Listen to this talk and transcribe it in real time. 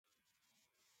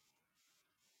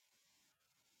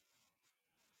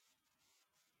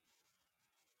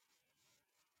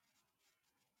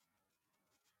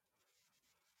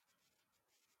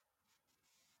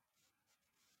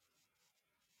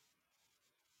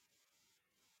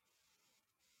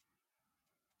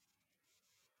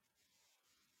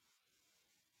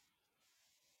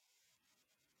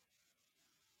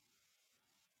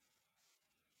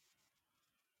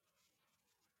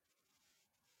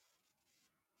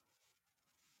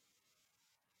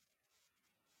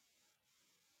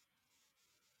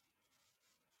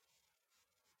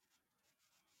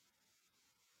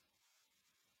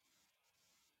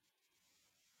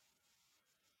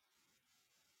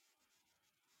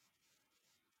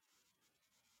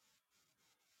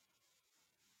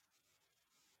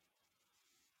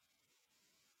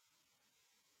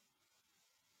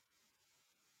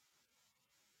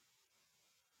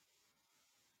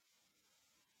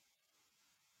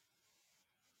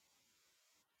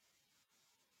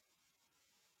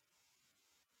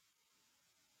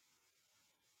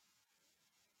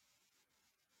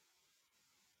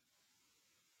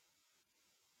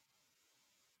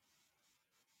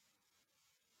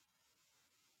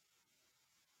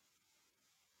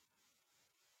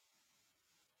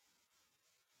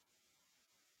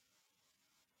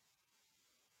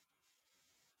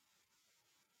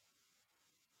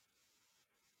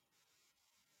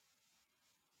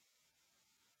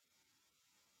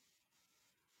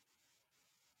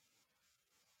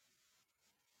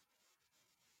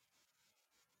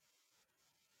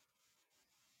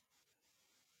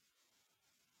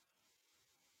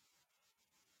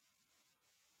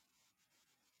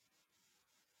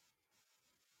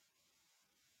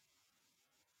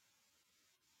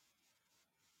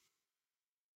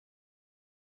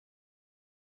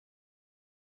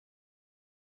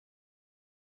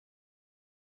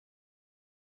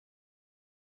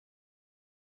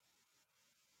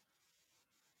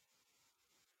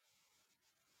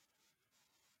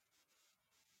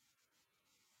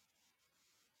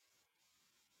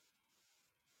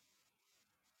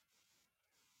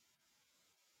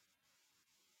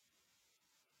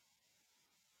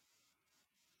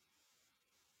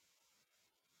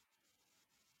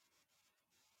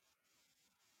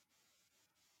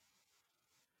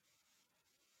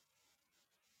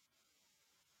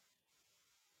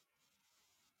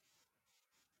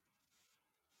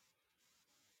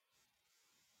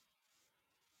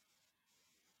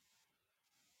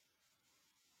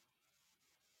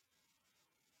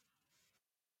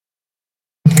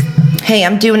Hey,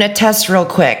 I'm doing a test real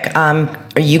quick. Are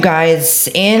you guys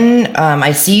in?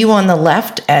 I see you on the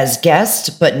left as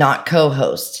guest, but not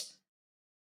co-host.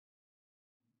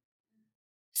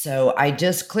 So I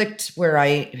just clicked where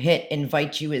I hit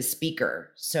invite you as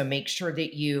speaker. So make sure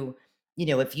that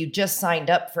if you just signed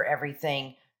up for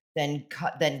everything, then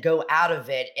go out of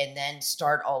it and then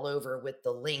start all over with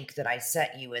the link that I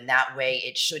sent you. And that way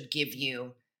it should give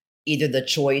you either the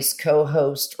choice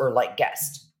co-host or like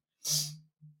guest.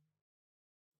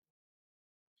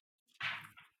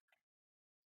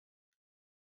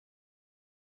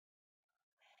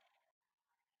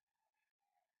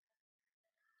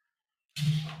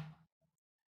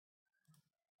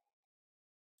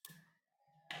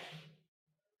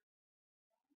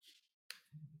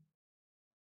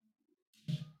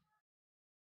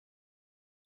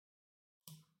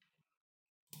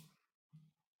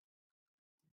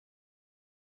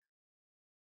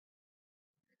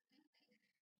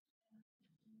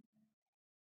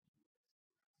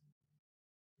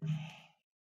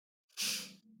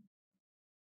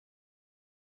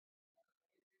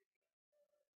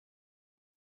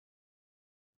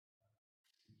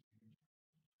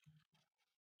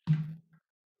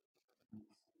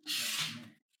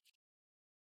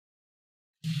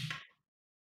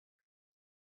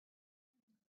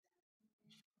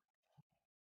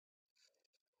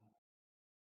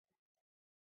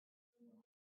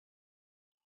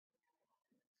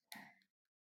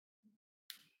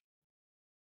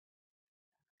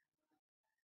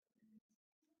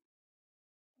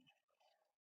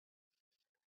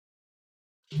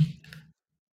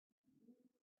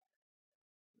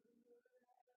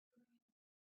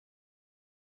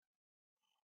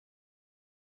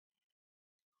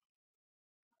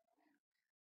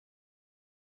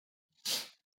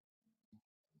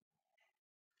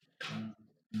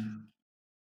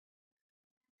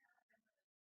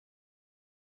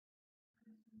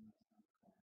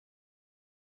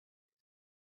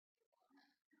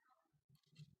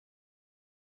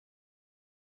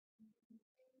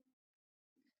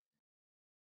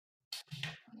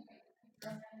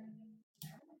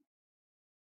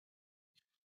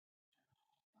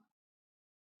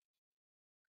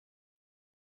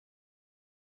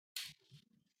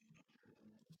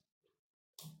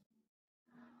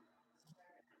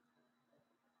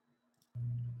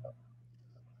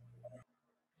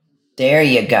 There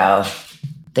you go.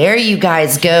 There you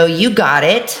guys go. You got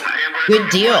it.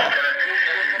 Good deal.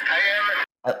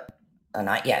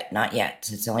 Not yet. Not yet.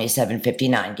 It's only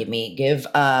 7:59. Give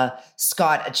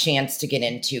Scott a chance to get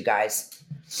in too, guys.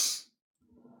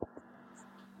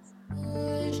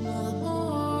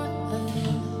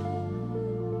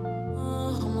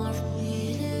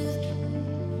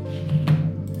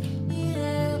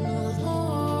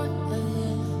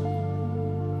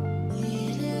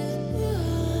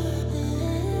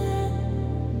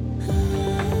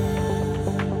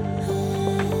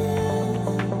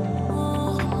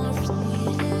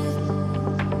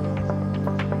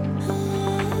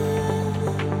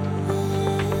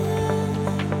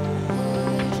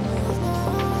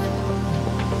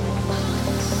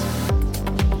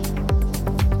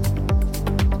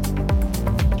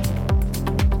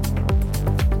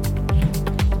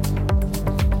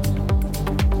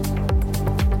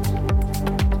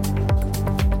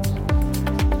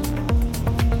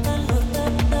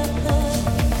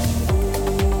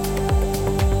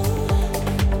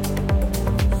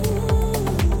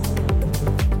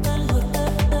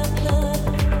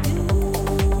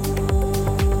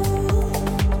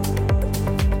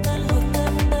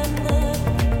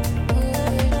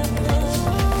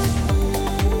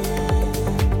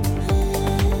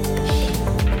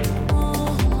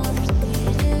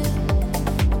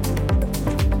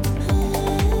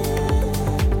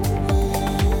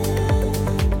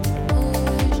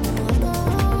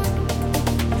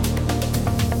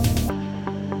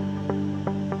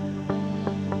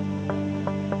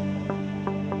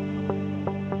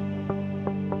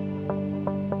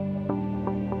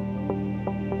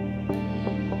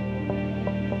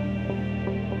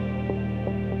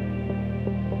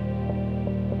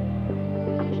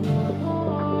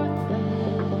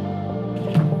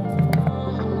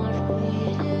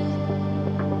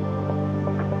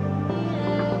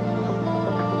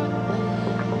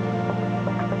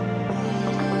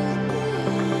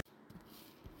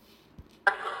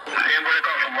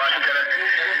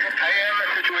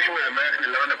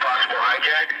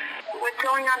 What's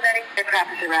going on, Betty? The crap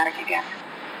is erratic again.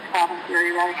 Problems very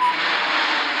erratic.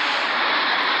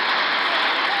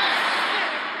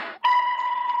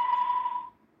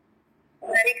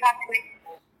 Betty, talk to me.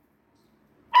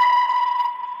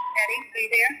 Betty, are you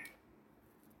there?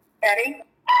 Teddy?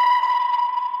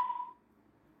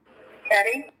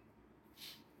 Teddy?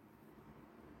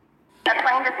 A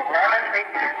plane just what?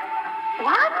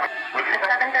 It's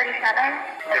 737?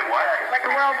 What? Like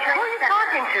the World Trade Center. Who are you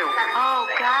talking to? Oh,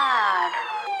 God.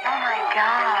 Oh, my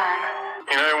God.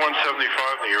 United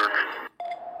 175, New York.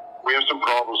 We have some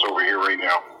problems over here right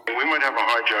now. We might have a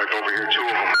hijack over here, two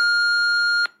of them.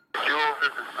 Jules,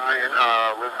 this is Ryan.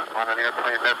 Listen, on an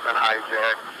airplane that's been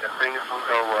hijacked. If things don't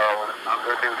go well, and it's not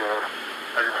looking good,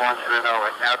 I just want you to know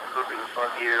I absolutely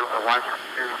love you. I want you to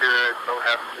do good. So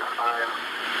have a good time.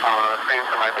 Same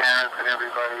to my parents and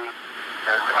everybody.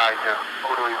 And I just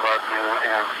totally love you,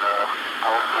 and I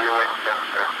will see you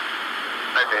later.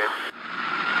 Bye, Dave.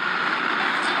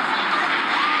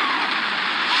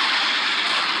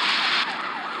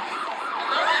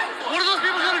 What are those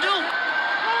people going to do?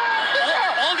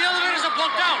 All the elevators are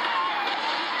blocked out.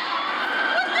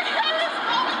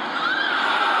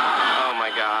 Oh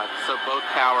my God. So both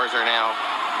towers are now.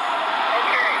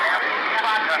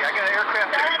 Okay, I got an aircraft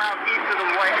 6 miles east of the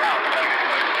White House.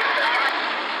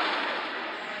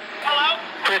 Hello?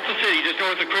 Crystal City, just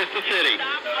north of Crystal City.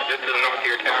 Just to the north of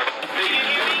your tower.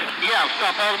 Yeah,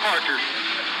 stop all departures.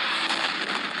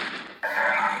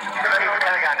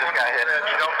 Pentagon just got hit.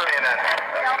 Don't put me in that.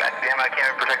 God damn, I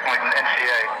can't even protect my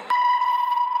NCA.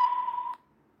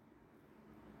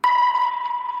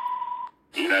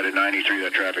 United 93,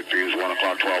 that traffic for you is 1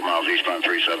 o'clock, 12 miles eastbound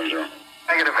 370.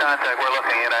 Negative contact, we're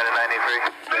looking United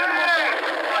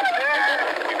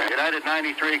 93. United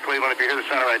 93, Cleveland, if you hear the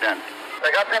center right then. I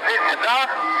got that business, huh?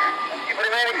 Keep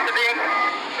remaining steady.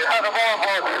 You have the ball,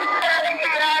 boys.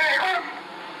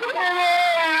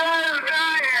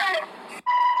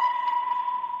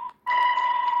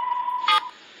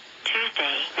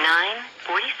 Tuesday,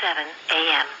 9:47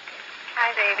 a.m.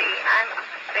 Hi, baby.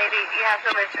 Baby, you have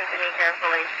to listen to me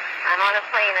carefully. I'm on a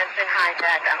plane that's been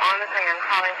hijacked. I'm on the plane. I'm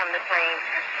calling from the plane.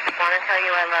 I want to tell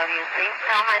you I love you. Please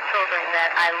tell my children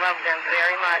that I love them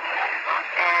very much.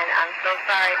 And I'm so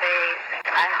sorry,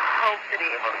 babe. I hope to be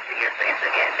able to see your face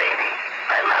again, baby.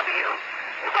 I love you.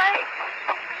 Bye.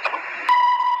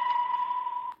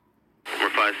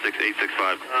 We're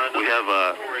 56865. We have,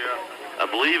 I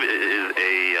believe it is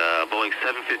a Boeing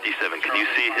 757. Can you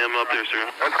see him up there, sir?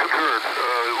 That's confirmed.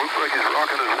 It looks like he's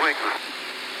rocking his wings.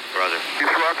 Roger. He's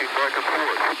rocking back and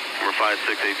forth. We're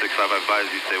 56865. I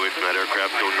advise you stay away from that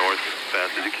aircraft. Go north as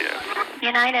fast as you can.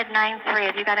 United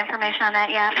 93. Have you got information on that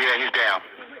yet? Yeah, he's down.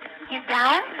 He's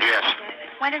down? Yes.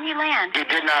 When did he land? He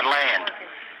did not land.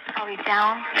 Oh, he's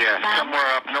down? Yeah, Down? somewhere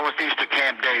up northeast of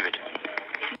Camp David.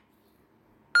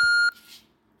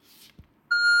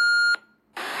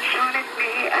 Sean, it's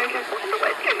me. I just want to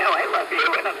let you know I love you,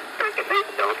 and I'm stuck in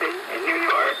this building in New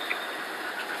York.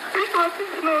 There's lots of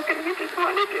smoke, and I just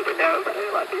wanted you to know that I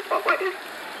love you always.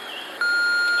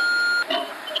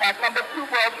 At number 2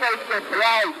 World Trade Center,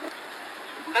 right.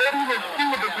 30 was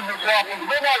students in this office.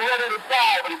 They're not ready to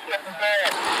die, but it's getting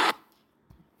bad.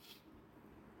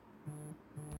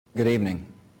 Good evening.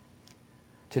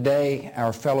 Today,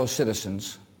 our fellow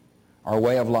citizens, our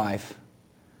way of life,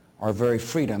 our very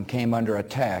freedom came under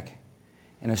attack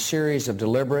in a series of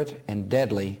deliberate and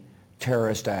deadly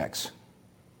terrorist acts.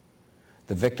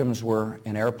 The victims were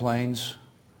in airplanes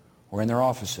or in their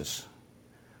offices,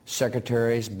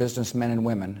 secretaries, businessmen and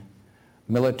women,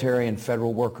 military and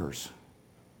federal workers,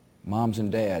 moms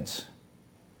and dads,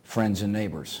 friends and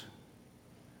neighbors.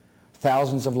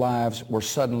 Thousands of lives were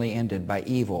suddenly ended by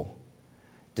evil,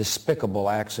 despicable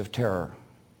acts of terror.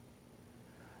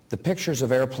 The pictures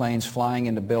of airplanes flying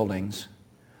into buildings,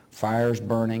 fires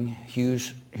burning,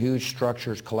 huge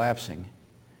structures collapsing,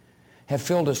 have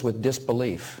filled us with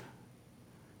disbelief,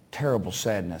 terrible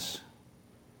sadness,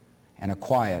 and a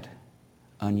quiet,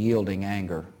 unyielding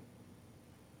anger.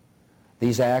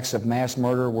 These acts of mass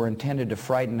murder were intended to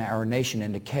frighten our nation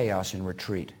into chaos and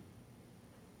retreat.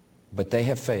 But they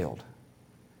have failed.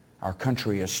 Our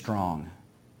country is strong.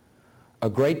 A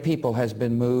great people has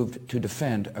been moved to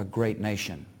defend a great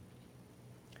nation.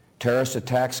 Terrorist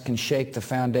attacks can shake the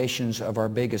foundations of our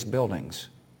biggest buildings,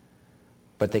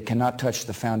 but they cannot touch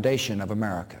the foundation of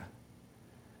America.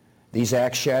 These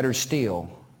acts shattered steel,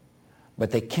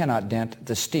 but they cannot dent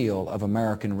the steel of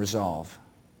American resolve.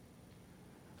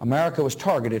 America was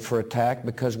targeted for attack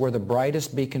because we're the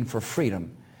brightest beacon for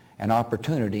freedom and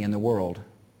opportunity in the world,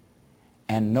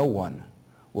 and no one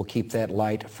will keep that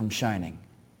light from shining.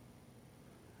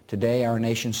 Today, our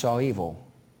nation saw evil,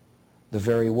 the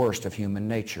very worst of human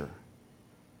nature,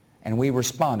 and we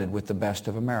responded with the best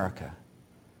of America,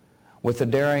 with the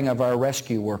daring of our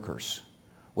rescue workers,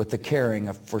 with the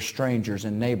caring for strangers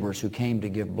and neighbors who came to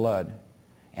give blood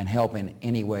and help in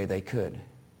any way they could.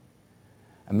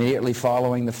 Immediately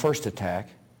following the first attack,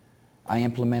 I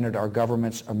implemented our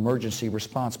government's emergency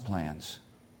response plans.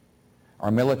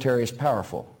 Our military is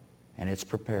powerful, and it's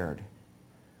prepared.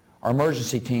 Our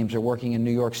emergency teams are working in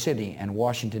New York City and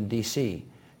Washington, D.C.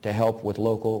 to help with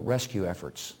local rescue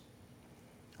efforts.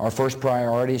 Our first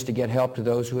priority is to get help to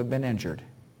those who have been injured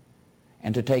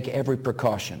and to take every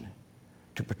precaution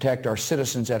to protect our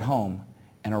citizens at home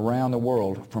and around the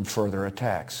world from further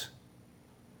attacks.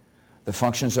 The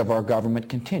functions of our government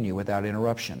continue without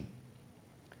interruption.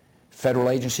 Federal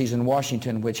agencies in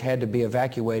Washington, which had to be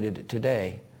evacuated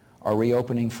today, are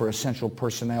reopening for essential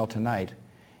personnel tonight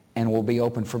and will be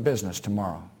open for business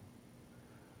tomorrow.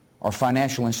 Our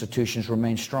financial institutions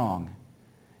remain strong,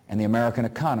 and the American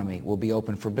economy will be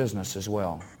open for business as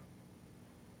well.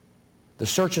 The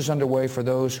search is underway for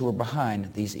those who are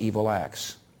behind these evil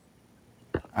acts.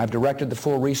 I've directed the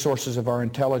full resources of our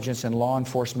intelligence and law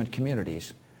enforcement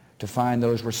communities to find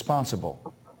those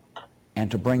responsible and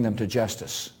to bring them to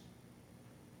justice.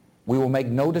 We will make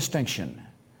no distinction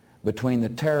between the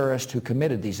terrorists who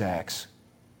committed these acts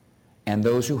and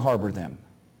those who harbor them.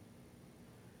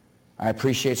 I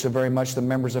appreciate so very much the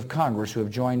members of Congress who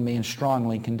have joined me in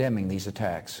strongly condemning these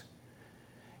attacks.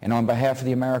 And on behalf of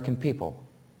the American people,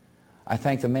 I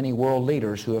thank the many world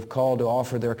leaders who have called to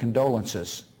offer their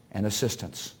condolences and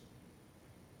assistance.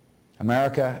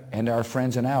 America and our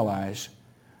friends and allies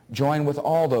join with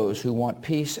all those who want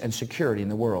peace and security in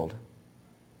the world,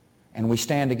 and we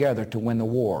stand together to win the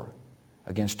war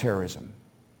against terrorism.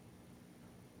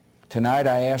 Tonight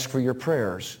I ask for your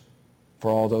prayers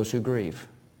for all those who grieve,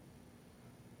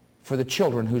 for the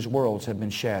children whose worlds have been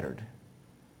shattered,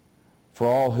 for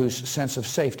all whose sense of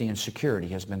safety and security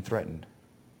has been threatened.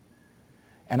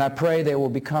 And I pray they will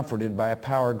be comforted by a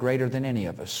power greater than any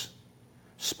of us,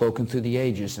 spoken through the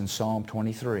ages in Psalm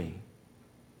 23.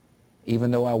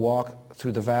 Even though I walk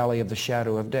through the valley of the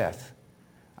shadow of death,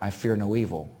 I fear no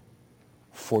evil,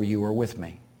 for you are with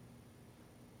me.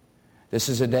 This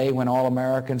is a day when all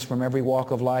Americans from every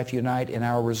walk of life unite in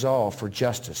our resolve for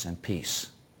justice and peace.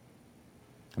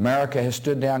 America has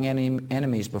stood down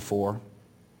enemies before,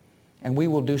 and we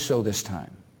will do so this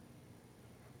time.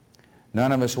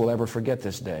 None of us will ever forget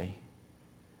this day,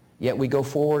 yet we go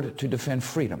forward to defend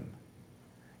freedom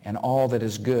and all that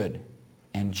is good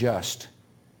and just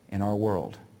in our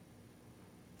world.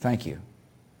 Thank you.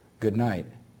 Good night,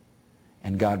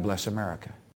 and God bless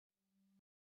America.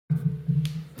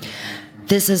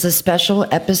 This is a special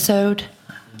episode.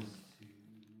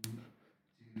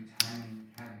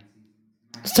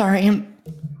 Sorry,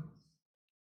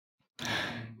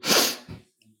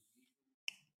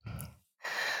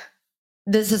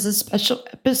 this is a special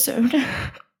episode.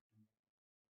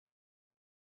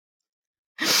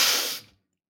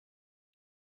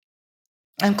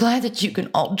 I'm glad that you can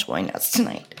all join us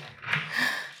tonight.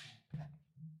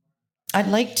 I'd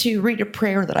like to read a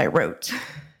prayer that I wrote,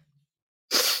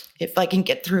 if I can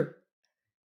get through.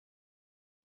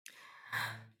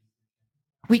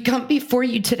 We come before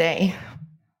you today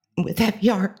with heavy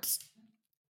hearts,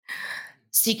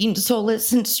 seeking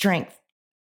solace and strength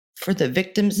for the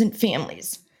victims and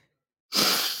families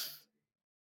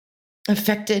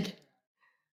affected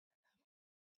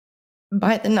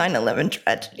by the 9/11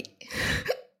 tragedy.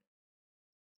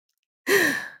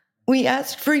 We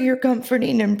ask for your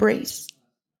comforting embrace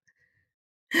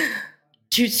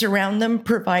to surround them,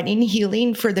 providing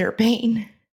healing for their pain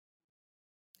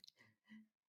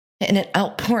and an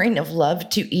outpouring of love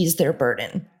to ease their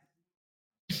burden.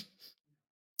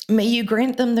 May you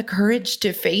grant them the courage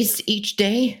to face each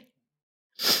day,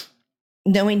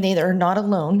 knowing they are not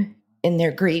alone in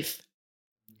their grief.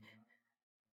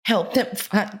 Help them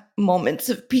find moments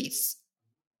of peace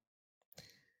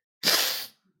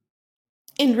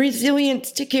and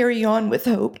resilience to carry on with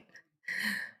hope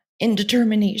and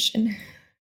determination.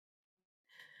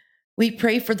 We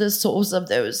pray for the souls of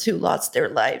those who lost their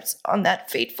lives on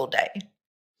that fateful day.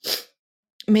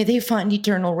 May they find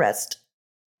eternal rest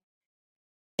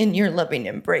in your loving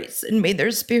embrace, and may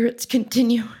their spirits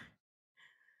continue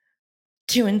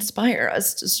to inspire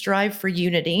us to strive for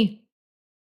unity,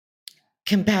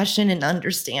 compassion, and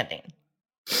understanding.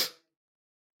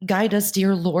 Guide us,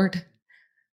 dear Lord,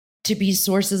 to be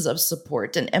sources of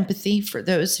support and empathy for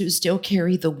those who still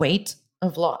carry the weight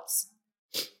of loss.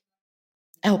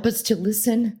 Help us to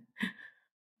listen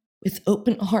with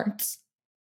open hearts,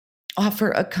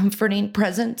 offer a comforting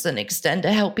presence, and extend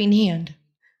a helping hand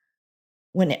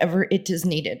whenever it is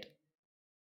needed.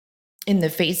 In the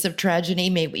face of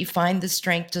tragedy, may we find the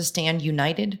strength to stand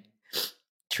united,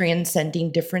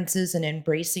 transcending differences and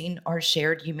embracing our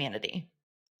shared humanity.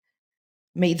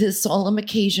 May this solemn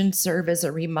occasion serve as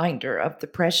a reminder of the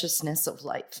preciousness of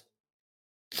life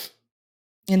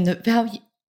and the value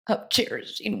of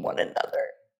cherishing one another.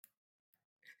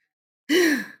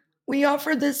 We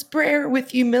offer this prayer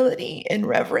with humility and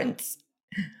reverence,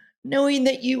 knowing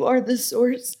that you are the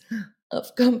source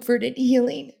of comfort and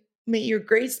healing. May your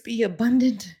grace be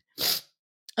abundant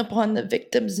upon the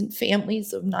victims and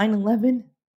families of 9/11,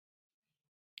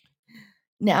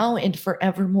 now and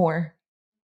forevermore.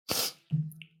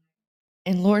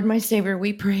 And Lord, my Savior,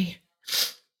 we pray.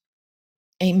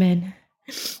 Amen.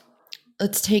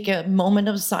 Let's take a moment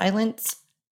of silence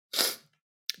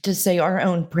to say our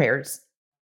own prayers.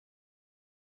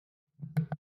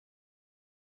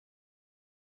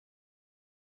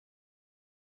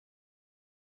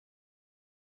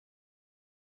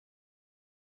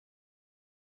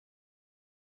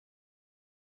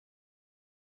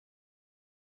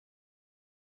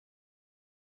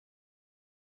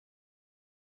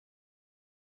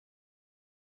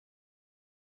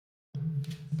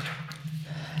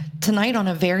 Tonight, on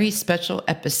a very special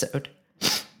episode,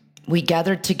 we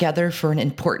gathered together for an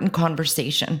important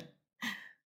conversation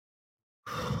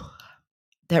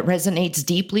that resonates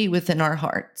deeply within our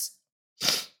hearts.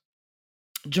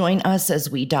 Join us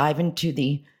as we dive into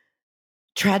the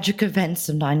tragic events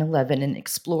of 9/11 and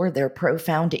explore their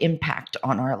profound impact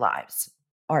on our lives,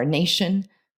 our nation,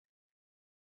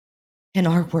 and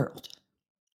our world.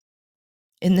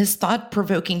 In this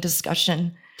thought-provoking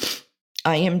discussion,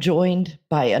 I am joined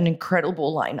by an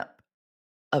incredible lineup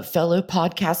of fellow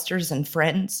podcasters and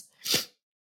friends,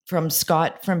 from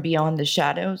Scott from Beyond the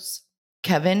Shadows,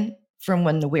 Kevin from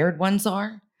When the Weird Ones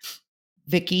Are,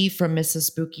 Vicky from Mrs.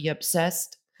 Spooky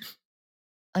Obsessed,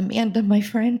 Amanda, my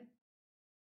friend,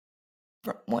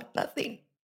 from What Nothing,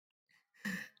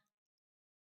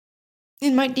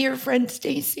 and my dear friend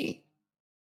Stacy.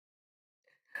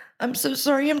 I'm so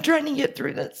sorry, I'm trying to get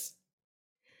through this.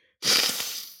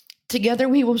 Together,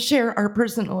 we will share our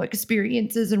personal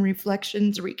experiences and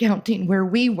reflections, recounting where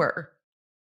we were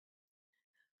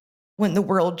when the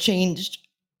world changed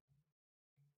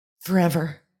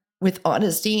forever. With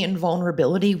honesty and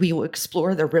vulnerability, we will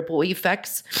explore the ripple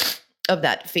effects of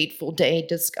that fateful day,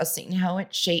 discussing how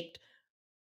it shaped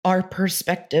our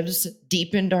perspectives,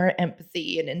 deepened our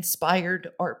empathy, and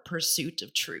inspired our pursuit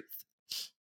of truth.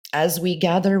 As we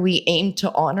gather, we aim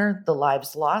to honor the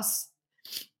lives lost,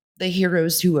 the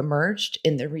heroes who emerged,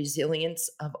 and the resilience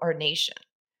of our nation.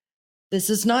 This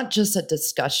is not just a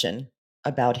discussion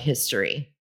about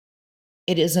history.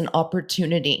 It is an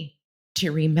opportunity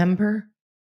to remember,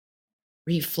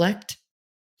 reflect,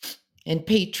 and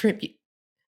pay tribute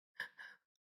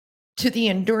to the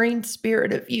enduring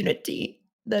spirit of unity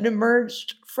that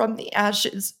emerged from the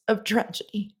ashes of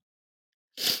tragedy.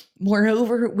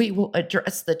 Moreover, we will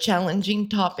address the challenging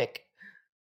topic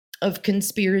of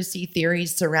conspiracy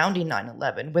theories surrounding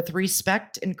 9/11 with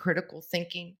respect and critical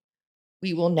thinking.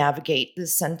 We will navigate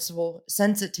this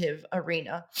sensitive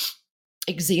arena,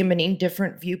 examining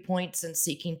different viewpoints and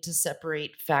seeking to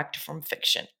separate fact from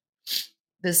fiction.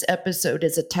 This episode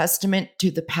is a testament to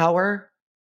the power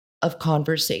of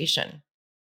conversation,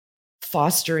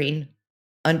 fostering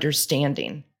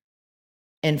understanding,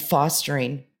 and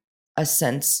fostering a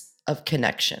sense of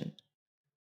connection.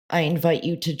 I invite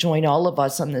you to join all of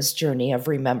us on this journey of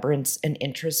remembrance and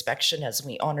introspection as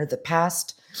we honor the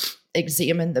past,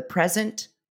 examine the present,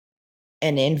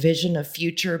 and envision a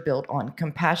future built on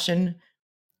compassion,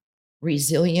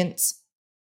 resilience,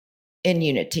 and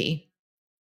unity.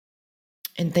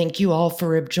 And thank you all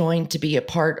for joining to be a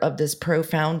part of this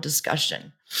profound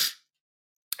discussion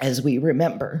as we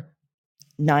remember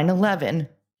 9/11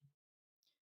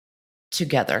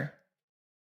 together.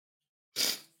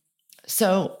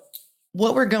 So,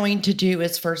 what we're going to do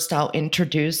is first I'll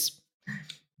introduce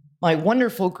my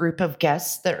wonderful group of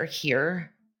guests that are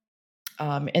here.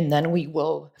 And then we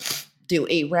will do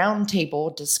a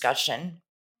roundtable discussion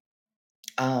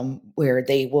where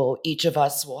each of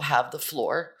us will have the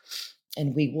floor,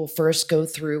 and we will first go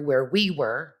through where we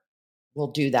were.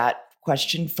 We'll do that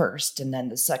question first, and then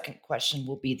the second question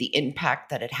will be the impact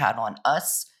that it had on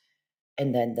us.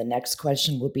 And then the next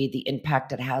question will be the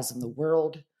impact it has on the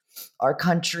world, our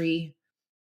country.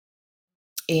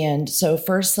 And so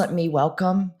first, let me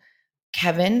welcome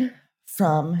Kevin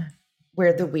from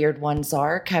Where the Weird Ones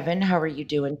Are. Kevin, how are you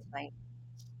doing tonight?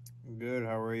 Good.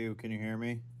 How are you? Can you hear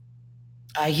me?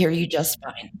 I hear you just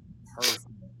fine. Perfect.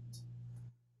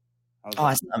 I was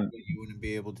Awesome. afraid you wouldn't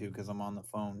be able to because I'm on the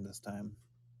phone this time.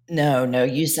 No,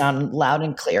 you sound loud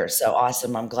and clear. So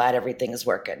awesome. I'm glad everything is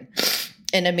working.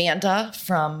 And Amanda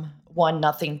from One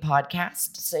Nothing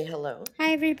Podcast, say hello.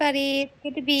 Hi, everybody. It's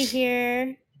good to be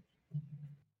here.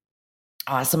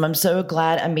 Awesome. I'm so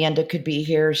glad Amanda could be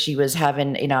here. She was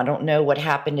having, I don't know what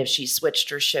happened if she switched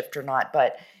her shift or not,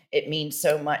 but it means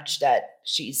so much that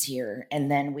she's here. And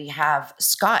then we have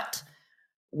Scott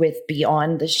with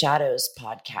Beyond the Shadows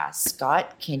podcast.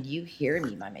 Scott, can you hear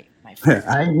me, my friend?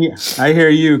 I hear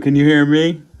you. Can you hear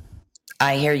me?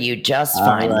 I hear you just All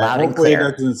fine, right. loud and Hopefully it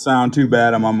clear. doesn't sound too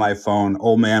bad. I'm on my phone.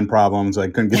 Old man problems. I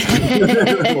couldn't get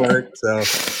to work. So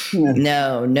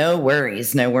No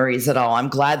worries. No worries at all. I'm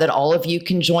glad that all of you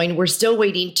can join. We're still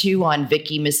waiting too on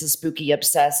Vicky, Mrs. Spooky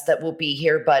Obsessed, that will be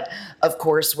here. But of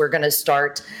course, we're going to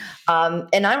start.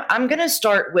 And I'm going to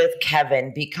start with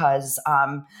Kevin because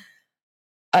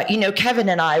Kevin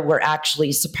and I were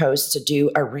actually supposed to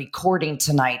do a recording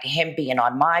tonight. Him being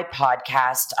on my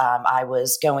podcast, I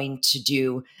was going to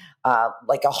do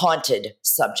like a haunted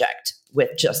subject with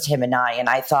just him and I. And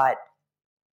I thought,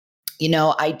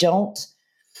 I don't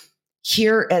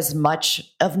hear as much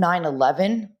of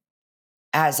 9/11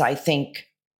 as I think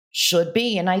should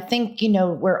be. And I think,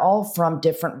 we're all from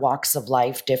different walks of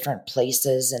life, different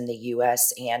places in the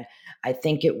US. And I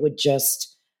think it would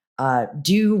just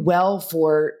do well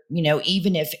for,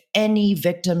 even if any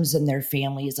victims and their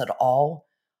families at all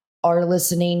are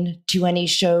listening to any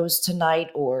shows tonight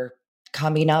or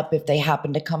coming up, if they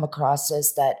happen to come across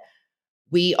this, that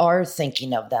we are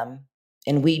thinking of them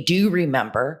and we do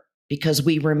remember because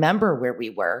we remember where we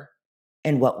were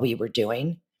and what we were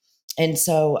doing. And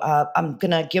so I'm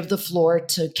going to give the floor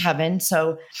to Kevin.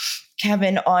 So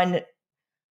Kevin, on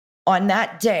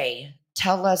that day,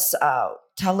 tell us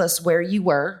where you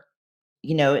were,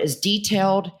 as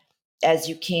detailed as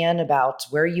you can about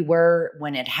where you were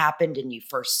when it happened and you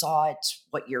first saw it,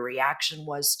 what your reaction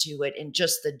was to it, and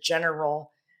just the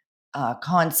general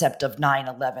concept of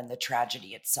 9/11, the tragedy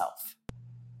itself.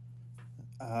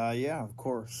 Yeah, of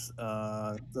course.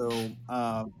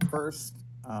 First,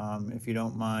 if you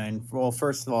don't mind, well,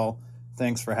 first of all,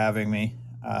 thanks for having me.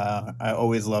 I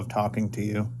always love talking to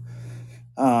you.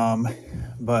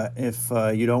 But if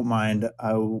you don't mind,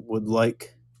 I would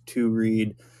like to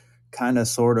read kind of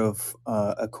sort of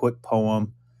a quick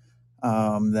poem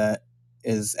that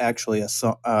is actually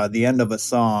the end of a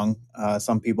song.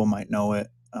 Some people might know it,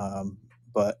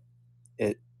 but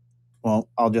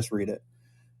I'll just read it.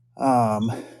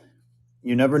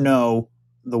 You never know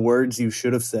the words you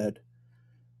should have said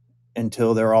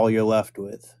until they're all you're left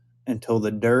with, until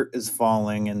the dirt is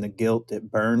falling and the guilt,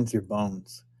 it burns your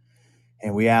bones.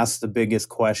 And we ask the biggest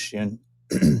question,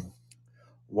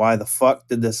 why the fuck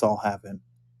did this all happen?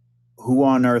 Who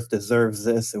on earth deserves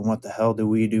this, and what the hell do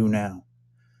we do now?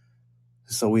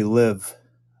 So we live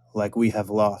like we have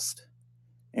lost,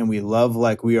 and we love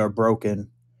like we are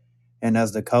broken. And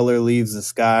as the color leaves the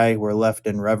sky, we're left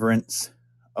in reverence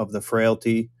of the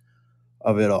frailty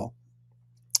of it all.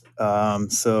 I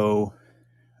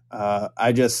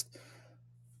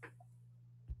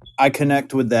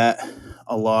connect with that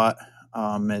a lot.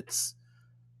 It's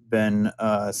been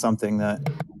something that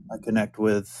I connect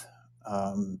with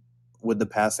the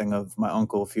passing of my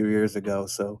uncle a few years ago.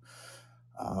 So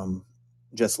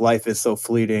just life is so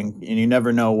fleeting, and you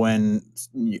never know when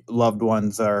loved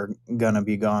ones are gonna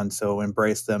be gone. So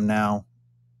embrace them now,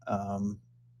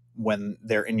 when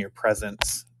they're in your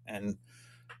presence, and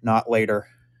not later,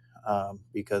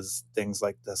 because things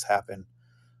like this happen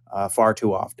far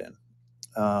too often.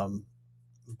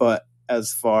 But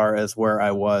as far as where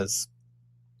I was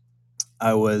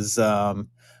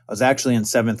actually in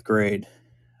 7th grade.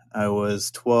 I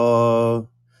was 12.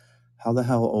 How the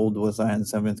hell old was I in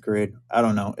 7th grade? I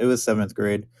don't know. It was 7th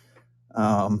grade.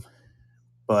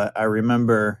 But I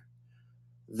remember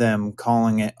them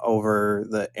calling it over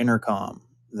the intercom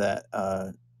that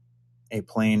a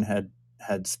plane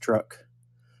had struck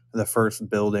the first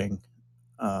building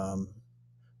of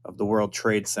the World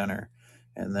Trade Center.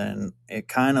 And then it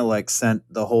kind of like sent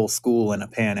the whole school in a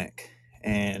panic.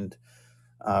 And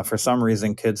for some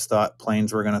reason, kids thought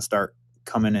planes were going to start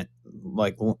coming in,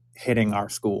 like hitting our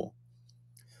school.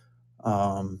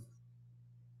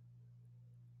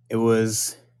 It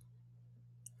was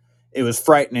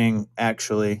frightening,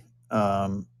 actually.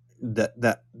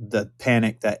 That the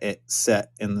panic that it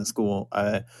set in the school.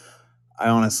 I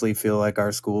honestly feel like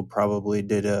our school probably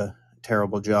did a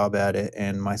terrible job at it,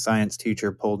 and my science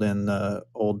teacher pulled in the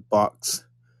old box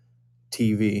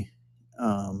TV.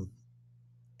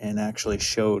 And actually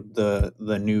showed the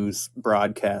news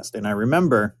broadcast. And I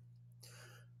remember,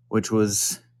 which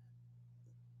was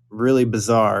really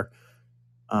bizarre,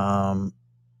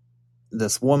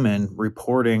 this woman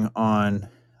reporting on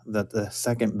that the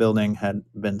second building had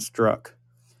been struck,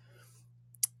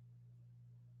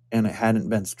 and it hadn't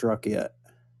been struck yet.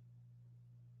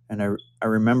 And I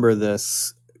remember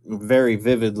this very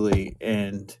vividly.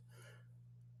 And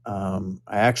I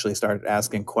actually started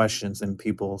asking questions, and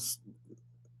people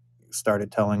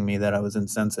started telling me that I was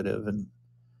insensitive and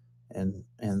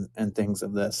things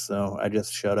of this. So I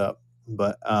just shut up.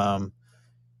 But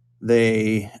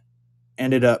they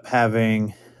ended up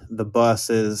having the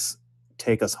buses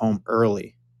take us home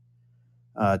early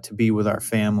to be with our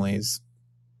families.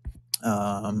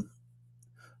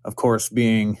 Of course,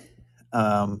 being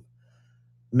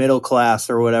middle class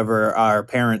or whatever, our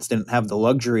parents didn't have the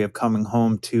luxury of coming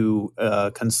home to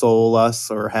console us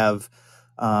or have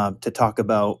to talk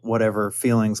about whatever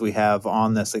feelings we have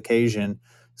on this occasion.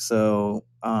 So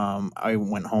I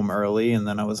went home early, and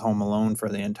then I was home alone for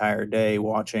the entire day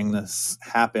watching this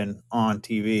happen on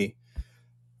TV,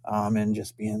 and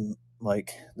just being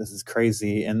like, this is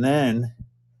crazy. And then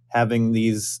having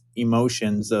these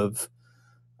emotions of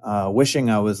wishing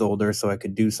I was older so I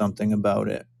could do something about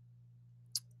it.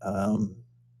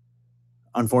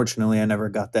 Unfortunately, I never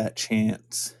got that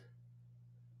chance.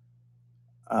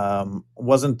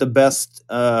 Wasn't the best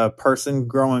person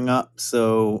growing up,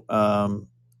 so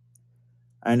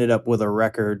I ended up with a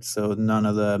record, so none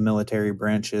of the military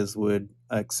branches would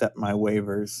accept my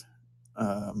waivers.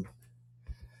 But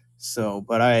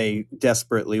I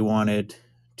desperately wanted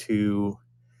to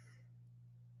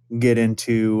get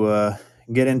into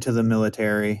the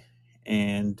military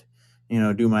and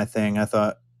do my thing. I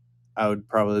thought I would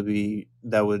probably be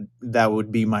that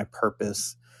would be my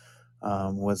purpose,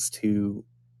 was to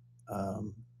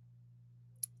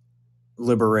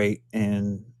liberate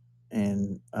and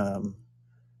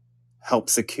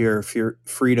help secure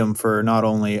freedom for not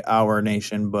only our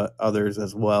nation but others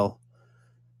as well.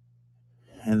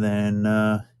 And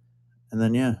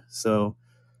then yeah, so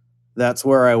that's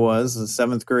where I was, the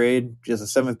seventh grade, just a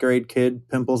seventh grade kid,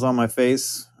 pimples on my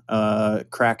face,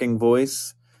 cracking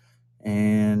voice,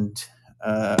 and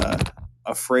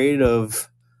afraid of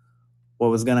what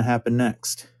was going to happen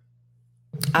next.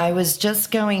 I was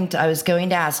going to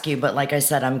ask you, but like I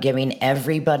said, I'm giving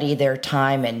everybody their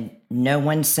time and no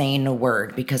one's saying a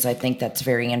word because I think that's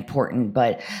very important.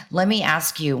 But let me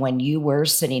ask you, when you were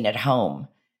sitting at home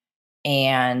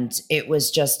and it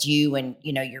was just you and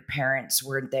your parents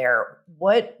were there,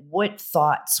 what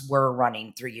thoughts were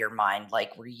running through your mind?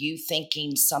 Like, were you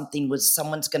thinking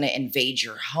someone's going to invade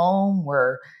your home?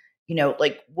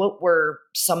 Like, what were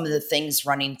some of the things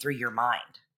running through your mind?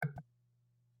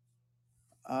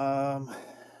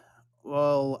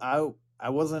 Well, I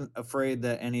wasn't afraid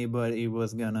that anybody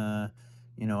was gonna,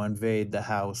 invade the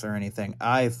house or anything.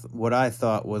 What I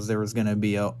thought was there was gonna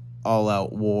be a all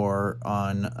out war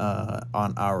on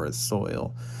our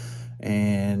soil,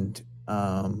 and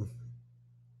I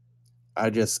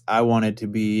wanted to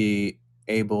be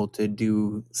able to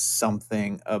do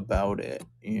something about it,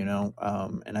 and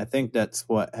I think that's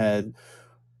what had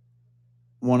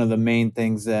one of the main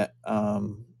things that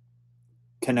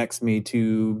connects me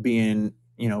to being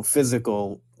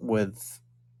physical with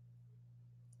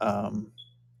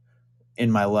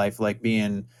in my life, like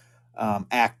being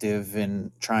active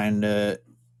and trying to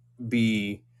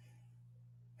be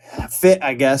fit,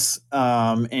 I guess,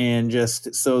 and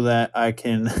just so that I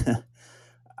can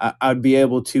I'd be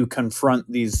able to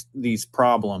confront these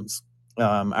problems.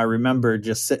 I remember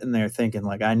just sitting there thinking,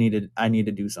 like, I need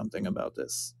to do something about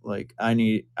this. Like, I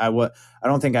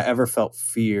don't think I ever felt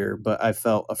fear, but I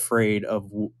felt afraid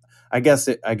of. I guess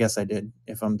I did.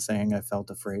 If I'm saying I felt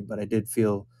afraid, but I did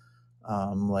feel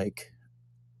like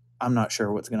I'm not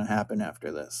sure what's going to happen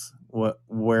after this.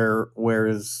 Where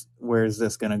is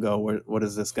this going to go? What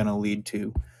is this going to lead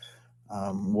to?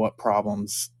 What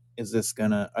problems is it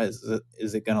going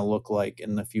to look like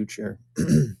in the future?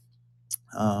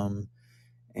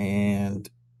 And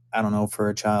I don't know, for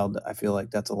a child, I feel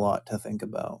like that's a lot to think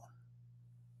about.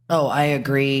 Oh, I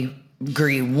agree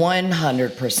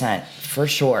 100% for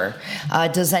sure.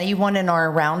 Does anyone in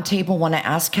our roundtable want to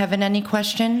ask Kevin any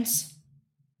questions?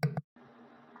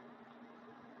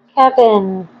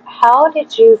 Kevin, how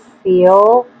did you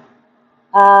feel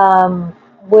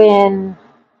when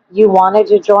you wanted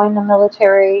to join the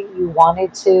military? You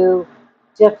wanted to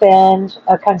defend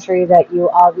a country that you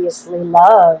obviously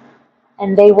love,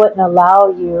 and they wouldn't allow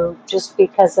you just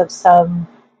because of some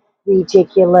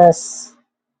ridiculous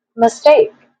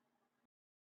mistake.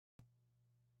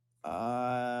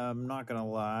 I'm not gonna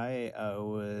lie, I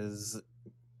was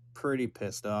pretty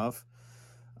pissed off.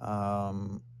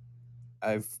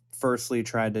 I firstly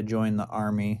tried to join the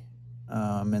army,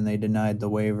 and they denied the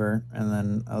waiver. And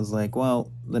then I was like,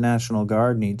 well, the National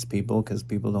Guard needs people because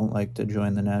people don't like to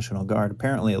join the National Guard.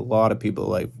 Apparently, a lot of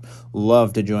people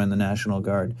love to join the National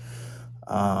Guard.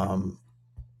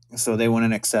 So they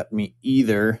wouldn't accept me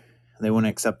either. They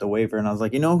wouldn't accept the waiver. And I was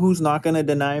like, you know who's not going to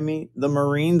deny me? The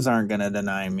Marines aren't going to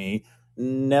deny me.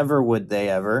 Never would they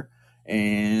ever.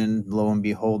 And lo and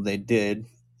behold, they did.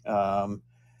 I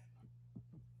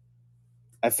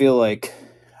feel like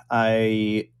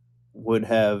I would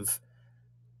have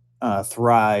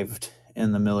thrived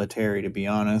in the military, to be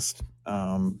honest.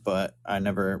 But I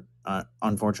never,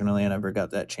 unfortunately, I never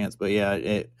got that chance. But yeah,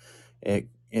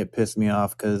 it pissed me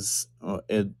off because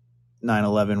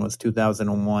 9/11 was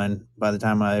 2001. By the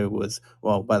time I was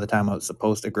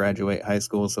supposed to graduate high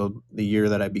school, so the year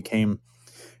that I became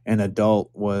an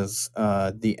adult was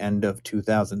the end of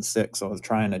 2006. So I was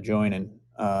trying to join in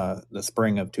the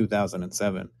spring of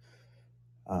 2007.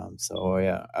 So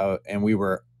yeah, and we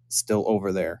were still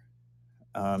over there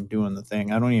doing the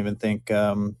thing. I don't even think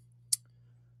Bin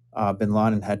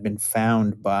Laden had been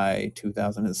found by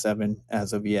 2007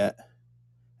 as of yet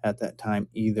at that time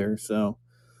either. So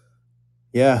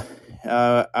yeah,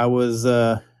 I was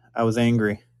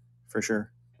angry for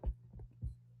sure.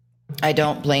 I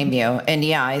don't blame you. And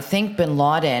yeah, I think Bin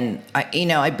Laden,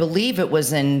 I believe it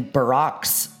was in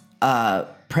Barack's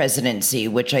presidency,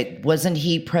 which wasn't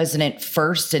he president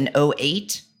first in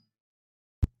 2008?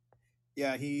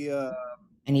 Yeah,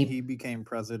 And he became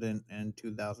president in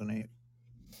 2008.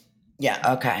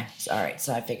 Yeah, okay. All right.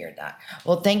 So I figured that.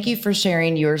 Well, thank you for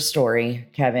sharing your story,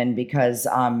 Kevin, because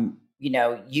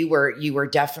you were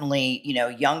definitely,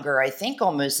 younger, I think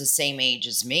almost the same age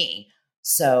as me.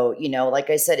 So,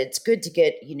 like I said, it's good to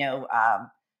get,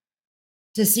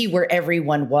 to see where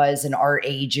everyone was in our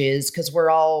ages because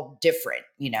we're all different,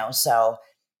 So,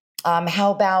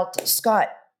 how about Scott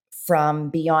from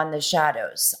Beyond the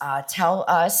Shadows? Tell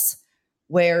us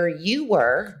where you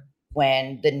were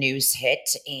when the news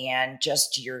hit and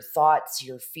just your thoughts,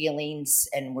 your feelings,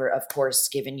 and we're, of course,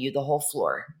 giving you the whole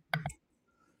floor.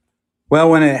 Well,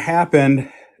 when it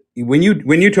happened, when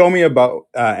you told me about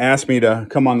asked me to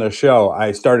come on the show,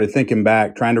 I started thinking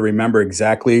back, trying to remember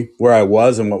exactly where I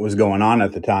was and what was going on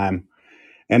at the time.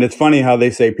 And it's funny how they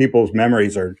say people's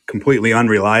memories are completely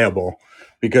unreliable,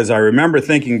 because I remember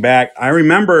thinking back. I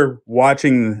remember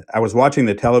I was watching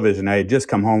the television. I had just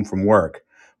come home from work,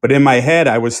 but in my head,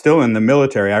 I was still in the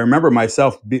military. I remember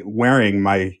myself wearing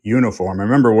my uniform. I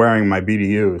remember wearing my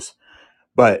BDUs.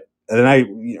 But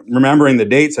then remembering the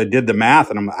dates, I did the math,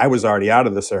 and I was already out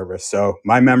of the service. So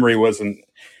my memory wasn't,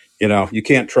 you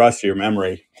can't trust your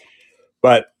memory.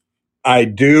 But I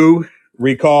do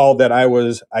recall that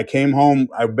I came home.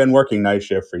 I've been working night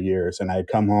shift for years, and I'd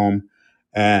come home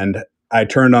and I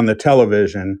turned on the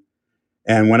television.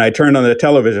 And when I turned on the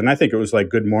television, I think it was like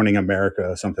Good Morning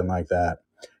America or something like that.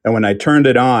 And when I turned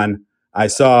it on, I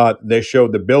saw they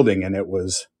showed the building, and it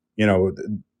was,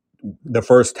 the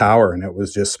first tower, and it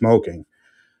was just smoking.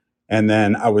 And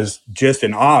then I was just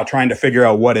in awe trying to figure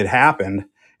out what had happened.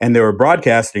 And they were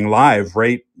broadcasting live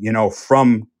right,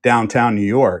 from downtown New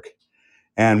York.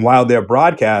 And while they're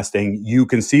broadcasting, you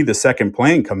can see the second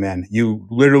plane come in. You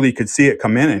literally could see it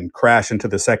come in and crash into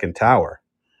the second tower.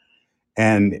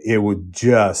 And it would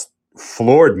just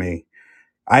floored me.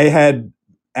 I had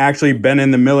actually been in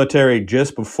the military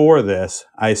just before this.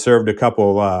 I served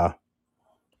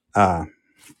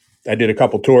I did a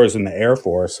couple tours in the Air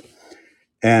Force.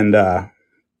 And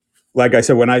like I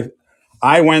said, when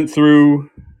I went through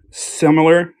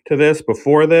similar to this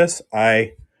before this,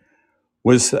 I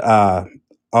was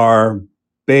our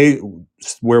base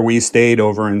where we stayed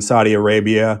over in Saudi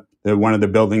Arabia. One of the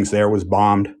buildings there was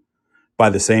bombed by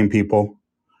the same people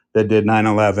that did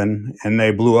 9/11, and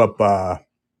they blew up a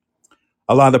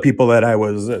lot of the people that I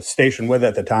was stationed with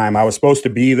at the time. I was supposed to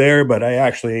be there, but I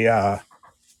actually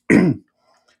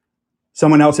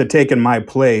someone else had taken my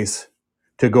place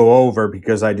to go over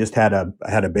because I just had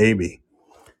a baby.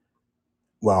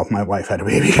 Well, my wife had a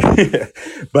baby,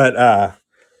 but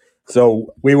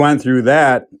so we went through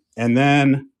that, and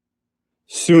then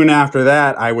soon after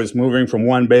that, I was moving from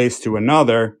one base to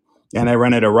another, and I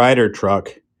rented a Ryder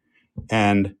truck.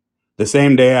 And the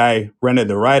same day I rented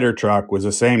the Ryder truck was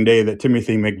the same day that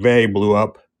Timothy McVeigh blew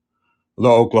up the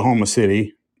Oklahoma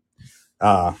City,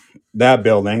 that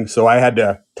building. So I had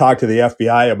to talk to the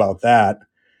FBI about that.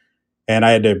 And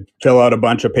I had to fill out a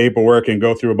bunch of paperwork and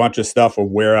go through a bunch of stuff of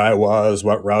where I was,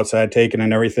 what routes I had taken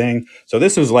and everything. So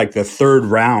this was like the third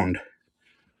round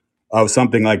of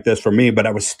something like this for me, but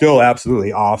I was still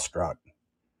absolutely awestruck.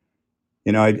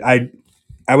 I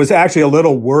was actually a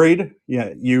little worried.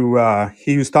 Yeah,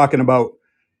 he was talking about,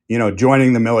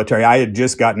 joining the military. I had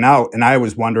just gotten out, and I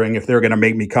was wondering if they were going to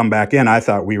make me come back in. I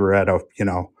thought we were at a,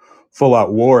 full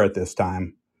out war at this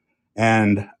time.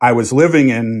 And I was living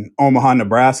in Omaha,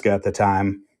 Nebraska at the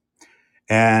time.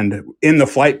 And in the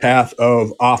flight path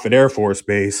of Offutt Air Force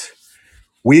Base,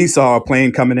 we saw a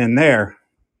plane coming in there,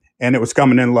 and it was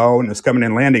coming in low and it was coming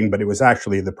in landing, but it was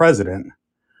actually the president.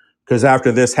 Because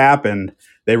after this happened,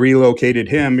 they relocated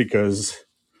him because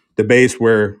the base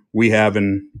where we had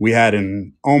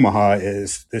in Omaha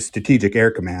is the Strategic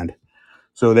Air Command.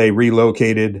 So they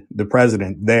relocated the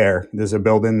president there. There's a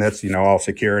building that's, all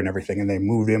secure and everything, and they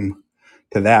moved him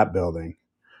to that building.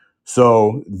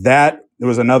 So that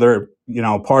was another,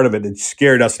 part of it that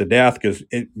scared us to death because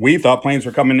we thought planes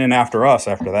were coming in after us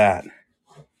after that.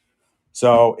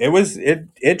 So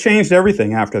it changed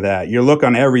everything after that. You look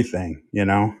on everything,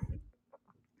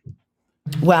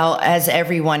 Well, as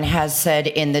everyone has said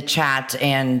in the chat,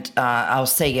 and I'll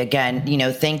say again,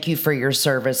 thank you for your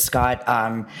service, Scott.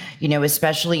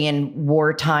 Especially in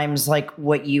war times like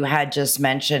what you had just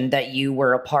mentioned that you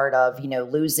were a part of,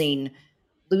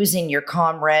 losing your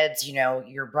comrades,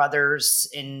 your brothers,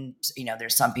 and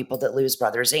there's some people that lose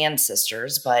brothers and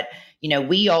sisters, but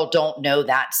we all don't know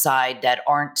that side that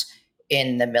aren't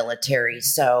in the military.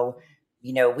 So,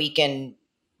 we can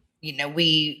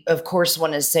we of course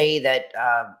want to say that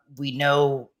we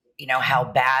know, how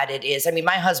bad it is. I mean,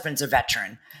 my husband's a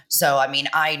veteran, so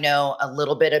I know a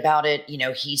little bit about it.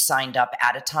 He signed up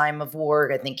at a time of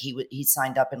war. I think he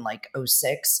signed up in like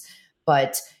 06,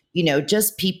 but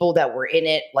just people that were in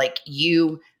it, like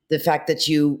you. The fact that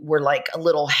you were like a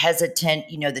little hesitant,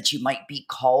 that you might be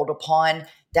called upon,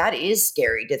 that is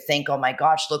scary to think, oh my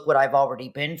gosh, look what I've already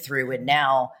been through, and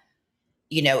now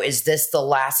is this the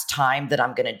last time that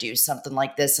I'm going to do something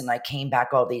like this? And I came back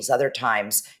all these other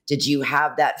times. Did you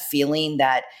have that feeling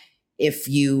that if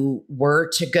you were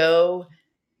to go,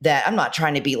 that I'm not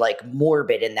trying to be like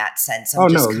morbid in that sense. I'm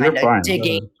just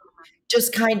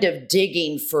kind of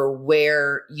digging for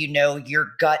where,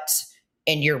 your gut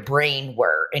and your brain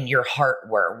were and your heart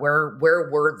were. Where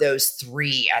were those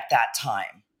three at that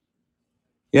time?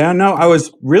 Yeah, no, I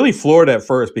was really floored at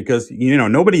first because,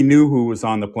 nobody knew who was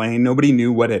on the plane. Nobody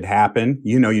knew what had happened.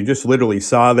 You just literally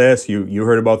saw this. You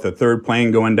heard about the third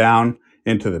plane going down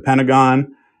into the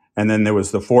Pentagon. And then there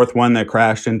was the fourth one that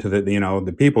crashed into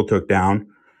the people took down.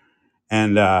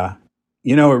 And,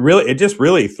 it just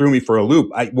really threw me for a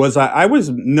loop. I was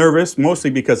nervous mostly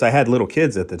because I had little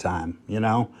kids at the time,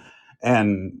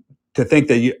 and to think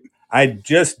that I'd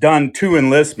just done 2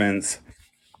 enlistments.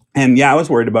 And yeah, I was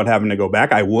worried about having to go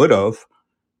back. I would have,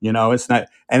 it's not,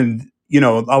 and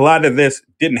a lot of this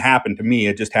didn't happen to me.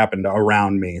 It just happened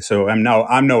around me. So I'm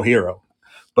no hero,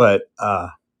 but,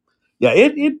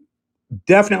 it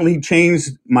definitely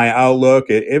changed my outlook.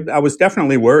 I was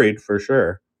definitely worried for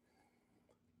sure.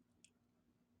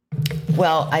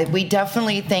 Well, we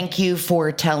definitely thank you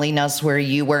for telling us where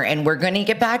you were, and we're going to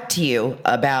get back to you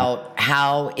about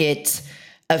how it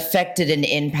affected and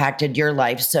impacted your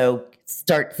life. So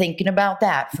start thinking about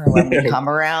that for when we come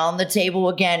around the table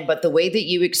again. But the way that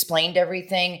you explained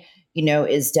everything,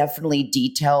 is definitely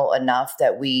detail enough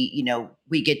that we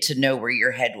get to know where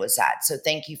your head was at. So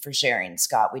thank you for sharing,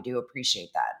 Scott. We do appreciate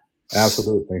that.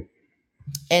 Absolutely.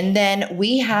 And then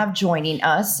we have joining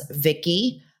us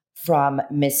Vicky from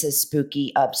Mrs.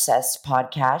 Spooky Obsessed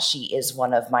podcast. She is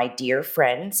one of my dear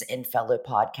friends and fellow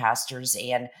podcasters.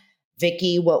 And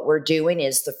Vicky, what we're doing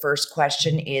is the first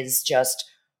question is just,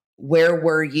 where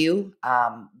were you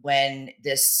when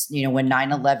this, when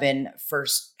 9/11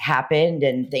 first happened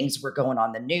and things were going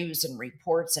on the news and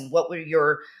reports, and what were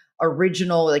your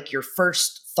original, like your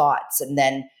first thoughts? And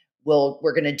then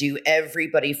we're going to do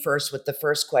everybody first with the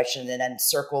first question and then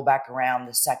circle back around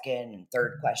the second and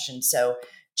third question. So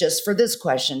just for this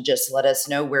question, just let us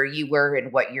know where you were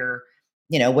and what your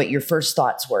first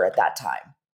thoughts were at that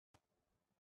time.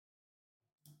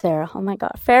 Sarah, oh my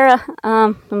God, Farrah,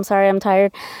 I'm sorry, I'm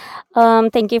tired.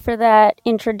 Thank you for that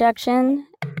introduction.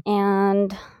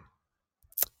 And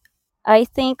I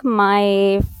think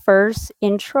my first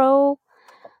intro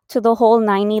to the whole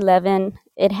 9/11,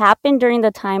 it happened during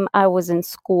the time I was in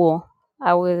school.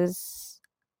 I was,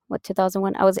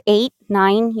 2001? I was 8,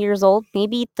 9 years old,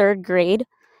 maybe 3rd grade.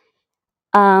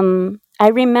 I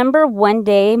remember one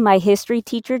day my history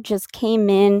teacher just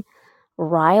came in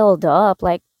riled up,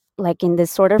 like in this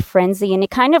sort of frenzy, and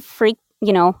it kind of freaked,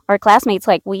 our classmates,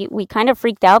 like we kind of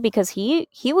freaked out because he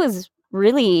was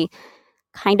really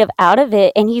kind of out of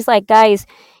it, and he's like, guys,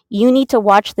 you need to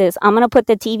watch this. I'm gonna put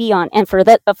the TV on. And for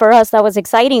us, that was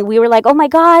exciting. We were like, oh my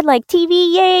God, like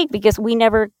TV, yay, because we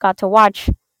never got to watch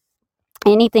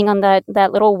anything on that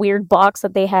little weird box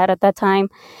that they had at that time.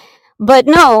 But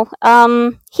no,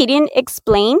 he didn't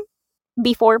explain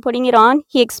before putting it on.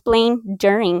 He explained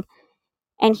during.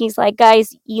 And he's like,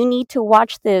 guys, you need to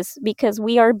watch this because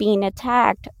we are being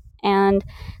attacked. and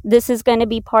this is going to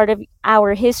be part of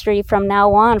our history from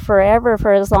now on forever,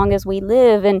 for as long as we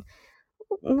live. And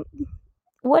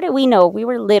what do we know? We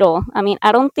were little. I mean,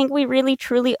 I don't think we really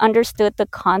truly understood the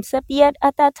concept yet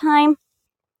at that time.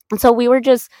 And so we were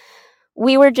just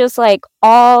like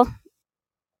all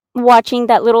watching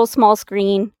that little small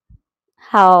screen,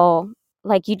 how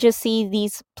like you just see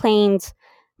these planes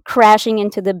crashing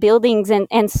into the buildings.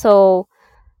 And so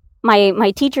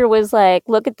my teacher was like,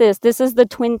 look at this is the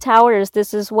Twin Towers,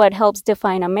 this is what helps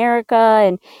define America.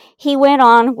 And he went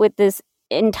on with this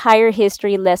entire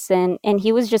history lesson, and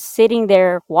he was just sitting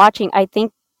there watching. I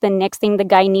think the next thing the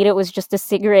guy needed was just a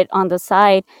cigarette on the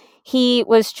side. He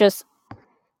was just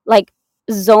like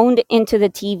zoned into the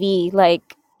TV, like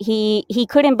he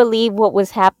couldn't believe what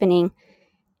was happening.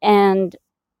 And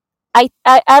I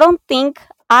don't think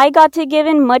I got to give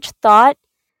in much thought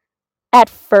at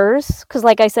first, because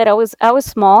like I said, I was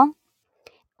small.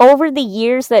 Over the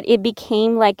years that it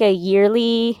became like a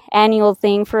yearly annual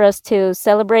thing for us to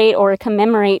celebrate or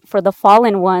commemorate for the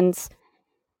fallen ones,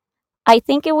 I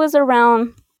think it was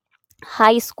around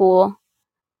high school.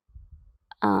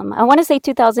 I want to say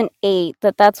 2008,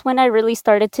 that's when I really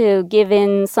started to give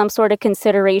in some sort of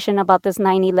consideration about this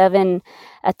 9/11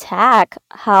 attack.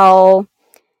 How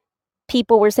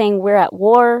people were saying we're at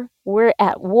war,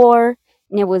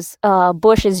 and it was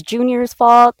Bush's Jr.'s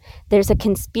fault. There's a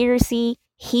conspiracy.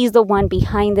 He's the one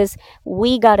behind this.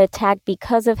 We got attacked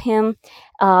because of him.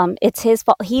 It's his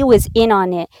fault. He was in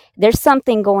on it. There's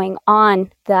something going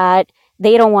on that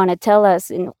they don't want to tell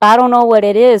us, and I don't know what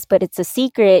it is, but it's a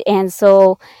secret. And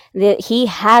so he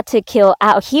had to kill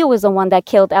out. He was the one that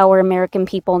killed our American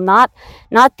people, not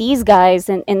these guys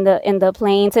in the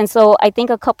planes. And so I think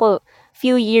a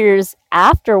few years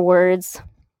afterwards,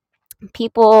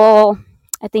 people,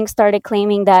 I think, started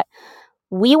claiming that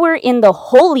we were in the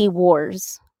holy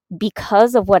wars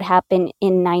because of what happened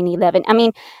in 9/11. I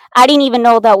mean, I didn't even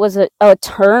know that was a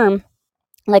term,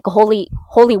 like holy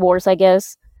wars, I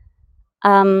guess.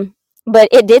 Um, but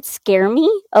it did scare me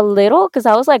a little, because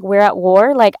I was like, we're at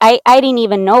war. Like, I didn't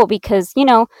even know, because,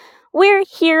 we're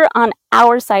here on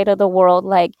our side of the world,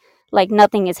 like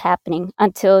nothing is happening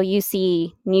until you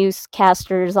see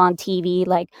newscasters on TV,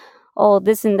 like, oh,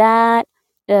 this and that.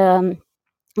 Um,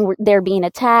 they're being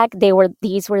attacked.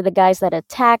 These were the guys that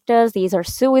attacked us. These are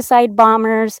suicide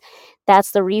bombers.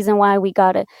 That's the reason why we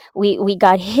got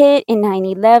hit in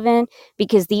 9/11,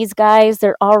 because these guys,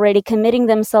 they're already committing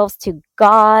themselves to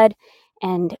God.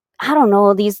 And I don't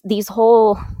know, this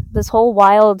whole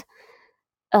wild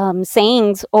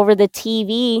sayings over the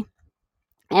TV.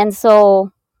 And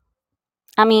so,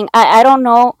 I mean, I don't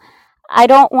know. I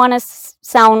don't want to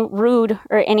sound rude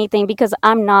or anything, because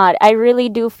I'm not. I really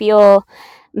do feel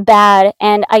bad,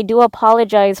 and I do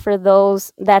apologize for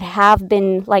those that have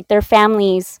been, like, their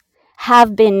families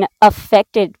have been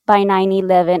affected by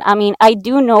 9/11. I mean, I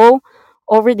do know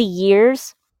over the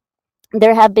years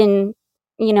there have been,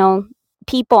 you know,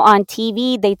 people on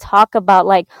TV, they talk about,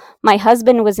 like, my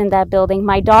husband was in that building,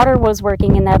 my daughter was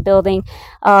working in that building,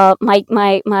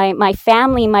 my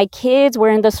family, my kids were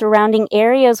in the surrounding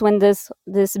areas when this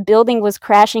building was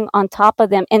crashing on top of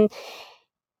them. And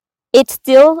it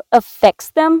still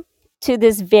affects them to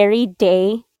this very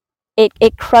day.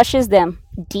 It crushes them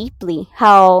deeply,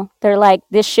 how they're like,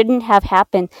 this shouldn't have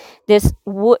happened, this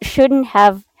shouldn't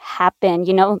have happened.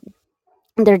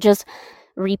 They're just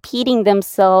repeating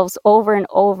themselves over and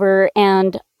over.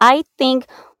 And I think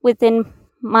within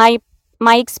my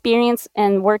experience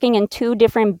and working in two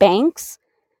different banks,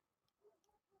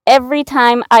 every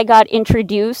time I got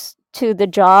introduced to the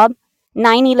job,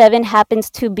 9/11 happens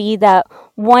to be that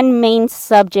one main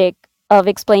subject of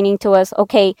explaining to us,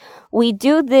 okay, we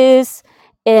do this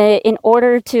in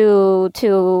order to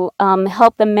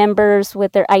help the members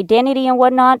with their identity and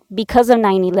whatnot, because of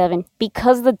 9/11,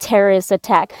 because of the terrorist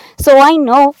attack. So I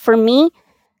know, for me,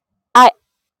 I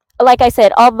like I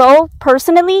said, although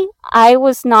personally I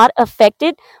was not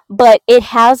affected, but it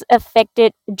has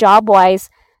affected job wise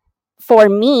for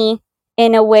me,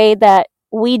 in a way that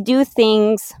we do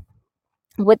things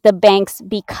with the banks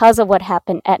because of what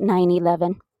happened at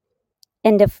 9/11.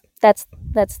 End of that's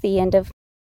the end of.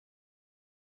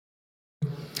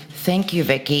 Thank you,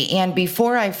 Vicky. And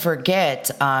before I forget,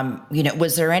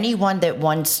 was there anyone that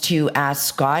wants to ask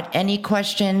Scott any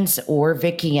questions, or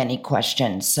Vicky any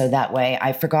questions? So that way,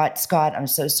 I forgot, Scott, I'm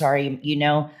so sorry.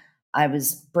 I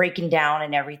was breaking down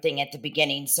and everything at the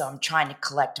beginning, so I'm trying to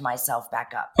collect myself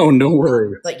back up. Oh, no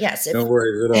worries. But yes, No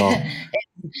worries at all.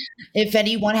 if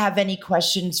anyone have any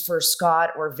questions for Scott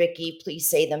or Vicky, please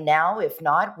say them now. If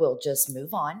not, we'll just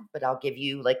move on, but I'll give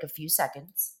you like a few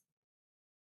seconds.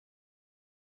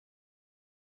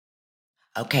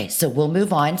 Okay, so we'll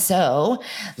move on. So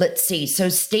let's see. So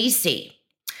Stacy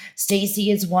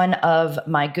is one of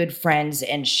my good friends,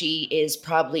 and she is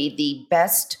probably the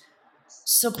best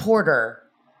supporter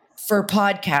for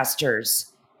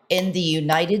podcasters in the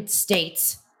United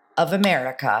States of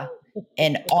America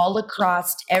and all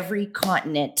across every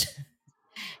continent,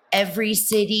 every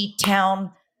city,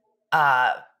 town,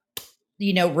 uh,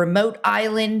 remote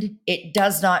island, it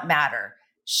does not matter.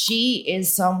 She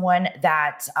is someone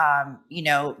that,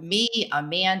 me,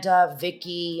 Amanda,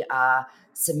 Vicky,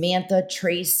 Samantha,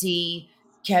 Tracy,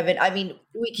 Kevin. I mean,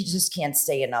 just can't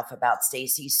say enough about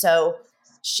Stacy. So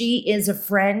she is a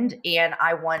friend, and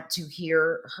I want to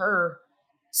hear her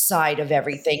side of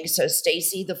everything. So,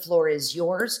 Stacy, the floor is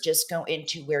yours. Just go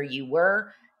into where you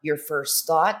were, your first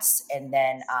thoughts, and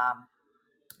then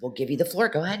we'll give you the floor.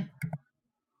 Go ahead.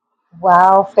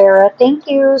 Wow, Farah, thank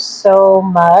you so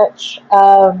much.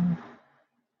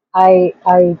 I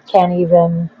can't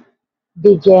even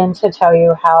begin to tell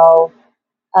you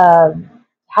um,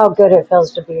 how good it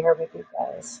feels to be here with you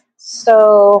guys.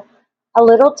 So a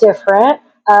little different.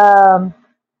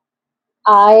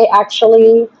 I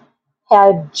actually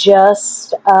had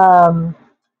just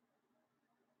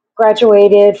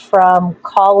graduated from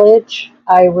college.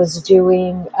 I was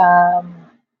doing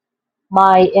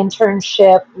my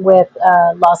internship with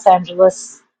Los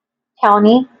Angeles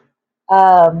County.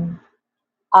 Um,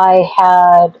 I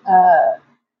had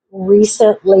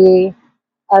recently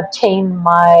obtained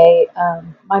my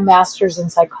master's in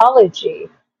psychology,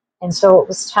 and so it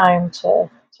was time to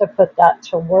put that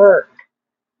to work.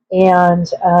 And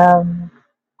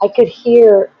I could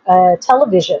hear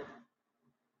television,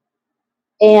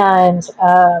 and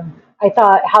I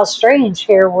thought, how strange!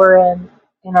 Here we're in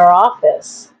our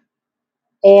office,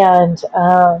 and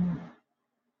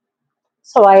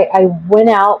so I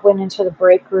went into the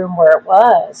break room where it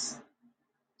was,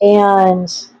 and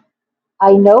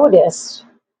I noticed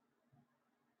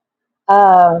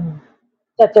um,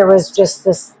 that there was just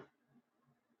this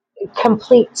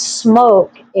complete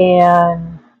smoke,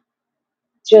 and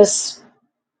just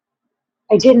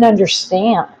I didn't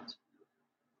understand.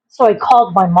 So I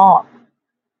called my mom,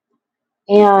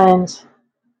 and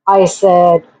I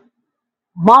said,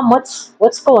 "Mom,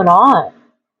 what's going on?"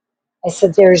 I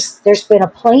said, "There's been a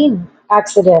plane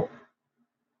accident.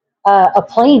 A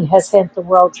plane has hit the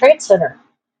World Trade Center."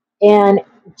 And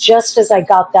just as I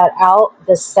got that out,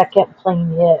 the second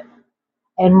plane hit.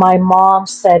 And my mom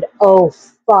said, "Oh,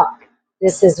 fuck.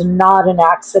 This is not an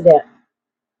accident.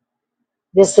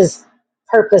 This is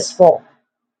purposeful."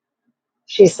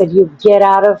 She said, "You get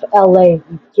out of LA.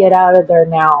 You get out of there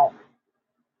now."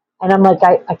 And I'm like,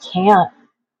 I can't.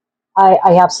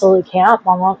 I absolutely can't,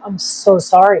 Mom. I'm so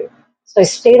sorry. So I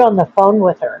stayed on the phone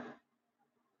with her.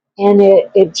 And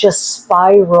it just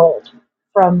spiraled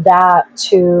from that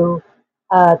to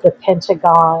the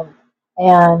Pentagon.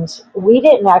 And we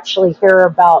didn't actually hear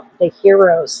about the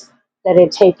heroes that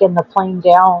had taken the plane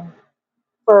down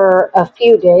for a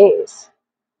few days.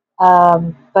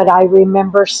 But I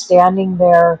remember standing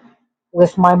there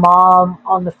with my mom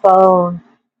on the phone,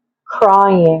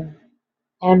 crying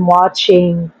and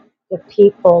watching the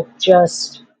people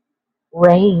just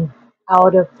rain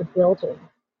out of the building.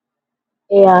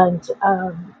 And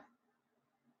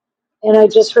And I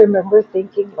just remember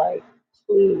thinking, like,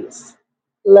 please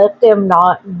let them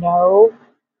not know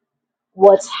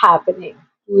what's happening.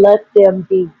 Let them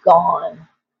be gone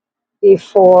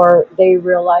before they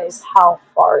realize how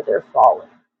far they're falling.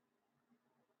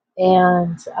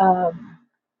 And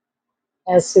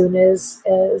as soon as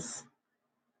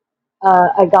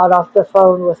I got off the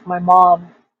phone with my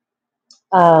mom,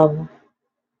 um,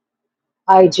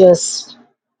 I just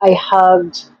I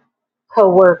hugged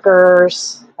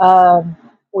coworkers.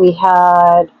 We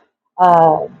had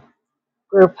uh,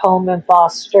 group home and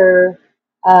foster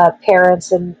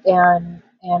parents and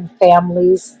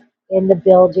families in the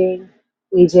building.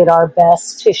 We did our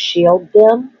best to shield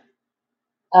them,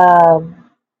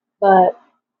 but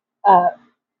uh,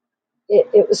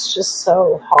 it was just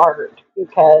so hard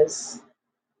because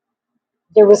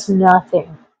there was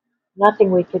nothing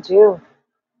we could do.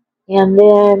 And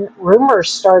then rumors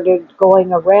started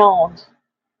going around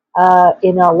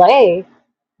in LA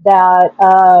that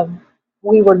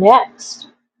we were next.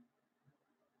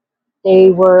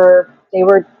 They were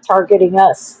targeting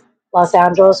us. Los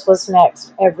Angeles was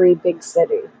next, every big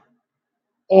city.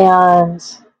 And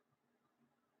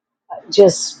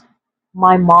just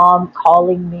my mom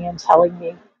calling me and telling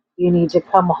me, "You need to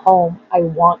come home. I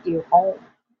want you home."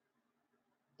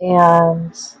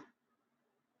 And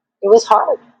it was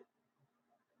hard.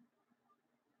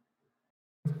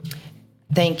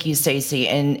 Thank you, Stacy.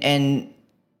 And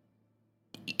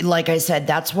like I said,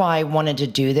 that's why I wanted to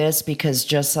do this, because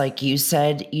just like you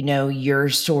said, your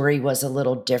story was a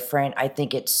little different. I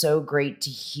think it's so great to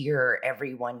hear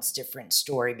everyone's different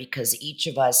story, because each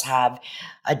of us have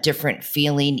a different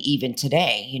feeling even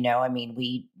today. I mean,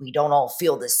 we don't all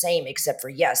feel the same, except for,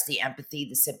 yes, the empathy,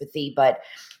 the sympathy. But,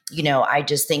 I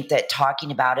just think that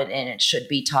talking about it, and it should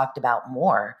be talked about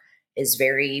more, is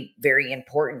very, very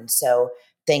important. So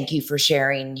thank you for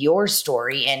sharing your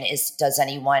story. And does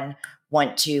anyone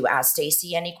want to ask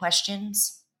Stacy any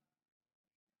questions?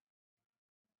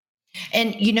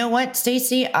 And you know what,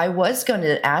 Stacy, I was going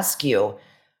to ask you,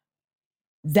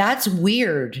 that's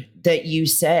weird that you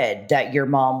said that your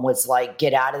mom was like,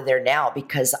 get out of there now,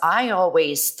 because I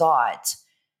always thought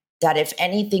that if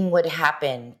anything would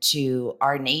happen to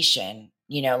our nation,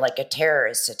 like a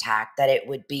terrorist attack, that it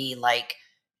would be like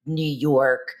New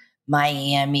York,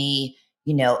 Miami,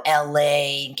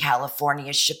 LA,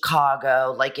 California,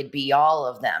 Chicago, like it'd be all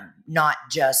of them, not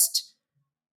just,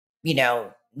 New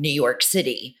York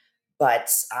City.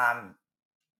 But,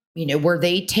 were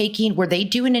they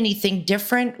doing anything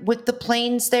different with the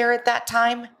planes there at that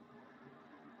time?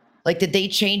 Like,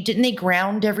 didn't they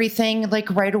ground everything like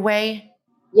right away?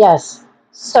 Yes.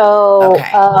 So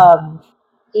Okay.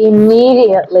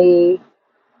 immediately,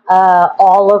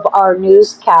 all of our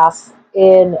newscasts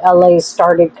in LA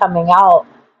started coming out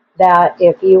that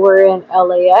if you were in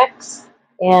LAX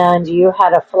and you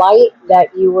had a flight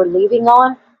that you were leaving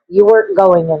on, you weren't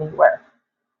going anywhere.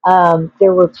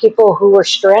 There were people who were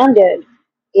stranded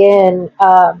in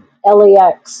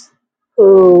LAX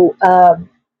who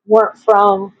weren't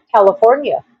from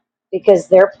California because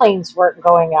their planes weren't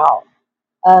going out.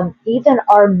 Even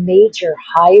our major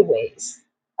highways,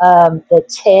 the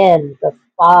 10, the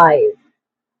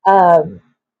 5,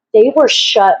 they were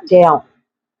shut down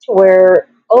to where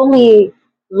only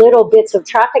little bits of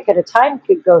traffic at a time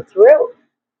could go through.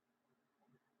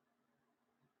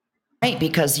 Right,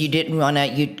 because you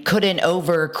couldn't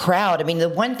overcrowd. I mean, the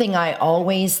one thing I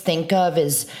always think of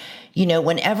is,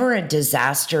 whenever a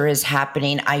disaster is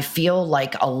happening, I feel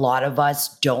like a lot of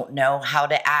us don't know how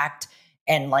to act.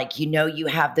 And like, you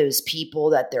have those people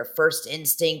that their first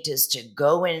instinct is to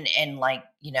go in and like,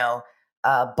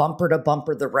 bumper to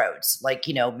bumper the roads, like,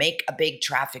 make a big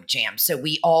traffic jam so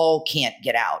we all can't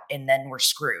get out and then we're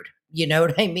screwed. You know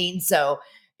what I mean? So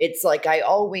it's like, I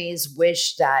always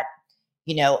wish that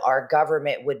our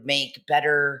government would make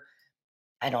better,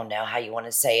 I don't know how you want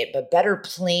to say it, but better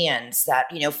plans that,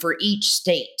 for each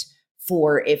state,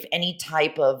 for if any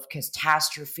type of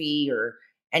catastrophe or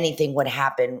anything would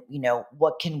happen,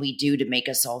 what can we do to make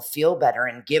us all feel better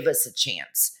and give us a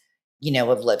chance,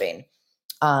 of living.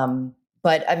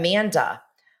 But Amanda,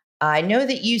 I know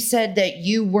that you said that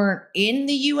you weren't in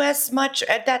the US much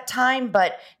at that time,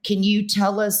 but can you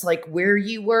tell us like where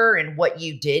you were and what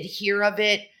you did hear of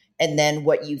it, and then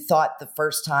what you thought the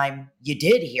first time you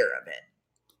did hear of it?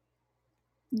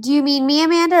 Do you mean me,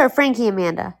 Amanda, or Frankie,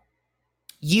 Amanda?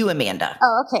 You, Amanda.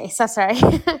 Oh, okay. So sorry.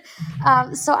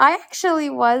 So I actually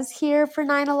was here for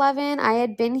 9/11. I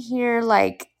had been here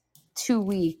like 2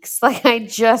 weeks. Like I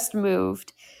just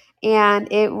moved.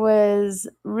 And it was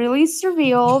really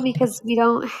surreal because we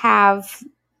don't have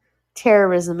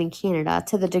terrorism in Canada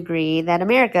to the degree that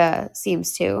America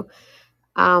seems to.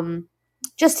 Um,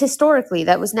 just historically,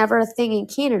 that was never a thing in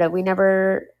Canada. We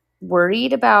never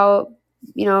worried about,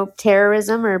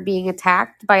 terrorism or being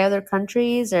attacked by other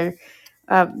countries or,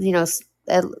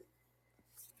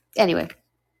 anyway.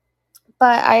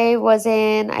 But I was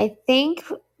in, I think,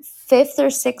 fifth or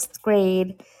sixth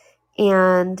grade,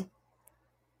 and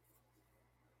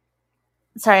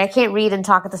sorry, I can't read and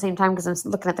talk at the same time because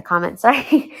I'm looking at the comments.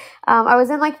 Sorry. I was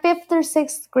in like fifth or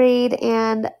sixth grade,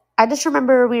 and I just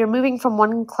remember we were moving from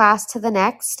one class to the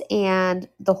next, and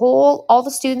all the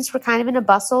students were kind of in a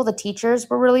bustle. The teachers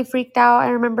were really freaked out. I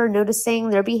remember noticing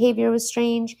their behavior was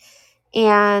strange,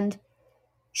 and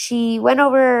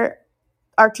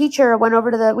our teacher went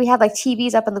over to we had like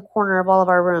TVs up in the corner of all of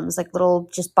our rooms, like little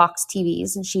just box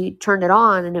TVs, and she turned it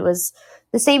on, and it was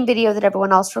the same video that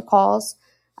everyone else recalls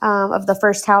of the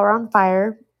first tower on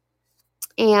fire.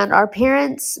 And our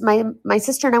parents, my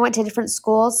sister and I went to different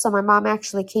schools, so my mom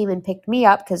actually came and picked me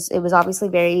up because it was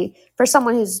obviously for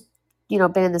someone who's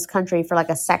been in this country for like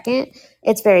a second,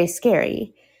 it's very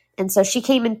scary. And so she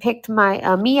came and picked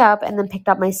me up, and then picked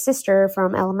up my sister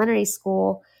from elementary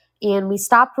school. And we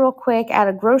stopped real quick at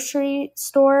a grocery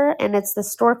store, and it's the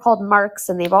store called Mark's,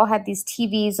 and they've all had these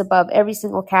TVs above every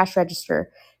single cash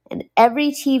register. And every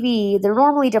TV, they're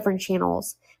normally different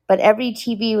channels, but every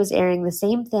TV was airing the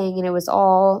same thing, and it was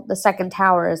all the second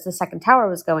tower as the second tower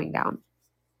was going down.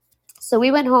 So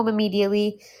we went home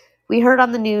immediately. we heard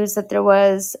on the news that there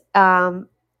was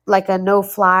like a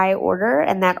no-fly order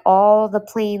and that all the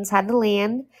planes had to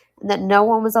land and that no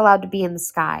one was allowed to be in the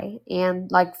sky. And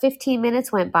like 15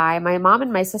 minutes went by. My mom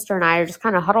and my sister and I are just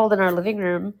kind of huddled in our living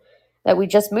room that we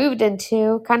just moved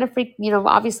into, kind of freaked,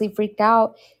 obviously freaked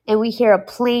out. And we hear a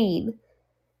plane.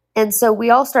 And so we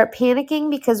all start panicking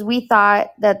because we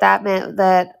thought that meant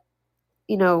that,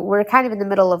 we're kind of in the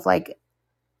middle of like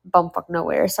bumfuck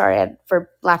nowhere. Sorry for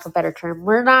lack of a better term.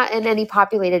 We're not in any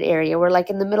populated area. We're like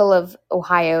in the middle of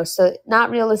Ohio. So not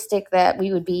realistic that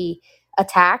we would be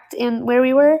attacked in where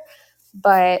we were.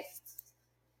 But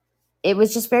it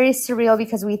was just very surreal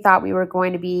because we thought we were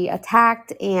going to be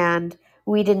attacked and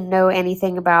we didn't know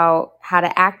anything about how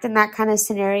to act in that kind of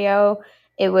scenario.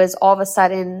 It was all of a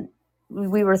sudden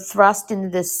we were thrust into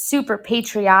this super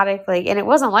patriotic, and it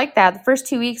wasn't like that. The first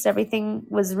 2 weeks, everything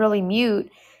was really mute.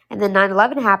 And then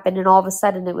 9/11 happened and all of a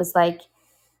sudden it was like,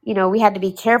 we had to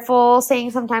be careful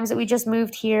saying sometimes that we just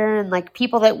moved here, and like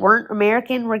people that weren't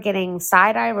American were getting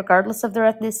side eye regardless of their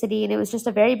ethnicity. And it was just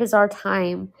a very bizarre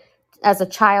time as a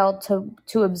child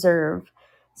to observe.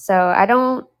 So I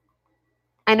know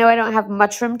I don't have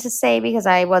much room to say because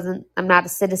I'm not a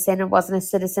citizen. I wasn't a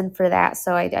citizen for that.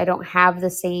 So I don't have the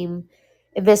same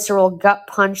visceral gut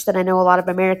punch that I know a lot of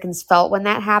Americans felt when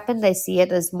that happened. I see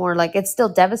it as more like, it's still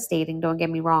devastating, don't get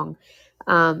me wrong.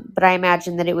 But I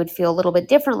imagine that it would feel a little bit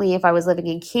differently if I was living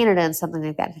in Canada and something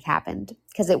like that had happened,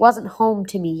 because it wasn't home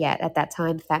to me yet at that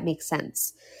time, if that makes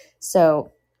sense.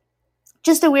 So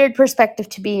just a weird perspective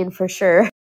to be in for sure.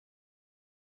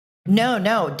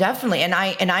 No, definitely. And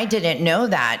I didn't know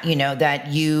that, that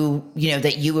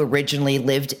you originally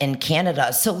lived in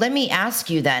Canada. So let me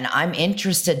ask you then, I'm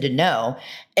interested to know.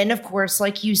 And of course,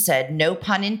 like you said, no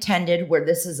pun intended, where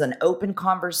this is an open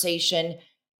conversation.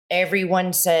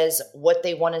 Everyone says what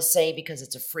they want to say because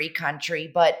it's a free country.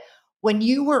 But when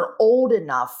you were old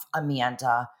enough,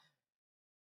 Amanda,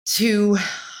 to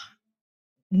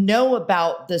know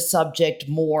about the subject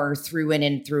more through in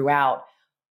and throughout,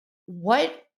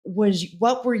 what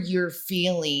were your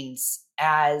feelings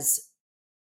as,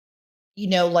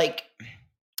 like,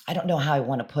 I don't know how I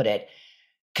want to put it,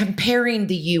 comparing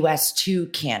the US to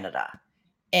Canada?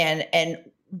 And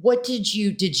what did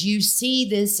you see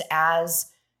this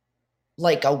as,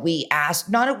 like not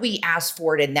a we asked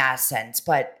for it in that sense,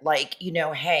 but like,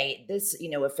 hey, this,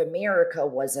 if America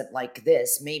wasn't like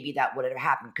this, maybe that would have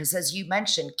happened. Because as you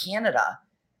mentioned, Canada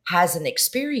hasn't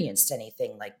experienced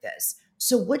anything like this.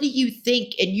 So what do you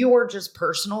think, in your just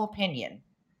personal opinion,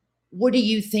 what do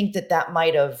you think that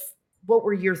might have, what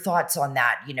were your thoughts on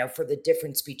that, for the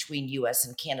difference between US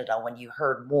and Canada when you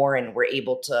heard more and were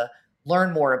able to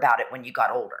learn more about it when you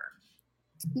got older?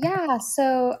 Yeah,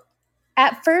 so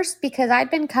at first, because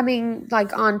I'd been coming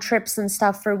like on trips and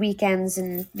stuff for weekends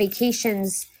and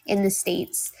vacations in the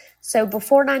States. So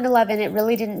before 9/11, it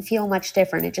really didn't feel much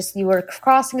different. It just, you were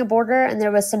crossing a border and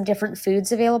there was some different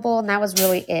foods available, and that was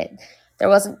really it. There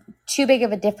wasn't too big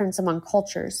of a difference among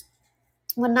cultures.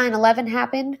 When 9/11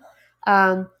 happened,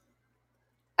 um,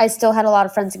 I still had a lot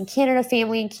of friends in Canada,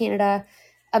 family in Canada.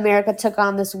 America took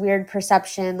on this weird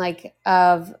perception, like,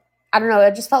 of, I don't know,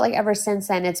 it just felt like ever since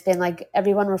then it's been like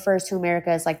everyone refers to America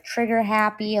as like trigger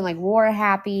happy and like war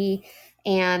happy.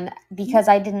 And because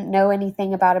I didn't know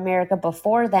anything about America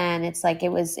before then, it's like it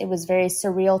was very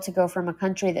surreal to go from a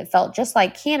country that felt just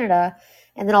like Canada,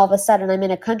 and then all of a sudden I'm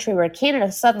in a country where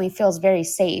Canada suddenly feels very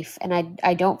safe and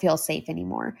I don't feel safe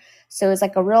anymore. So it was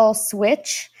like a real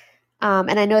switch.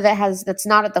 And I know that's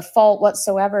not at the fault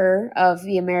whatsoever of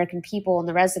the American people and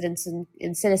the residents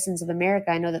and citizens of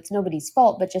America. I know that's nobody's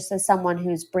fault, but just as someone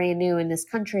who's brand new in this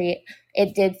country,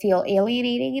 it did feel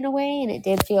alienating in a way. And it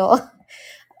did feel,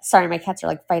 sorry, my cats are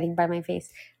like fighting by my face.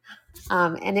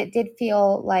 And it did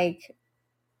feel like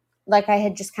I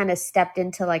had just kind of stepped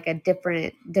into like a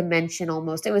different dimension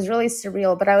almost. It was really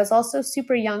surreal, but I was also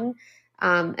super young,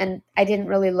 and I didn't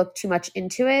really look too much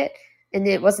into it. And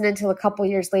it wasn't until a couple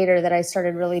years later that I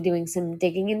started really doing some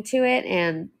digging into it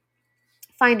and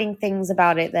finding things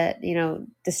about it that,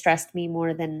 distressed me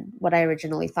more than what I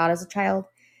originally thought as a child.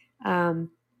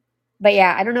 But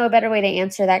yeah, I don't know a better way to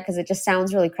answer that because it just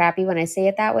sounds really crappy when I say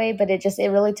it that way. But it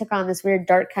really took on this weird,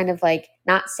 dark kind of like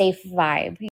not safe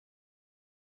vibe.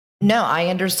 No, I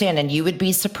understand. And you would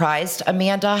be surprised,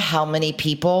 Amanda, how many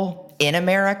people in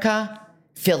America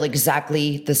feel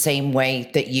exactly the same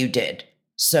way that you did.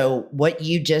 So, what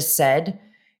you just said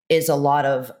is a lot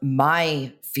of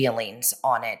my feelings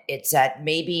on it. It's that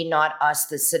maybe not us,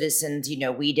 the citizens,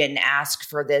 we didn't ask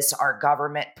for this. Our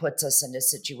government puts us into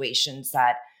situations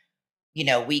that,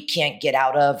 we can't get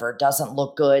out of or doesn't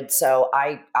look good. So,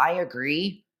 I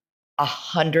agree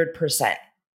 100%.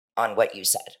 on what you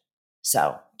said.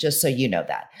 So just so you know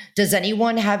that. Does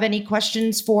anyone have any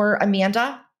questions for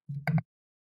Amanda?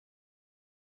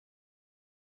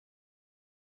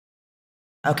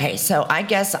 Okay, so I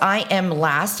guess I am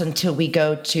last until we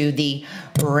go to the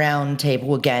round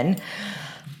table again.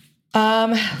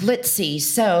 Let's see.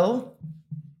 So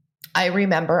I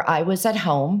remember I was at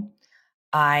home.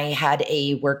 I had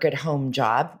a work at home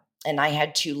job and I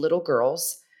had two little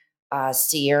girls.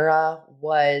 Sierra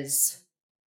was,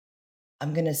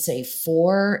 I'm going to say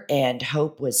 4 and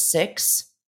Hope was 6.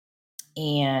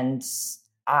 And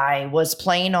I was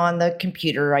playing on the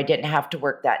computer. I didn't have to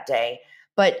work that day.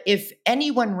 But if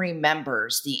anyone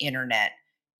remembers the internet,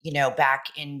 back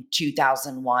in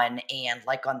 2001 and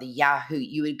like on the Yahoo,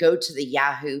 you would go to the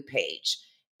Yahoo page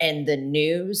and the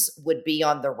news would be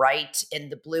on the right in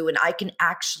the blue. And I can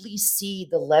actually see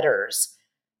the letters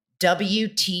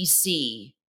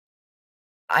WTC.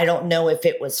 I don't know if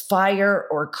it was fire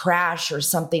or crash or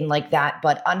something like that,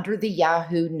 but under the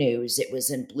Yahoo News, it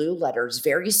was in blue letters,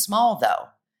 very small though.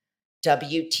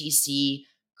 WTC,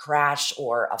 crash,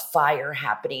 or a fire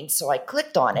happening. So I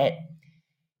clicked on it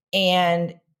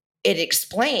and it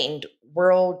explained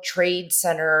World Trade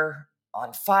Center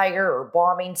on fire or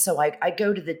bombing. So I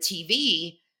go to the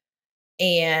TV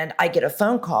and I get a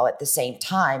phone call at the same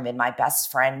time. And my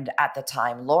best friend at the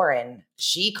time, Lauren,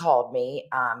 she called me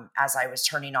as I was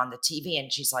turning on the TV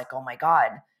and she's like, oh my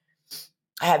God,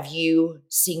 have you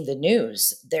seen the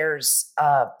news? There's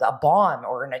a bomb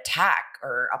or an attack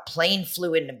or a plane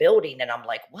flew in the building. And I'm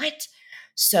like, what?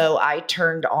 So I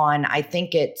turned on, I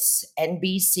think it's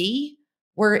NBC,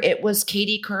 where it was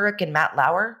Katie Couric and Matt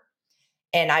Lauer.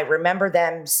 And I remember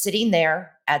them sitting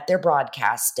there at their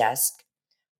broadcast desk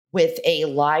with a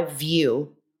live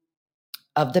view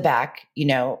of the back,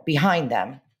 behind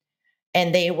them.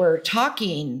 And they were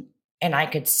talking, and I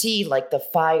could see like the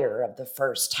fire of the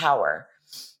first tower.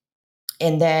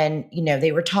 And then,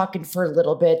 they were talking for a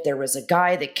little bit. There was a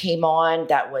guy that came on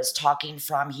that was talking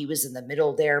he was in the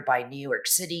middle there by New York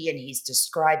City, and he's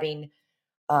describing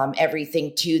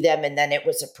everything to them. And then it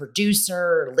was a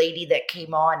producer lady that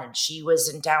came on, and she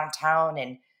was in downtown,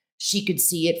 and she could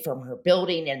see it from her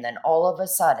building. And then all of a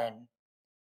sudden,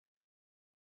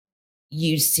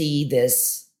 you see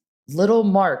this little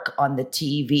mark on the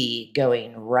TV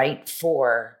going right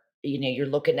for, you're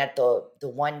looking at the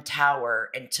one tower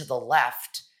and to the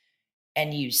left,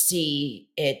 and you see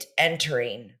it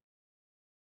entering.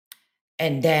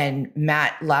 And then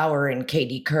Matt Lauer and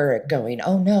Katie Couric going,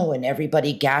 oh no, and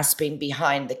everybody gasping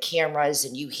behind the cameras,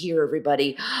 and you hear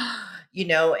everybody,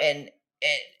 and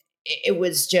it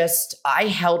was just, I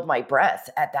held my breath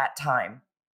at that time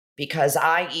because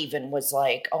I even was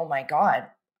like, oh my God,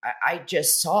 I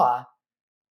just saw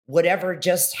whatever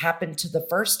just happened to the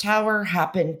first tower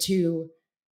happened to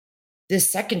this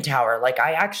second tower. Like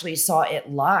I actually saw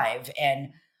it live, and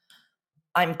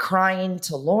I'm crying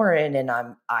to Lauren, and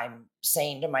I'm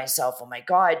saying to myself, oh my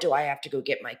God, do I have to go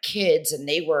get my kids? And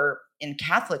they were in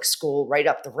Catholic school right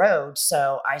up the road.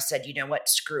 So I said, you know what,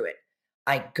 screw it.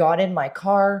 I got in my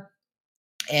car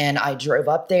and I drove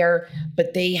up there,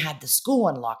 but they had the school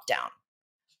on lockdown.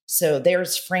 So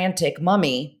there's frantic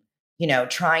mommy,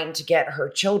 trying to get her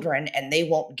children, and they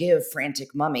won't give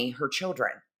frantic mommy her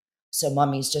children. So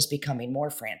mommy's just becoming more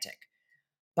frantic.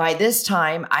 By this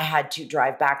time, I had to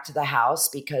drive back to the house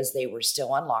because they were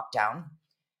still on lockdown.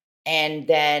 And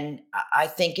then I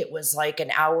think it was like an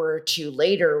hour or two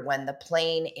later when the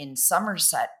plane in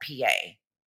Somerset, PA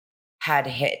had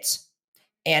hit.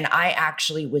 And I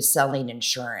actually was selling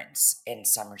insurance in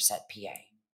Somerset, PA.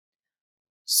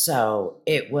 So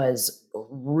it was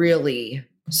really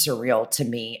surreal to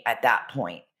me at that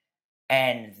point.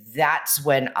 And that's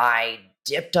when I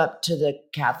dipped up to the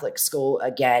Catholic school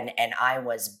again, and I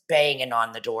was banging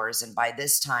on the doors. And by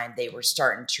this time, they were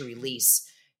starting to release,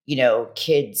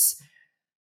 kids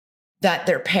that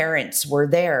their parents were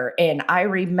there. And I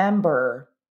remember,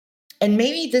 and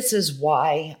maybe this is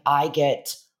why I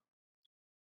get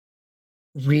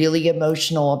really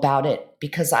emotional about it,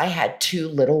 because I had two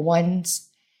little ones.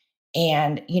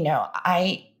 And,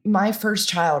 my first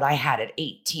child I had at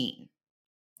 18.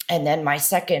 And then my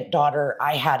second daughter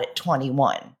I had at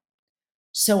 21.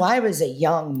 So I was a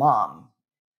young mom,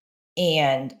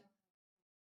 and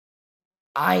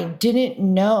I didn't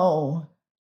know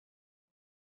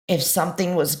if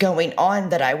something was going on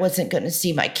that I wasn't going to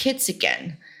see my kids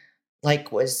again.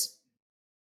 Like, was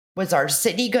our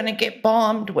city going to get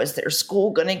bombed? Was their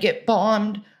school going to get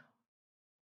bombed?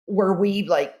 Were we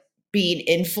like being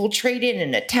infiltrated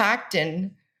and attacked,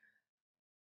 and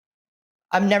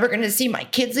I'm never going to see my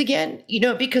kids again?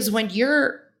 Because when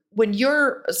you're when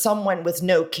you're someone with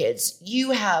no kids,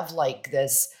 you have like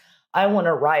this, I want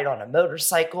to ride on a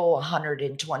motorcycle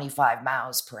 125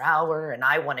 miles per hour, and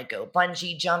I want to go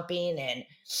bungee jumping and,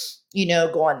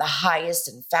 go on the highest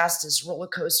and fastest roller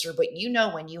coaster. But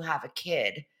when you have a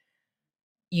kid,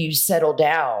 you settle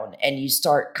down and you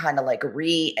start kind of like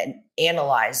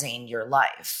analyzing your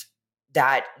life,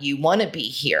 that you want to be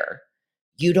here.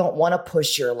 You don't want to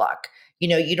push your luck.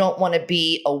 You don't want to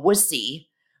be a wussy,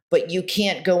 but you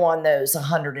can't go on those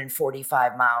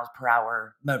 145 miles per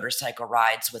hour motorcycle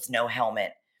rides with no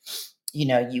helmet.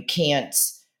 You can't,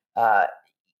 uh,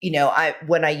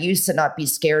 when I used to not be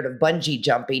scared of bungee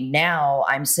jumping, now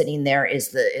I'm sitting there,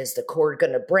 is the cord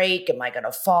going to break? Am I going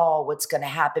to fall? What's going to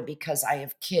happen? Because I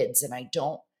have kids and I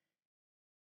don't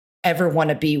ever want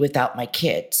to be without my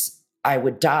kids. I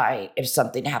would die if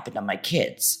something happened to my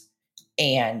kids.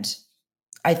 And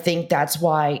I think that's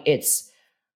why it's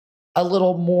a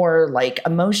little more like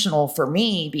emotional for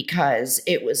me, because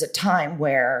it was a time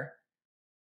where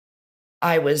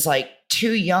I was like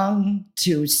too young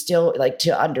to still like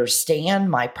to understand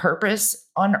my purpose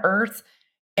on earth.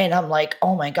 And I'm like,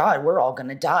 oh my God, we're all going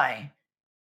to die.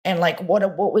 And like,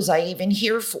 what was I even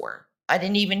here for? I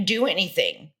didn't even do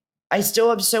anything. I still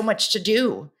have so much to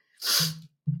do.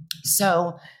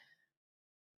 So,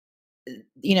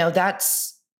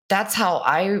 that's how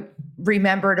I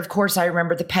remembered. Of course, I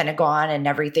remember the Pentagon and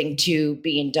everything too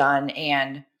being done.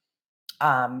 And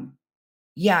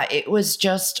yeah, it was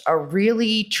just a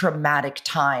really traumatic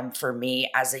time for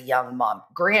me as a young mom.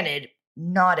 Granted,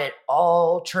 not at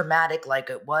all traumatic like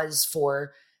it was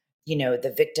for,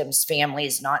 the victims'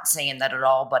 families, not saying that at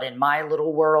all, but in my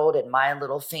little world, in my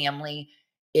little family,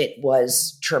 it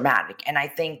was traumatic. And I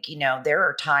think, there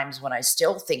are times when I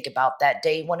still think about that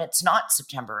day when it's not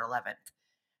September 11th,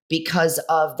 because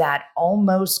of that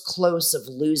almost close of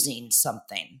losing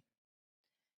something.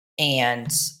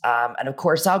 And of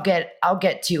course I'll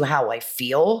get to how I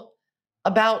feel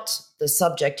about the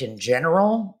subject in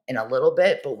general in a little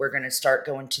bit, but we're going to start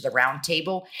going to the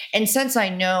roundtable. And since I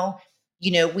know,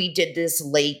 we did this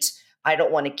late, I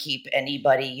don't want to keep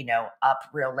anybody, up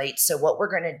real late. So what we're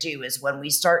going to do is when we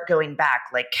start going back,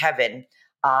 like Kevin,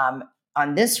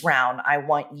 on this round, I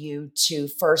want you to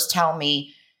first tell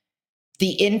me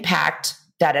the impact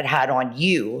that it had on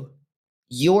you,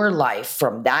 your life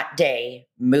from that day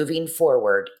moving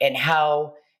forward,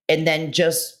 and then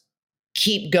just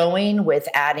keep going with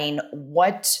adding,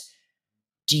 what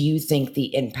do you think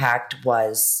the impact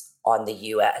was on the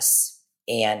US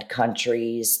and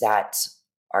countries that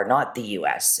are not the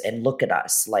US? And look at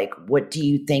us. Like, what do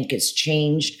you think has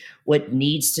changed? What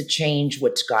needs to change?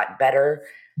 What's got better?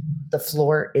 The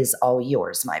floor is all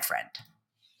yours, my friend.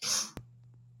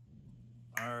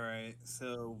 All right.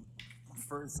 So,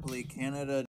 firstly,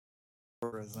 Canada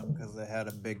tourism, because they had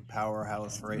a big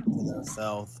powerhouse right to their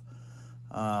south.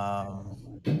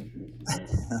 Um,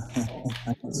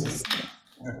 just-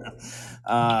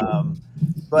 um,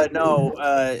 but no,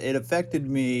 it affected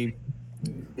me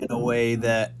in a way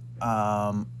that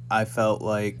I felt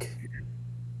like,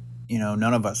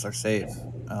 none of us are safe.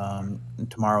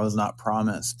 Tomorrow is not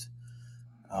promised.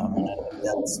 And I think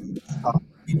that's taught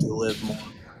me to live more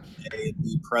today,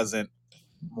 be present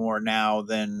more now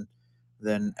than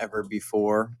ever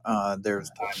before. There's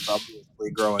times,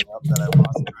 obviously, growing up that I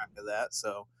lost track of that.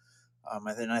 So,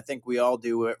 I think we all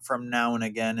do it from now and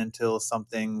again until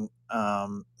something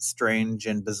strange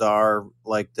and bizarre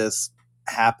like this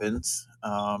happens.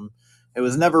 It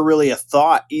was never really a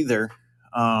thought either,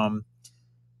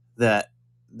 that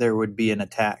there would be an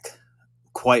attack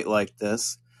quite like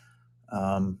this.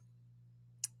 And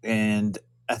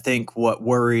I think what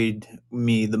worried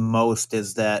me the most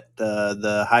is that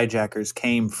the hijackers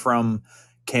came from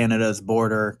Canada's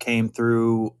border, came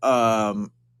through,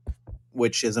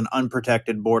 which is an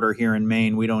unprotected border here in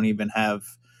Maine. We don't even have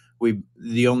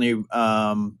the only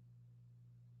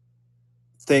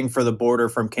thing for the border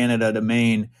from Canada to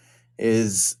Maine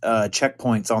is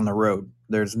checkpoints on the road.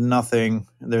 There's nothing.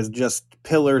 There's just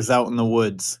pillars out in the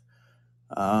woods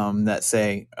that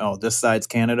say, "Oh, this side's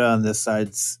Canada and this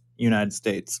side's United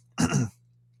States."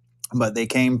 But they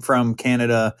came from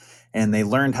Canada and they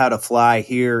learned how to fly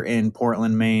here in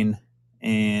Portland, Maine,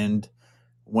 and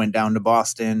went down to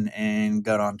Boston and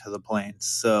got onto the planes.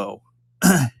 So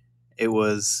it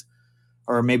was,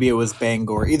 or maybe it was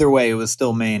Bangor. Either way, it was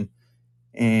still Maine.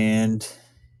 And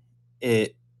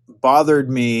it bothered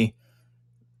me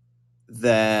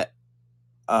that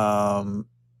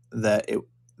that it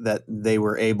that they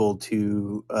were able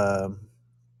to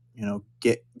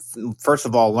get, first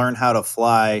of all, learn how to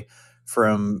fly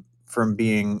from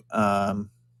being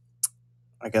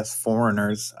I guess,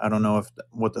 foreigners. I don't know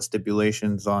what the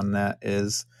stipulations on that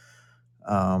is.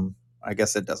 I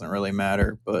guess it doesn't really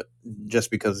matter, but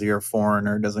just because you're a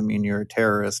foreigner doesn't mean you're a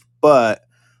terrorist. But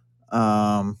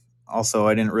also,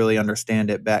 I didn't really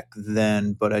understand it back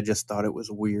then, but I just thought it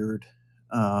was weird.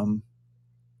 And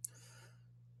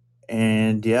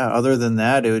yeah, other than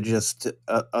that, it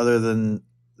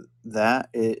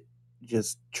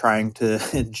just trying to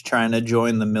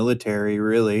join the military,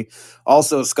 really.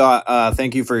 Also, Scott,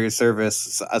 thank you for your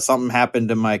service. Something happened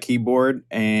to my keyboard,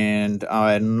 and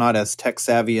I'm not as tech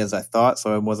savvy as I thought,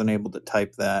 so I wasn't able to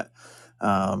type that.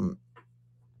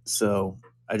 So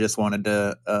I just wanted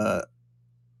to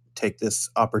take this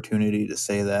opportunity to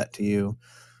say that to you.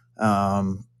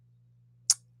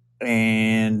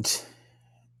 And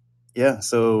yeah,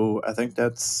 so I think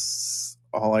that's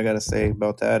all I got to say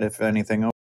about that, if anything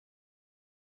else.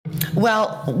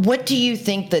 Well, what do you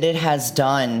think that it has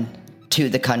done to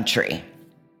the country?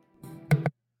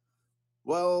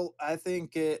 Well, I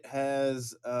think it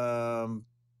has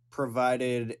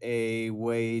provided a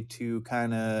way to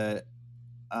kind of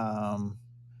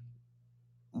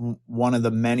one of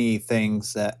the many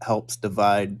things that helps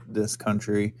divide this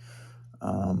country.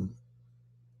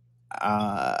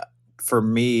 For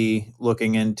me,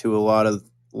 looking into a lot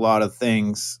of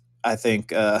things, I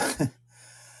think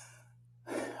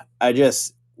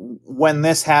when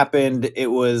this happened, it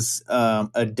was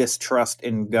a distrust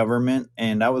in government,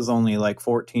 and I was only like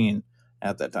 14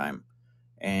 at the time,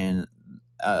 and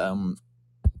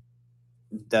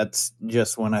that's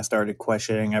just when I started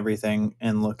questioning everything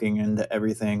and looking into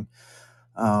everything.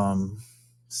 And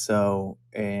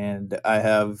I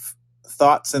have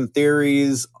thoughts and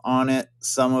theories on it.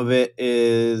 Some of it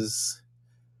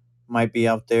might be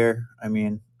out there. I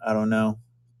mean, I don't know,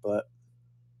 but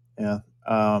yeah,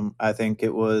 I think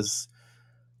it was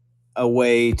a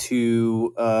way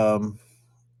to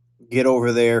get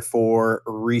over there for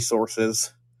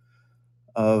resources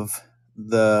of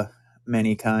the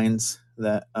many kinds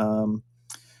that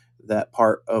that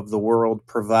part of the world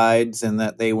provides, and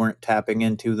that they weren't tapping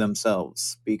into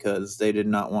themselves because they did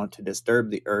not want to disturb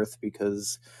the earth,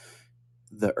 because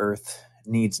the earth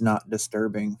needs not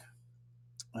disturbing.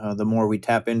 The more we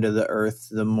tap into the earth,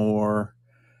 the more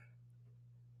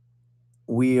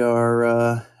we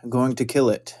are going to kill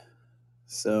it.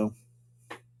 So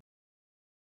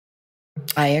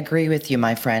I agree with you,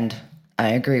 my friend. I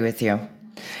agree with you.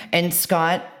 And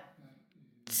Scott,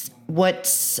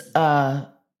 what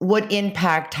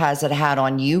impact has it had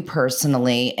on you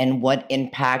personally, and what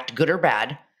impact, good or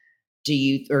bad,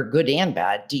 or good and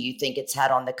bad, do you think it's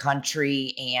had on the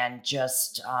country, and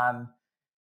just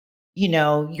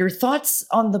your thoughts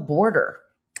on the border?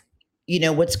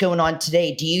 What's going on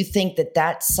today? Do you think that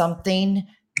that's something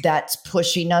that's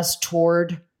pushing us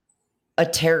toward a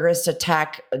terrorist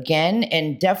attack again?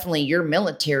 And definitely your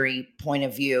military point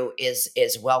of view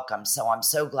is welcome. So I'm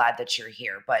so glad that you're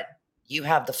here, but you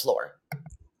have the floor.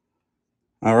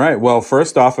 All right. Well,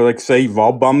 first off, I'd like to say you've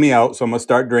all bummed me out, so I'm going to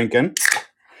start drinking.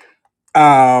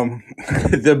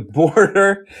 The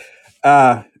border,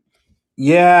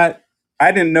 yeah,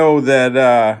 I didn't know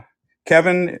that.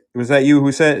 Kevin, was that you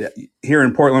who said here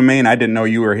in Portland, Maine? I didn't know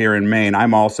you were here in Maine.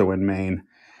 I'm also in Maine.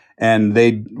 And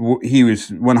he was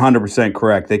 100%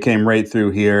 correct. They came right through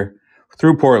here,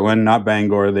 through Portland, not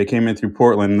Bangor. They came in through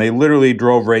Portland. They literally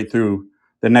drove right through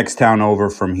the next town over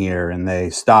from here, and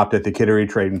they stopped at the Kittery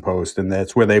Trading Post, and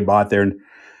that's where they bought their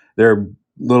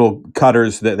little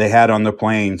cutters that they had on the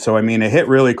plane. So, I mean, it hit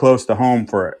really close to home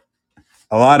for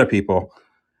a lot of people.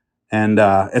 And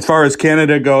as far as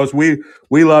Canada goes, we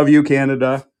love you,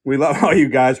 Canada. We love all you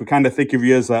guys. We kind of think of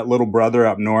you as that little brother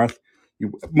up north.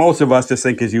 Most of us just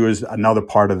think of you as another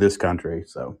part of this country.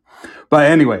 So, but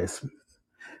anyways,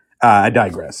 I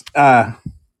digress. How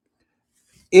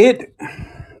did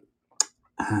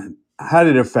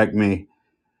it affect me?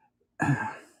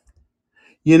 At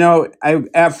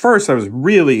first I was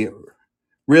really,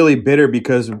 really bitter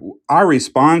because our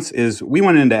response is we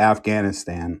went into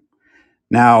Afghanistan.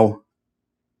 Now,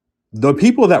 the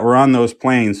people that were on those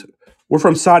planes were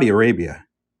from Saudi Arabia.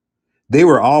 They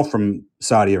were all from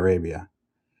Saudi Arabia.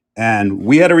 And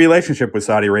we had a relationship with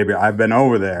Saudi Arabia. I've been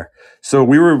over there. So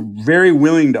we were very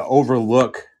willing to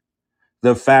overlook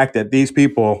the fact that these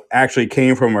people actually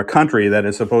came from a country that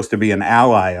is supposed to be an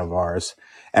ally of ours.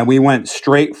 And we went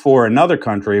straight for another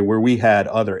country where we had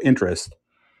other interests.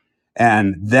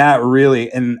 And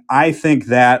I think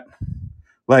that,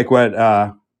 like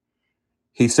what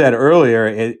he said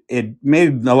earlier, it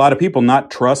made a lot of people not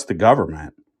trust the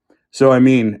government. So, I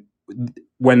mean,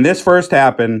 when this first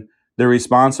happened, the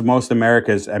response of most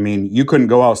Americans, I mean, you couldn't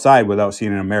go outside without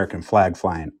seeing an American flag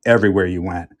flying everywhere you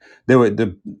went.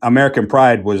 The American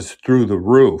pride was through the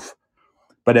roof.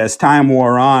 But as time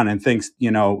wore on and things,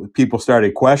 people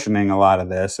started questioning a lot of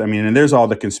this. I mean, and there's all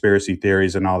the conspiracy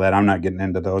theories and all that. I'm not getting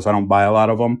into those. I don't buy a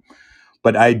lot of them.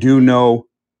 But I do know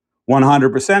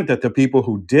 100% that the people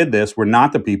who did this were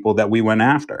not the people that we went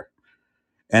after.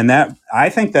 And that, I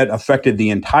think that affected the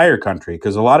entire country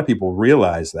because a lot of people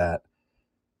realize that.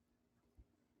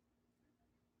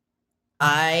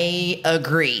 I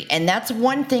agree. And that's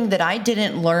one thing that I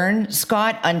didn't learn,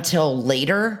 Scott, until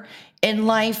later in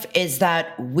life is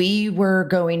that we were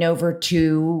going over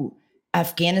to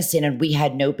Afghanistan and we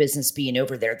had no business being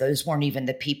over there. Those weren't even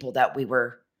the people that we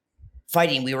were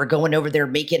fighting. We were going over there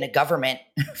making a government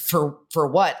for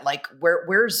what? Like where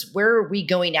are we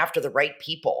going after the right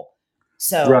people?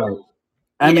 So right.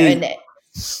 I mean,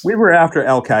 we were after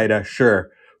Al Qaeda, sure,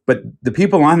 but the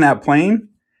people on that plane,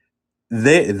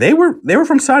 they were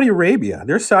from Saudi Arabia.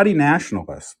 They're Saudi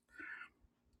nationalists.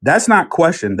 That's not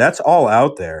questioned. That's all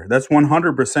out there. That's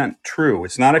 100% true.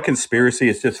 It's not a conspiracy.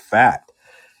 It's just fact.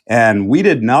 And we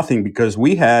did nothing because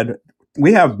we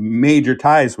have major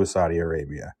ties with Saudi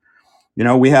Arabia.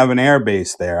 We have an air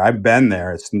base there. I've been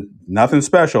there. It's nothing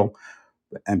special.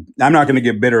 And I'm not going to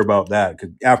get bitter about that because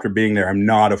after being there, I'm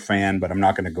not a fan, but I'm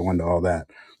not going to go into all that.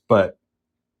 But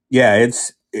yeah,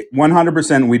 it's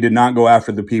 100% we did not go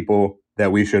after the people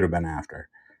that we should have been after.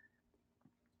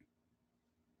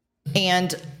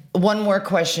 And one more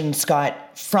question,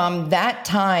 Scott. From that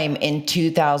time in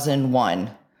 2001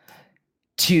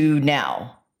 to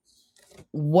now,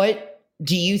 what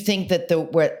do you think that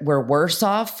we're worse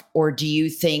off, or do you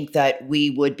think that we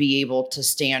would be able to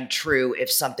stand true if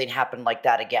something happened like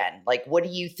that again? Like, what do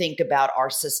you think about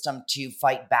our system to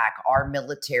fight back, our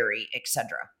military,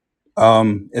 etc.?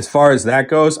 As far as that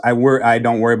goes, I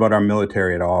don't worry about our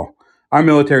military at all. Our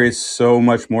military is so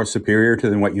much more superior to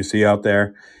than what you see out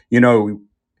there.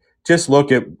 Just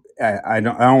look at. I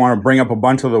don't want to bring up a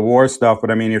bunch of the war stuff,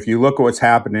 but I mean, if you look at what's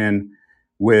happening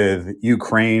with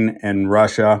Ukraine and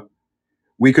Russia,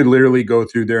 we could literally go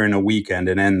through there in a weekend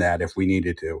and end that if we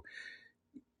needed to.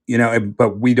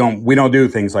 But we don't do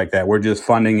things like that. We're just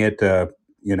funding it to,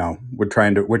 we're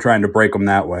trying to break them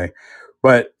that way.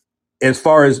 But as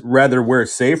far as whether we're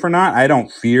safe or not, I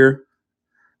don't fear.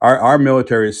 Our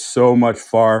military is so much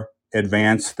far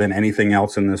advanced than anything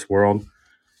else in this world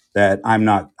that I'm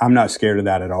not scared of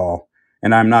that at all.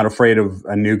 And I'm not afraid of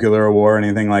a nuclear war or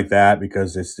anything like that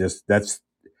because it's just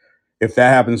if that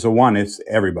happens to one, it's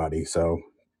everybody. So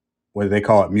what do they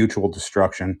call it? Mutual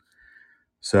destruction.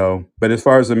 So, but as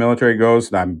far as the military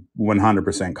goes, I'm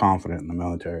 100% confident in the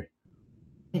military.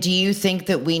 Do you think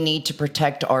that we need to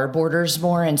protect our borders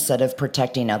more instead of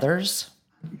protecting others?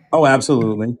 Oh,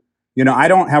 absolutely. I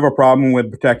don't have a problem with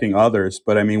protecting others,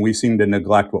 but I mean, we seem to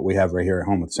neglect what we have right here at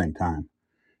home at the same time.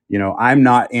 I'm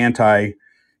not anti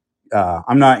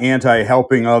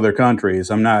helping other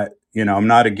countries. I'm not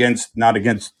against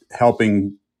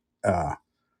helping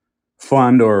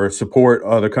fund or support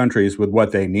other countries with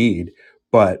what they need,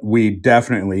 but we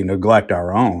definitely neglect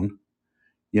our own.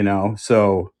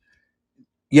 So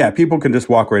yeah, people can just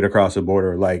walk right across the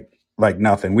border like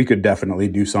nothing. We could definitely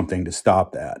do something to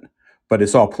stop that, but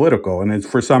it's all political, and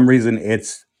for some reason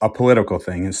it's a political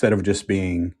thing instead of just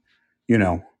being,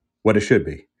 what it should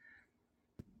be.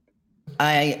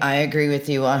 I agree with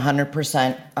you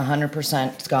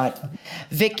 100%, Scott.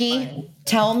 Vicky,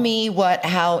 tell me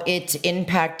how it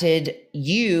impacted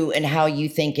you and how you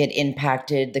think it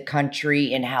impacted the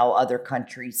country and how other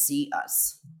countries see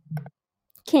us.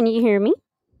 Can you hear me?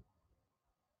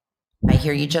 I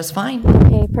hear you just fine.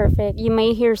 Okay, perfect. You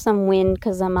may hear some wind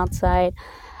because I'm outside.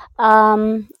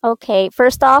 Okay,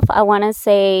 first off, I want to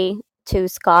say to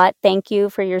Scott, thank you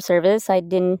for your service. I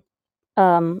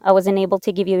wasn't able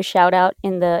to give you a shout out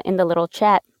in the little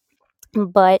chat,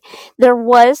 but there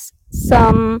was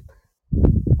some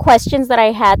questions that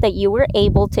I had that you were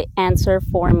able to answer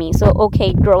for me. So,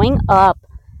 okay, growing up,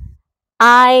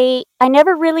 I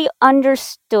never really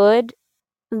understood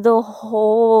the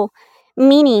whole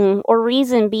meaning or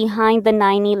reason behind the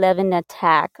 9/11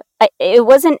 attack. It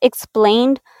wasn't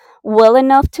explained well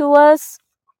enough to us.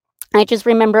 I just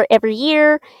remember every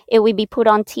year it would be put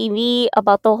on TV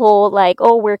about the whole like,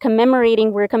 oh, we're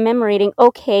commemorating.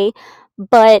 Okay,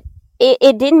 but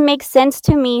it didn't make sense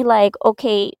to me. Like,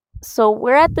 okay, so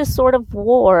we're at this sort of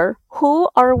war. Who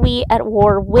are we at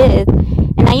war with?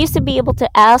 And I used to be able to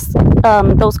ask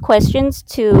those questions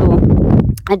to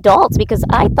adults, because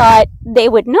I thought they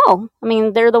would know. I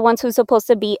mean, they're the ones who's supposed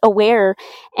to be aware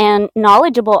and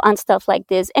knowledgeable on stuff like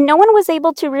this. And no one was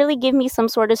able to really give me some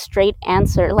sort of straight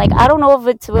answer. Like, I don't know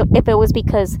if it was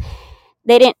because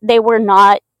they were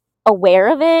not aware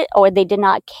of it, or they did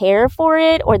not care for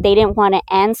it, or they didn't want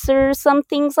to answer some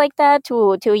things like that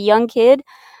to a young kid.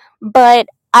 But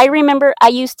I remember I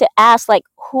used to ask, like,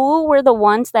 who were the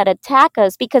ones that attack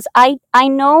us, because I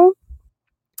know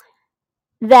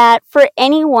that for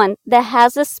anyone that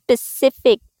has a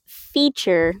specific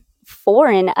feature,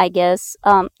 foreign, I guess,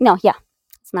 no, yeah,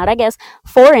 it's not, I guess,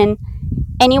 foreign,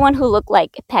 anyone who looked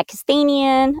like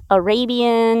Pakistani,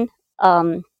 Arabian,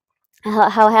 how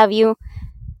have you,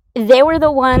 they were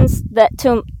the ones that,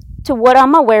 to what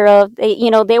I'm aware of,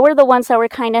 they were the ones that were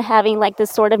kind of having like this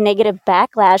sort of negative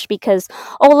backlash because,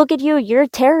 oh, look at you, you're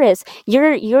terrorists,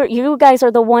 you guys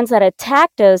are the ones that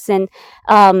attacked us, and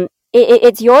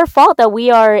it's your fault that we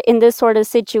are in this sort of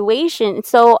situation.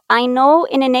 So I know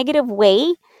in a negative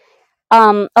way,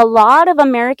 a lot of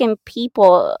American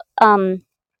people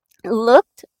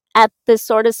looked at this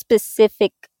sort of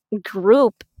specific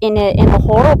group in a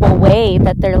horrible way,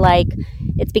 that they're like,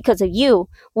 it's because of you,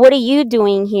 what are you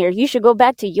doing here, you should go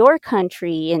back to your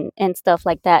country, and stuff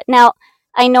like that. Now,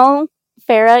 I know,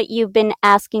 Farah, you've been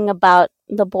asking about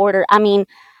the border. I mean,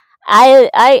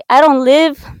 I don't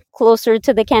live closer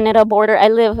to the Canada border, I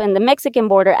live in the Mexican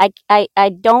border. I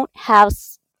don't have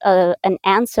an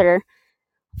answer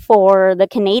for the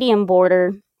Canadian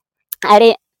border. I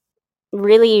didn't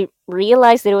really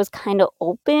realized that it was kind of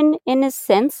open in a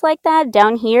sense like that.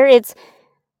 Down here, it's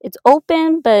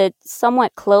open but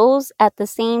somewhat closed at the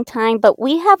same time. But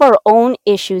we have our own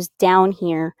issues down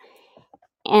here,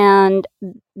 and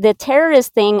the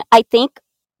terrorist thing, I think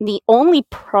the only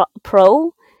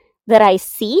pro that I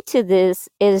see to this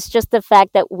is just the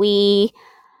fact that we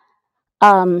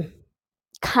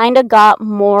kind of got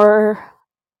more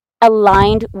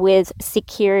aligned with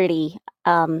security,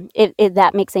 if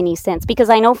that makes any sense. Because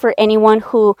I know for anyone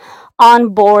who on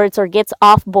boards or gets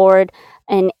off board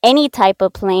in any type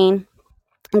of plane,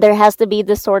 there has to be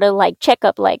this sort of like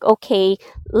checkup, like, okay,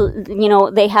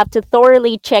 they have to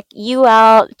thoroughly check you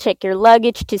out, check your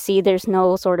luggage to see there's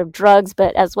no sort of drugs,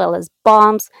 but as well as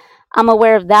bombs. I'm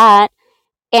aware of that.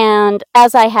 And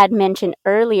as I had mentioned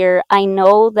earlier, I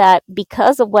know that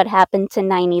because of what happened to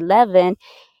 9/11,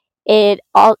 it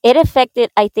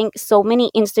affected, I think, so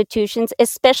many institutions,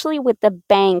 especially with the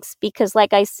banks, because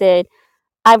like I said,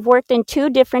 I've worked in 2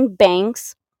 different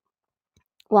banks.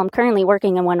 Well, I'm currently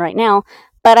working in one right now,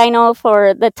 but I know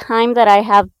for the time that I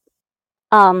have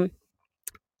um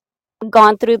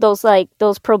gone through those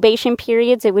probation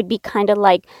periods, it would be kind of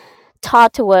like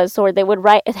taught to us, or they would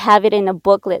have it in a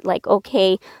booklet, like,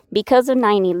 okay, because of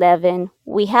 9/11,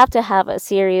 we have to have a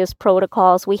serious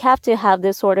protocols, we have to have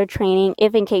this sort of training,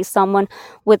 if in case someone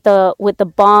with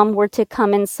the bomb were to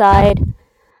come inside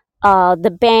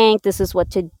the bank, this is what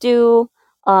to do.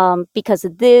 Because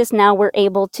of this, now we're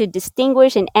able to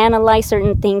distinguish and analyze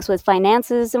certain things with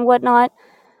finances and whatnot.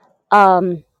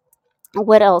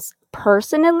 What else?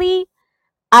 Personally,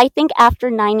 I think after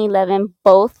 9/11,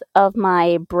 both of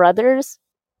my brothers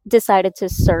decided to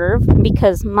serve,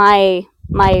 because my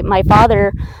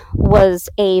father was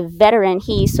a veteran.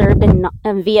 He served in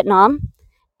Vietnam.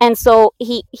 And so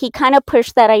he kind of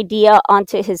pushed that idea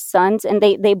onto his sons, and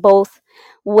they both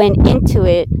went into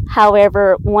it.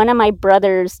 However, one of my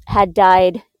brothers had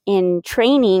died in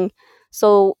training.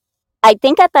 So I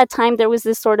think at that time there was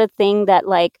this sort of thing that,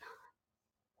 like,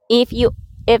 if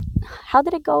how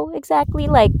did it go exactly?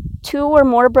 Like, 2 or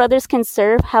more brothers can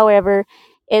serve. However,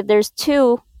 if there's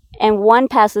 2 and one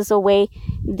passes away,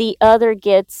 the other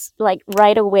gets, like,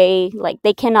 right away, like,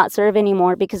 they cannot serve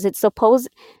anymore, because it's supposed,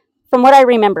 from what I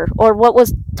remember, or what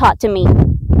was taught to me,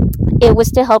 it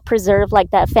was to help preserve,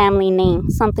 like, that family name,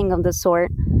 something of the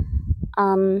sort.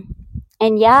 And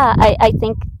yeah, I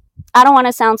think, I don't want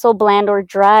to sound so bland or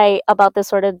dry about this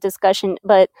sort of discussion,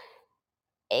 but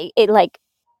it like,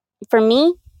 for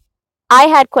me, I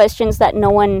had questions that no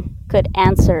one could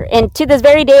answer. And to this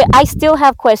very day, I still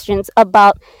have questions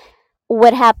about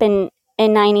what happened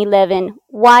in 9/11.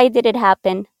 Why did it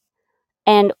happen?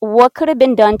 And what could have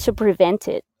been done to prevent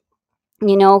it?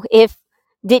 If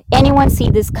did anyone see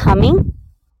this coming?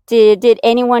 Did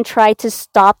anyone try to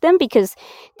stop them? Because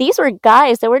these were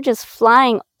guys that were just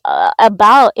flying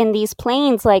about in these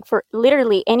planes, like, for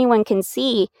literally anyone can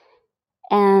see.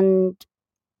 And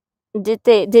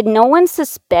did no one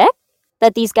suspect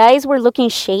that these guys were looking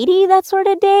shady that sort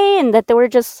of day, and that they were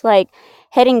just, like,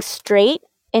 heading straight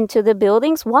into the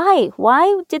buildings? Why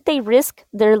did they risk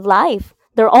their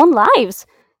own lives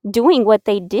doing what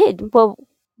they did? Well,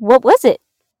 what was it?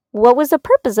 what was the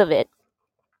purpose of it?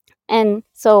 And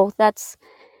so that's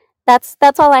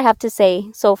all I have to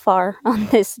say so far on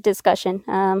this discussion.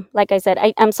 Like I said,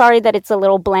 I'm sorry that it's a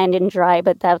little bland and dry,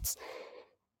 but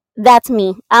that's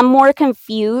me. I'm more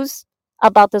confused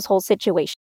about this whole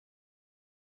situation.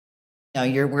 No,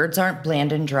 your words aren't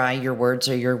bland and dry. Your words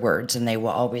are your words, and they will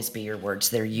always be your words.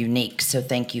 They're unique. So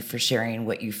thank you for sharing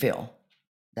what you feel.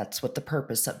 That's what the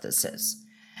purpose of this is.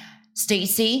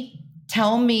 Stacy,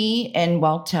 tell me, and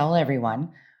well, tell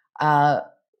everyone,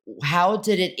 how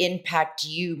did it impact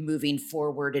you moving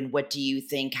forward, and what do you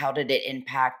think? How did it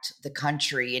impact the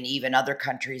country and even other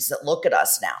countries that look at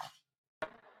us now?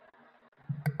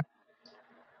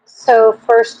 So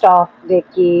first off,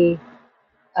 Vicki,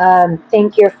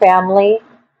 thank your family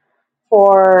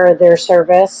for their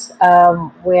service.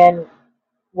 When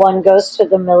one goes to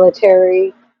the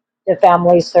military, the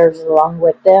family serves along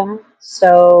with them.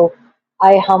 So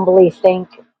I humbly thank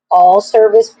all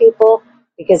service people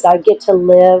because I get to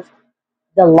live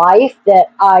the life that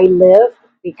I live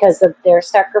because of their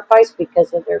sacrifice,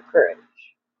 because of their courage.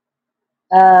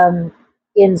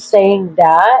 In saying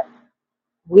that,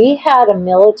 we had a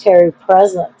military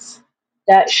presence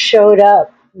that showed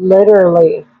up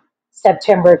literally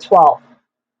September 12th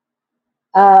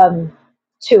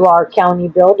to our county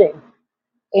building.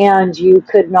 And you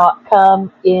could not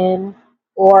come in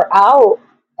or out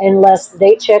unless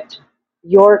they checked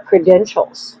your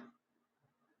credentials.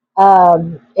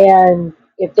 And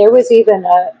if there was even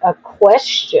a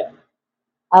question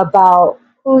about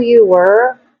who you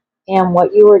were and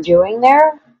what you were doing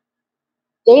there,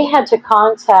 they had to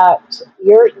contact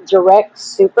your direct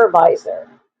supervisor.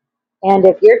 And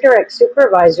if your direct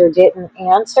supervisor didn't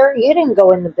answer, you didn't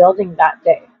go in the building that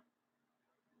day.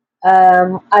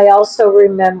 I also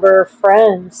remember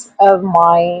friends of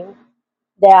mine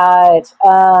that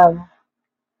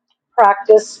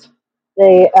practiced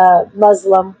the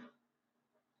Muslim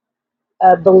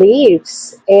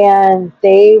beliefs, and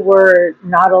they were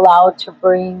not allowed to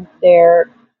bring their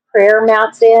prayer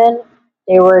mats in.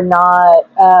 They were not.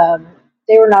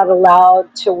 They were not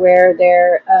allowed to wear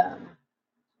their.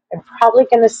 I'm probably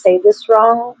going to say this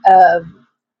wrong.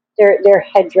 Their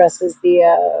headdress is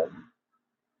the.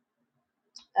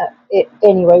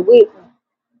 Anyway,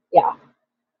 yeah.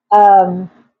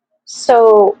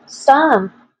 So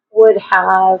some would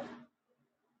have.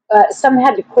 Some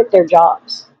had to quit their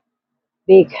jobs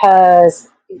because.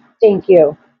 Thank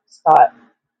you, Scott.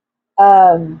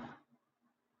 Um,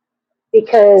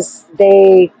 because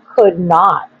they could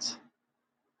not.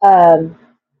 Um,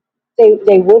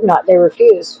 they would not. They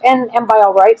refused, and by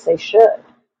all rights they should.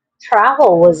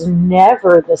 Travel was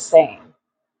never the same.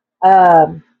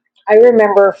 Um, I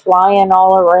remember flying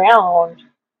all around,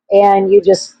 and you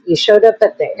showed up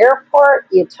at the airport.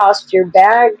 You tossed your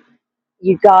bag.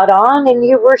 You got on, and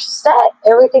you were set.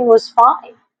 Everything was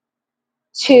fine.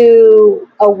 To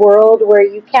a world where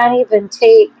you can't even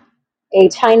take a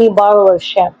tiny bottle of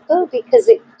shampoo because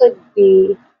it could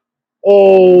be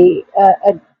a,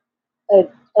 a, a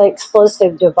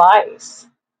explosive device.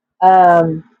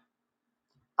 Um,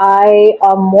 I,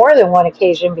 on more than one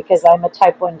occasion, because I'm a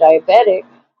type 1 diabetic,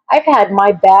 I've had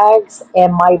my bags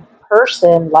and my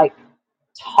person like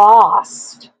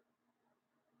tossed,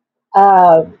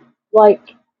 um,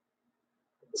 like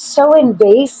so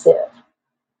invasive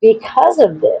because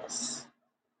of this.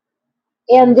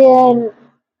 And then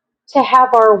to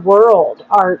have our world,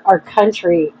 our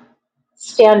country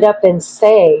stand up and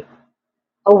say,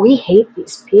 oh, we hate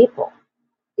these people.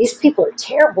 These people are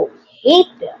terrible. We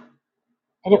hate them.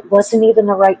 And it wasn't even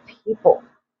the right people.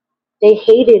 They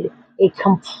hated a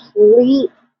complete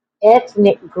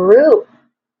ethnic group.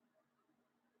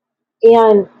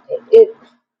 And it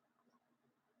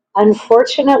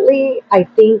unfortunately, I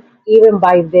think even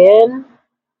by then,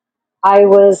 I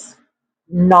was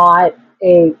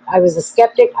I was a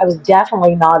skeptic. I was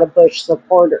definitely not a Bush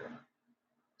supporter.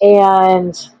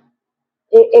 And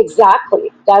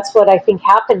exactly, that's what I think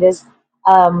happened is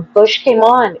Bush came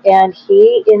on and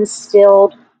he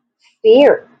instilled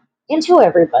fear into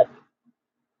everybody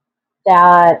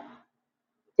that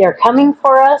they're coming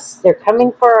for us, they're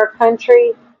coming for our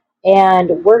country, and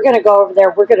we're going to go over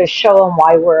there, we're going to show them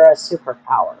why we're a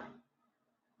superpower.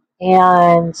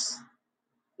 And,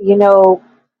 you know,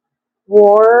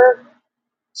 war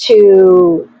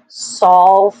to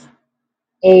solve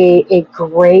a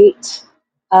great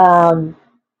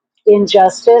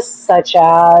injustice, such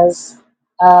as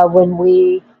when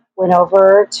we went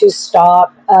over to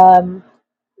stop the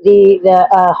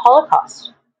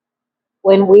Holocaust.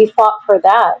 When we fought for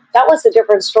that, that was a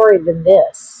different story than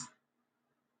this.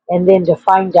 And then to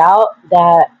find out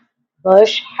that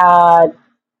Bush had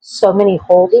so many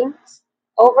holdings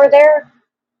over there.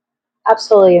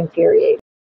 Absolutely infuriating.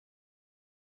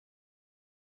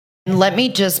 And let me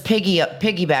just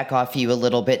piggyback off you a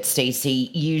little bit,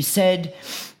 Stacy. You said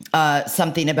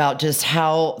something about just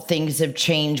how things have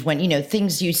changed when,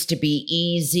 things used to be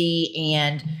easy.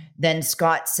 And then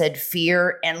Scott said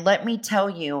fear. And let me tell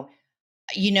you,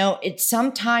 it's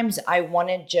sometimes I want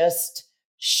to just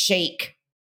shake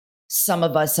some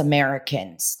of us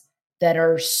Americans that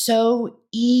are so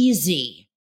easy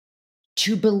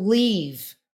to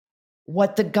believe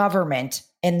what the government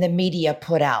and the media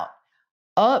put out.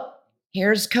 Up,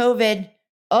 here's COVID.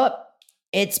 Up,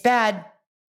 it's bad.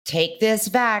 Take this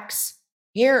vax.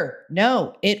 Here,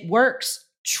 no, it works.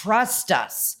 Trust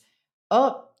us.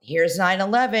 Oh, here's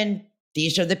 9/11.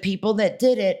 These are the people that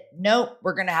did it. Nope,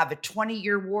 we're going to have a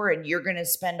 20-year war and you're going to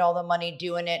spend all the money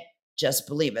doing it. Just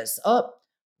believe us. Oh,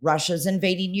 Russia's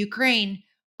invading Ukraine.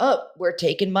 Oh, we're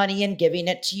taking money and giving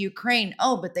it to Ukraine.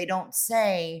 Oh, but they don't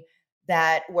say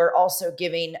that we're also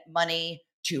giving money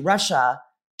to Russia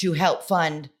to help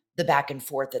fund the back and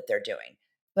forth that they're doing.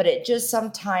 But it just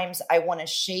sometimes I want to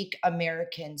shake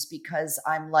Americans because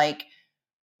I'm like,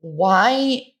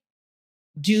 why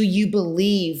do you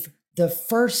believe the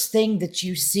first thing that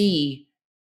you see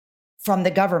from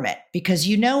the government?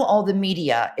 Because all the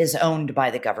media is owned by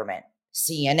the government,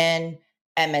 CNN,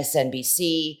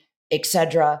 MSNBC,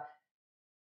 etc.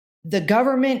 The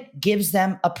government gives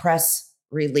them a press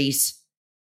release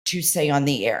to say on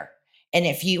the air. And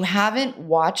if you haven't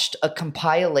watched a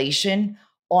compilation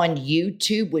on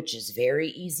YouTube, which is very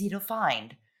easy to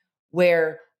find,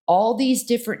 where all these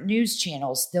different news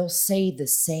channels, they'll say the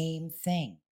same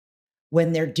thing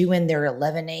when they're doing their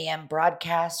 11 a.m.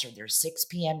 broadcast or their 6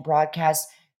 p.m. broadcast,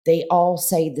 they all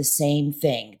say the same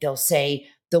thing. They'll say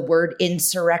the word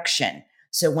insurrection.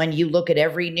 So when you look at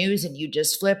every news and you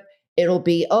just flip, it'll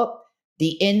be,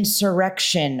 the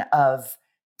insurrection of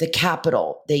the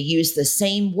Capitol. They use the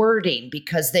same wording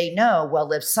because they know,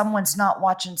 well, if someone's not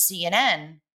watching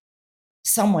CNN,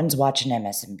 someone's watching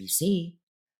MSNBC,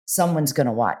 someone's going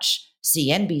to watch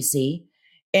CNBC.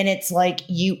 And it's like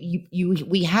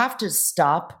we have to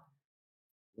stop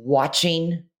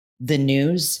watching the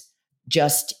news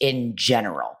just in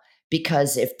general.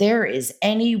 Because if there is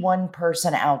any one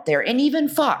person out there, and even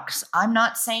Fox, I'm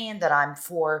not saying that I'm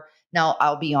for, now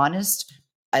I'll be honest,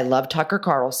 I love Tucker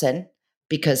Carlson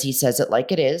because he says it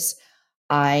like it is.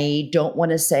 I don't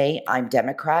want to say I'm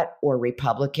Democrat or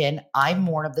Republican. I'm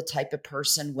more of the type of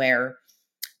person where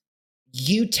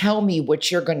you tell me what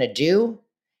you're going to do.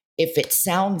 If it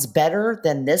sounds better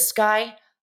than this guy,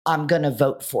 I'm going to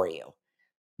vote for you.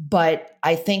 But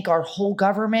I think our whole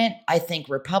government, I think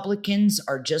Republicans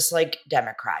are just like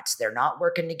Democrats. They're not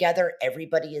working together.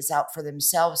 Everybody is out for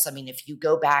themselves. I mean, if you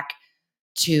go back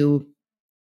to,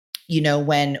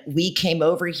 when we came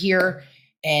over here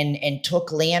and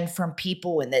took land from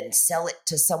people and then sell it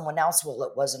to someone else, well,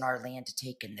 it wasn't our land to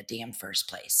take in the damn first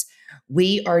place.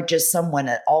 We are just someone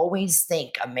that always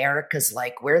think America's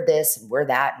like, we're this and we're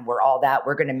that and we're all that.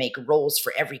 We're going to make rules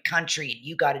for every country. And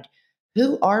you got to,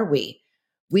 who are we?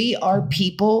 We are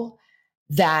people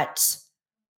that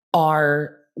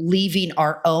are leaving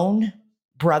our own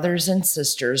brothers and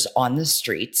sisters on the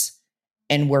streets,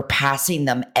 and we're passing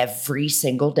them every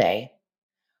single day.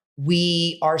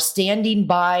 We are standing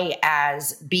by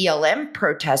as BLM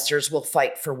protesters will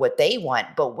fight for what they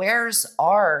want. But where's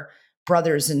our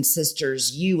brothers and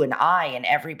sisters, you and I and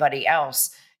everybody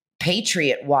else,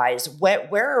 patriot wise?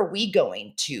 Where are we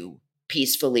going to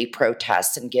peacefully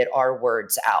protest and get our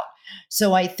words out?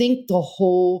 So I think the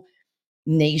whole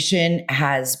nation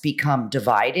has become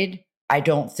divided. I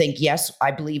don't think, yes,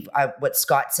 I believe what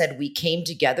Scott said, we came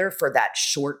together for that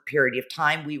short period of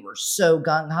time. We were so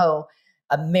gung ho,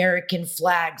 American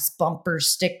flags, bumper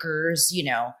stickers,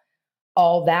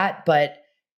 all that. But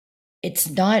it's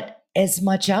not as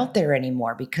much out there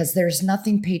anymore because there's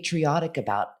nothing patriotic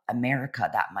about America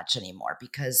that much anymore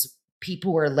because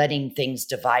people are letting things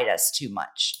divide us too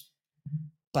much.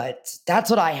 But that's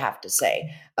what I have to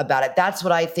say about it. That's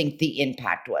what I think the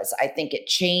impact was. I think it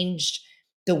changed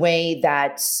the way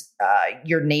that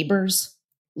your neighbors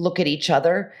look at each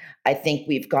other. I think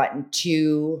we've gotten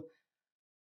too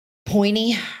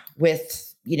pointy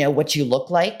with, what you look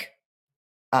like,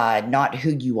 not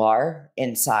who you are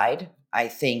inside. I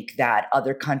think that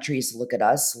other countries look at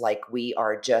us like we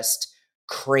are just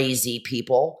crazy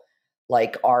people,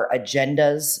 like our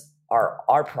agendas,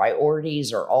 our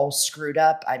priorities are all screwed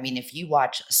up. I mean, if you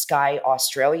watch Sky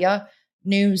Australia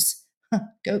news,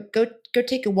 go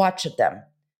take a watch at them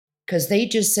because they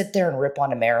just sit there and rip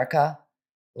on America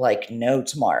like no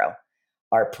tomorrow.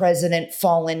 Our president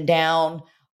falling down,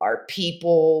 Are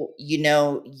people,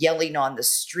 yelling on the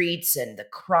streets and the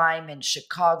crime in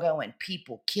Chicago and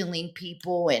people killing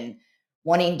people and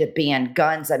wanting to ban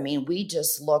guns? I mean, we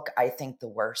just look, I think, the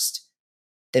worst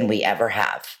than we ever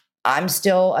have. I'm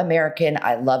still American.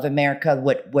 I love America,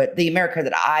 what the America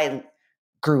that I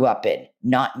grew up in,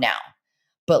 not now.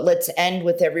 But let's end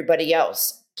with everybody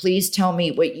else. Please tell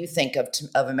me what you think of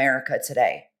America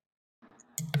today.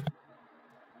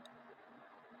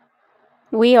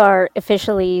 We are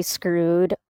officially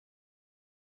screwed.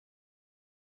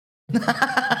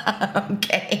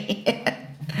 Okay.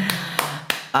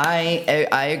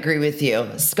 I agree with you.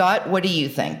 Scott, what do you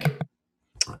think?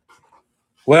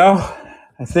 Well,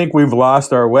 I think we've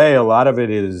lost our way. A lot of it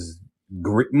is,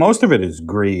 most of it is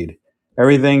greed.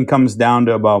 Everything comes down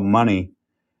to about money,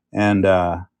 and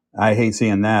I hate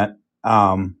seeing that.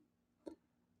 I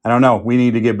don't know. We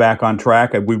need to get back on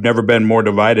track. We've never been more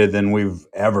divided than we've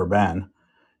ever been.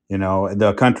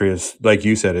 The country is, like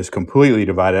you said, is completely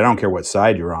divided. I don't care what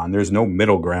side you're on. There's no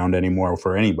middle ground anymore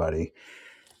for anybody.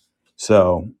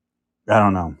 So I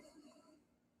don't know.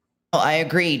 Well, I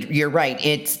agree. You're right.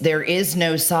 There is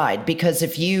no side, because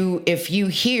if you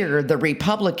hear the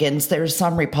Republicans, there's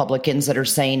some Republicans that are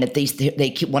saying that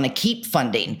they want to keep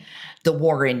funding the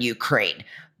war in Ukraine.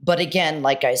 But again,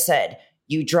 like I said,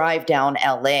 you drive down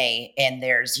LA and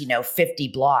there's 50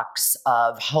 blocks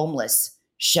of homeless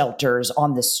shelters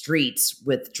on the streets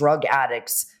with drug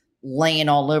addicts laying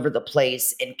all over the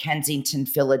place in Kensington,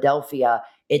 Philadelphia.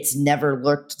 It's never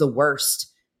looked the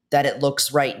worst that it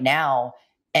looks right now.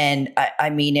 And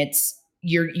I mean,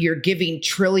 you're giving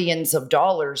trillions of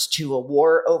dollars to a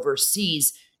war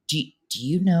overseas. Do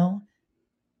you know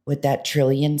what that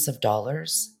trillions of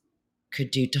dollars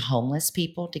could do to homeless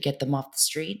people to get them off the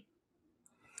street?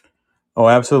 Oh,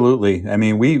 absolutely. I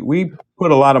mean, we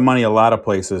put a lot of money a lot of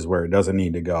places where it doesn't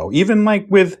need to go. Even like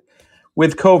with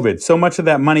COVID, so much of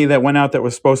that money that went out that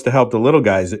was supposed to help the little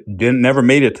guys never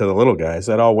made it to the little guys.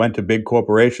 That all went to big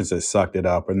corporations that sucked it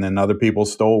up, and then other people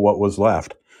stole what was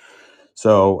left.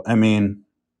 So, I mean,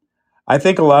 I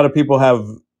think a lot of people have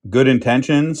good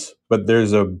intentions, but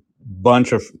there's a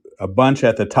bunch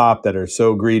at the top that are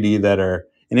so greedy and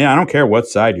I don't care what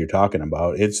side you're talking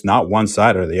about. It's not one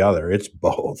side or the other. It's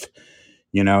both.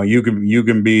 You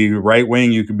can be right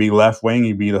wing, you can be left wing,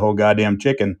 you can be the whole goddamn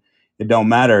chicken. It don't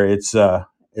matter. It's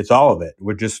all of it.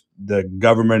 The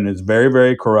government is very,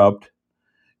 very corrupt,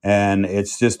 and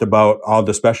it's just about all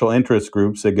the special interest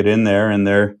groups that get in there, and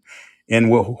they're in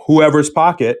whoever's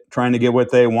pocket trying to get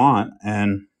what they want.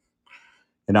 And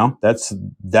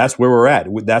that's where we're at.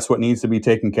 That's what needs to be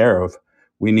taken care of.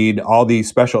 We need all these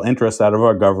special interests out of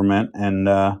our government,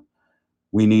 and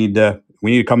we need to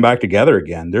come back together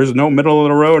again. There's no middle of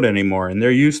the road anymore, and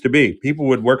there used to be. People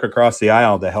would work across the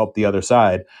aisle to help the other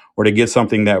side or to get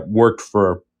something that worked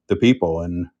for the people,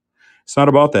 and it's not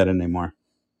about that anymore.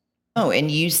 Oh,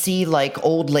 and you see like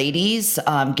old ladies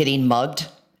getting mugged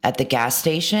at the gas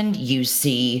station. You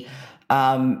see,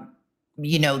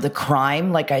 the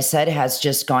crime, like I said, has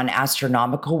just gone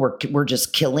astronomical. We're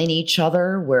just killing each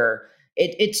other.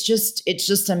 It's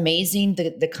just amazing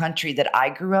the country that I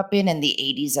grew up in the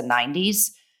 80s and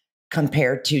 90s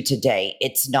compared to today.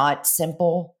 It's not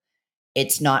simple.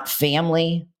 It's not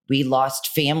family. We lost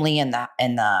family in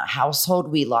the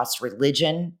household. We lost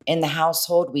religion in the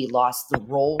household. We lost the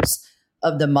roles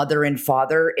of the mother and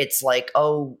father. It's like,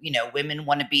 oh, women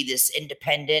want to be this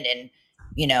independent and,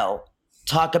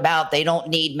 talk about they don't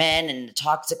need men and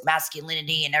toxic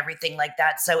masculinity and everything like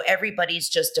that. So everybody's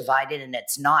just divided, and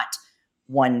it's not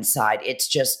one side. It's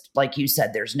just like you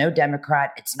said, there's no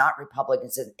Democrat, it's not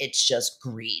Republicans, it's just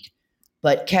greed.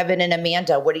 But Kevin and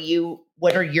Amanda, what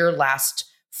are your last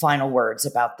final words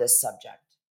about this subject?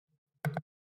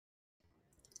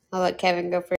 I'll let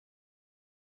Kevin go first.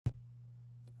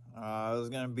 I was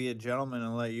gonna be a gentleman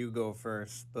and let you go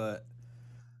first, but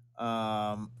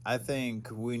I think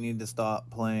we need to stop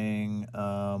playing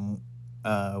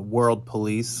world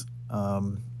police. I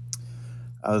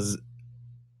was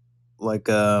like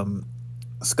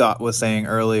Scott was saying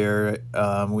earlier,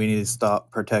 we need to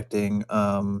stop protecting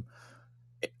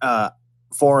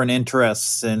foreign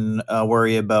interests and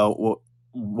worry about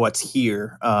what's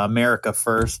here. America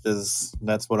first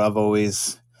that's what I've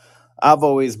always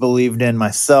believed in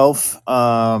myself.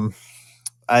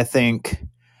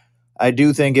 I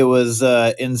do think it was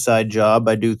an inside job.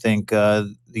 I do think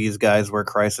these guys were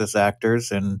crisis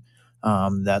actors, and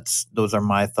those are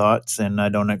my thoughts, and I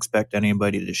don't expect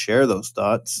anybody to share those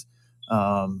thoughts.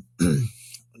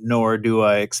 Nor do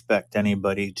I expect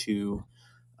anybody to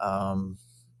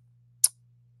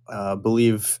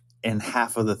believe in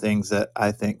half of the things that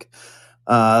I think.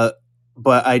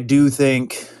 but I do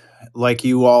think, like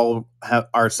you all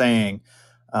are saying,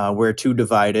 we're too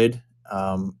divided,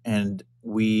 and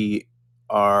we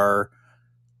are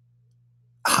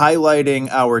highlighting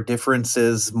our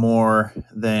differences more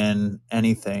than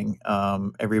anything.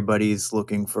 Everybody's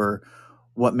looking for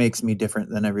what makes me different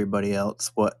than everybody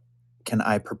else. What can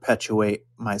I perpetuate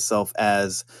myself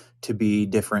as to be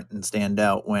different and stand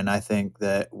out, when I think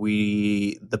that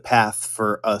the path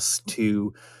for us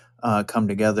to come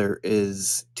together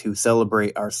is to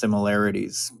celebrate our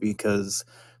similarities, because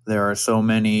there are so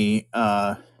many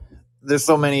there's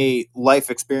so many life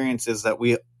experiences that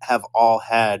we have all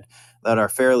had that are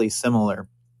fairly similar,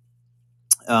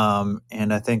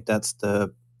 and I think that's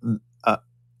the uh,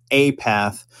 a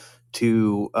path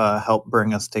to help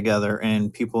bring us together.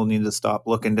 And people need to stop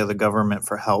looking to the government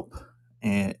for help,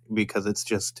 and because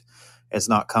it's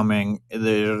not coming.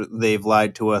 They've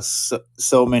lied to us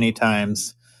so many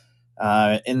times.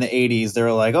 In the 80s, they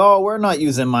were like, oh, we're not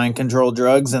using mind control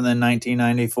drugs. And then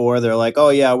 1994, they're like, oh,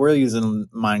 yeah, we're using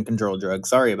mind control drugs.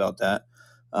 Sorry about that.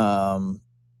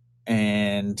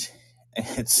 And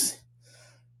it's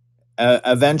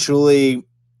eventually,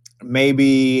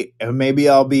 maybe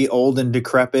I'll be old and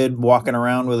decrepit walking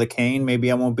around with a cane.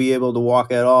 Maybe I won't be able to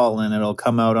walk at all. And it'll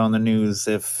come out on the news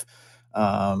if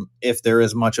there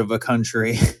is much of a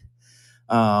country.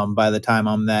 By the time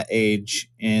I'm that age,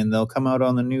 and they'll come out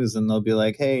on the news and they'll be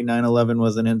like, hey, 9/11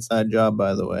 was an inside job,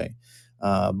 by the way.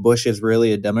 Bush is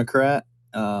really a Democrat.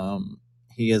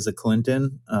 He is a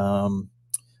Clinton.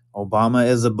 Obama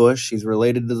is a Bush. He's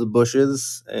related to the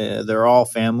Bushes. They're all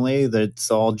family. That's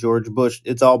all George Bush.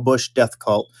 It's all Bush death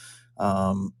cult.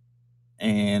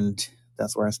 And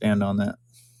that's where I stand on that.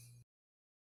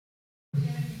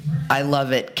 I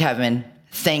love it, Kevin.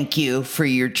 Thank you for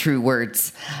your true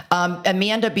words.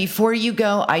 Amanda, before you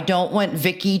go, I don't want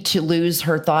Vicky to lose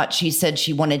her thought. She said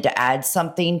she wanted to add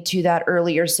something to that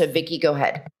earlier. So Vicky, go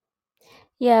ahead.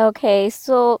 Yeah, okay.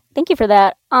 So thank you for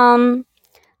that.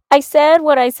 I said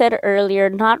what I said earlier,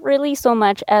 not really so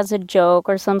much as a joke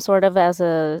or some sort of as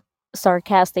a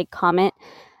sarcastic comment.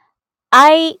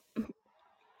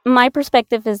 My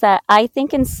perspective is that I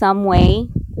think in some way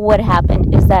what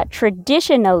happened is that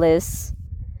traditionalists,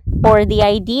 or the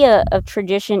idea of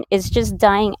tradition, is just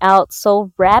dying out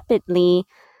so rapidly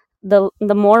the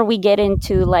more we get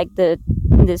into like the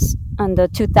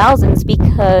 2000s,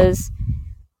 because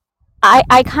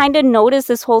I kind of noticed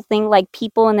this whole thing, like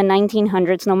people in the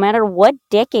 1900s, no matter what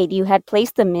decade you had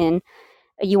placed them in,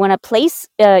 you want to place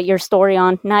your story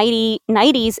on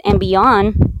 90s and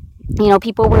beyond,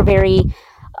 people were very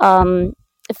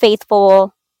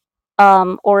faithful,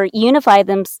 or unify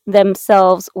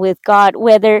themselves with God.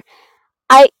 Whether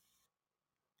I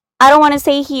I don't want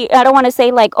to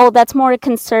say like, oh, that's more a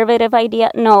conservative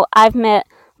idea. No, I've met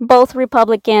both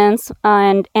Republicans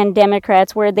and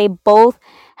Democrats where they both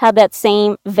have that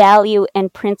same value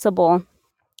and principle,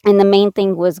 and the main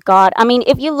thing was God. I mean,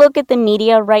 if you look at the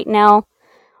media right now,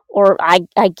 or I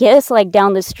guess like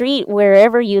down the street,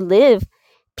 wherever you live,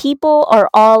 people are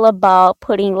all about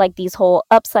putting like these whole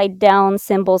upside down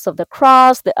symbols of the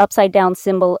cross, the upside down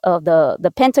symbol of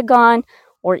the Pentagon,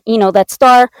 or that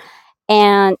star.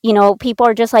 And people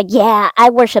are just like, yeah,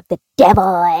 I worship the devil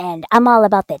and I'm all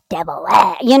about the devil.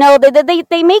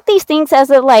 They make these things as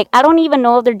a, like, I don't even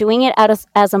know if they're doing it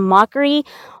as a mockery,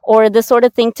 or the sort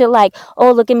of thing to like,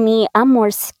 oh, look at me, I'm more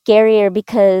scarier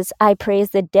because I praise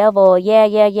the devil.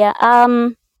 Yeah.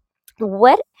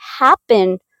 What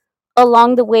happened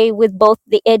along the way with both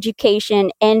the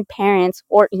education and parents,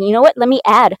 or you know what, let me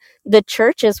add the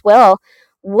church as well?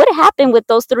 What happened with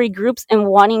those three groups and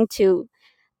wanting to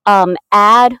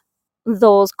add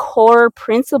those core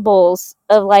principles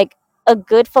of like a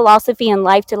good philosophy in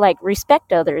life, to like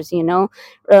respect others,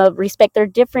 respect their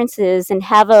differences, and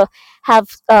have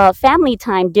family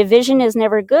time? Division is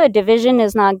never good. Division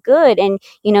is not good. And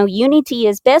unity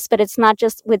is best, but it's not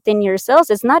just within yourselves.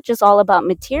 It's not just all about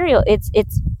material. It's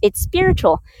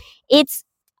spiritual. It's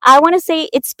I want to say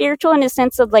it's spiritual in a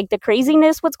sense of like the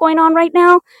craziness what's going on right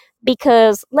now,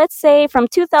 because let's say from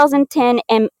 2010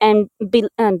 and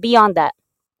beyond that,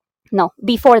 no,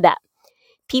 before that,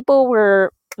 people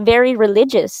were very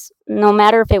religious, no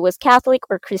matter if it was Catholic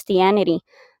or Christianity.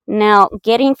 Now,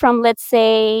 getting from, let's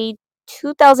say,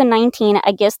 2019,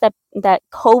 I guess that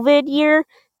COVID year,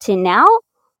 to now,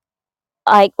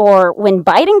 or when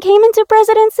Biden came into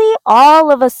presidency,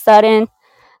 all of a sudden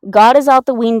God is out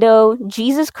the window.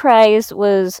 Jesus Christ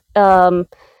was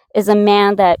is a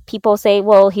man that people say,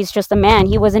 well, he's just a man.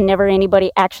 He wasn't never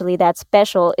anybody actually that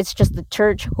special. It's just the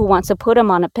church who wants to put him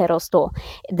on a pedestal.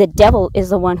 The devil is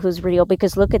the one who's real,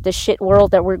 because look at the shit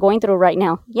world that we're going through right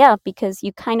now. Yeah, because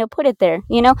you kind of put it there,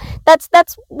 you know?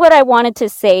 That's what I wanted to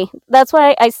say. That's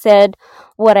why I said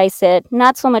what I said.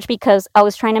 Not so much because I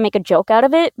was trying to make a joke out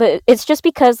of it, but it's just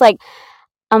because, like,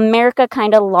 America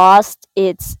kind of lost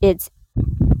its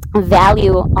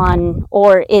value on,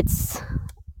 or its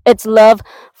love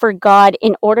for God,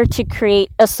 in order to create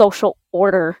a social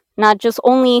order, not just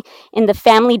only in the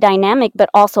family dynamic, but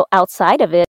also outside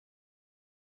of it.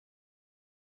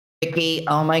 Vicky,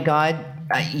 oh my God,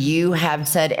 you have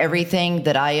said everything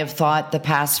that I have thought the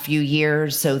past few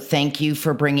years. So thank you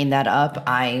for bringing that up.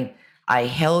 I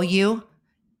hail you,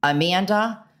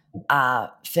 Amanda.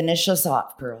 Finish us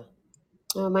off, girl.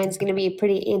 Oh, mine's going to be a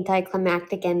pretty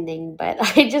anticlimactic ending, but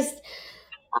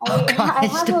Oh I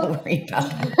gosh, have don't worry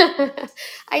about it. a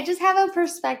I just have a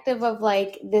perspective of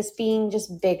like this being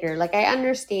just bigger. Like, I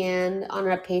understand on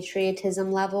a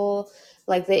patriotism level,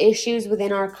 like the issues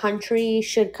within our country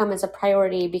should come as a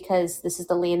priority because this is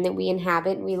the land that we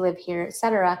inhabit and we live here,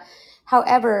 etc.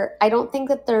 However, I don't think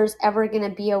that there's ever going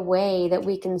to be a way that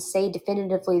we can say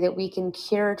definitively that we can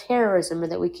cure terrorism, or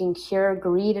that we can cure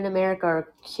greed in America,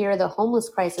 or cure the homeless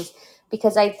crisis,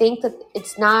 because I think that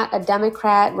it's not a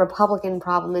Democrat Republican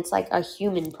problem. It's like a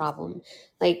human problem.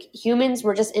 Like, humans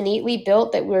were just innately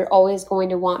built that we're always going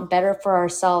to want better for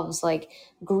ourselves. Like,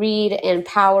 greed and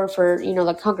power for,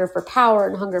 like hunger for power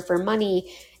and hunger for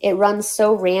money, it runs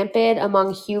so rampant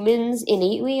among humans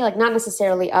innately, like not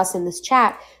necessarily us in this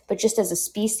chat, but just as a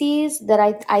species, that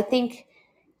I think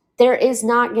there is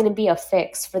not going to be a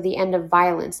fix for the end of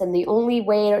violence. And the only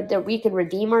way that we can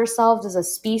redeem ourselves as a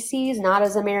species, not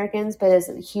as Americans, but as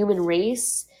a human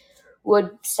race,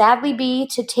 would sadly be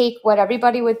to take what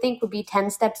everybody would think would be 10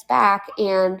 steps back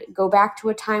and go back to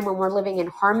a time when we're living in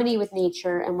harmony with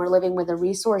nature and we're living with a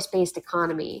resource-based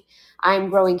economy.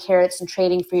 I'm growing carrots and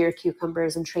trading for your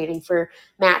cucumbers and trading for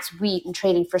Matt's wheat and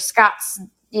trading for Scott's,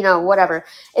 whatever.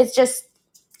 It's just,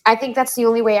 I think that's the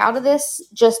only way out of this,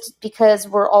 just because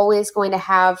we're always going to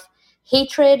have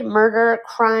hatred, murder,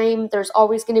 crime. There's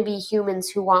always going to be humans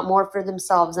who want more for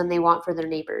themselves than they want for their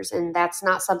neighbors. And that's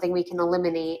not something we can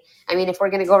eliminate. I mean, if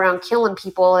we're going to go around killing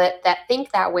people that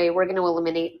think that way, we're going to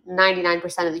eliminate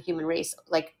 99% of the human race,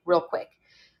 like, real quick.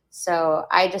 So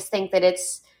I just think that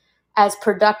it's as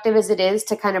productive as it is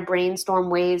to kind of brainstorm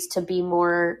ways to be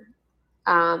more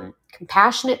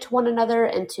compassionate to one another,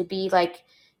 and to be like,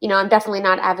 I'm definitely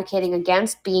not advocating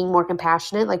against being more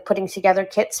compassionate, like putting together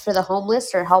kits for the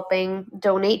homeless or helping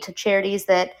donate to charities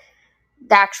that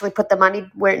actually put the money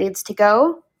where it needs to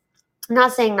go. I'm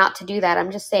not saying not to do that. I'm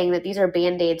just saying that these are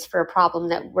band-aids for a problem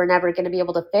that we're never going to be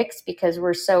able to fix because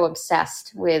we're so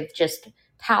obsessed with just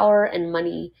power and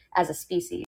money as a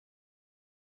species.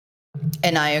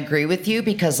 And I agree with you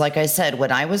because, like I said,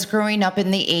 when I was growing up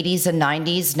in the 80s and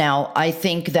 90s, now I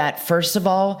think that, first of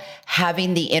all,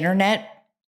 having the internet,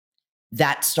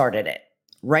 that started it.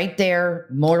 Right there,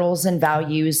 morals and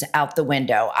values out the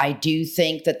window. I do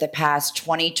think that the past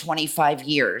 20, 25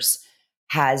 years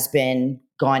has been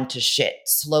gone to shit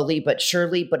slowly but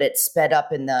surely, but it's sped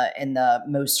up in the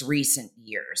most recent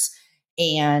years.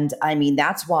 And I mean,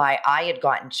 that's why I had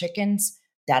gotten chickens.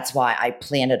 That's why I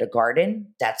planted a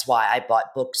garden. That's why I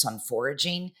bought books on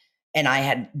foraging. And I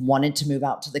had wanted to move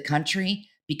out to the country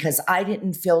because I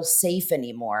didn't feel safe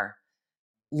anymore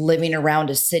living around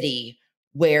a city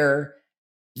where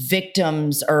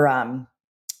victims or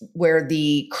where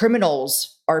the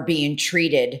criminals are being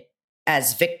treated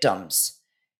as victims,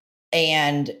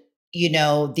 and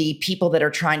the people that are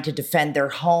trying to defend their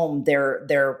home,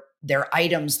 their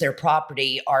items, their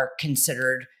property, are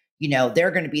considered,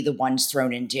 they're going to be the ones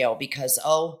thrown in jail because,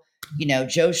 Joe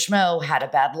Schmo had a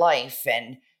bad life,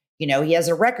 and he has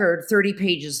a record 30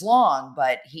 pages long,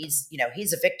 but he's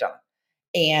a victim.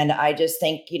 And I just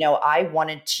think, I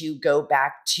wanted to go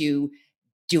back to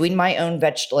doing my own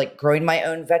like growing my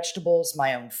own vegetables,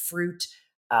 my own fruit.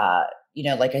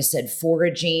 Like I said,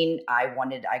 foraging.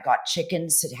 I got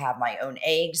chickens to have my own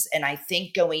eggs. And I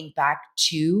think going back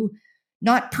to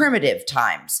not primitive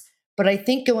times, but I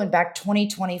think going back 20,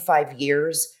 25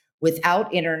 years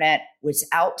without internet,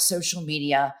 without social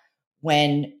media,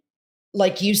 when,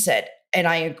 like you said, and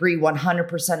I agree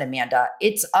 100%, Amanda,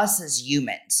 it's us as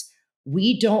humans.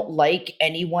 We don't like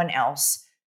anyone else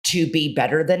to be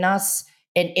better than us.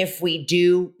 And if we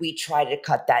do, we try to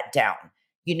cut that down.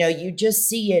 You just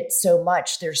see it so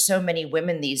much. There's so many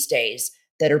women these days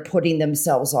that are putting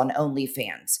themselves on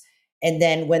OnlyFans. And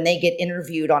then when they get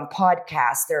interviewed on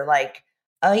podcasts, they're like,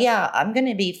 oh yeah, I'm going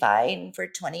to be fine for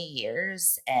 20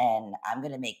 years and I'm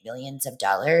going to make millions of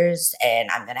dollars and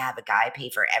I'm going to have a guy pay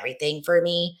for everything for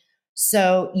me.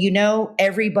 So,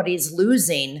 everybody's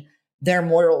losing their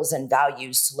morals and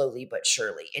values slowly but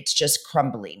surely. It's just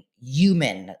crumbling.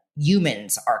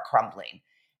 Humans are crumbling.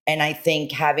 And I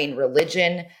think having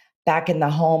religion back in the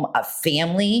home, a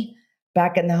family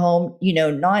back in the home,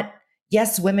 not,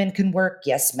 yes, women can work,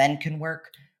 yes, men can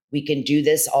work. We can do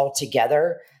this all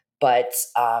together, but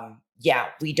yeah,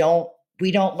 we don't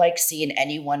like seeing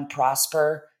anyone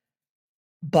prosper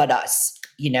but us.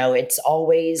 It's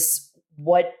always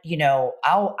what,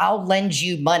 I'll lend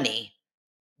you money,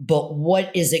 but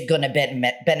what is it going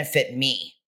to benefit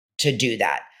me to do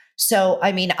that? So,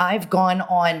 I mean, I've gone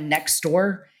on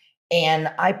Nextdoor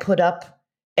and I put up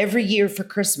every year for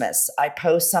Christmas, I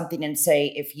post something and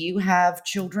say, if you have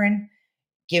children,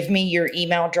 give me your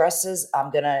email addresses.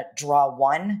 I'm going to draw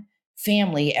one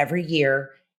family every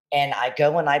year. And I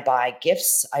go and I buy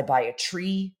gifts. I buy a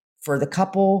tree for the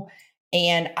couple.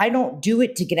 And I don't do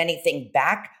it to get anything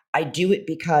back. I do it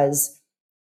because,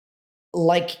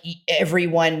 like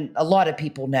everyone, a lot of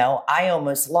people know, I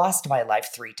almost lost my life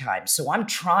 3 times. So I'm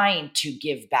trying to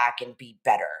give back and be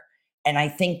better. And I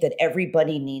think that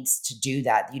everybody needs to do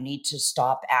that. You need to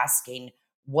stop asking,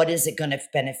 what is it going to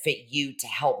benefit you to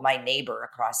help my neighbor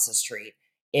across the street?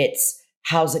 It's,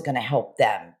 how's it going to help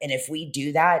them? And if we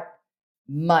do that,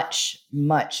 much,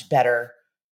 much better,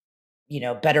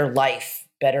 better life,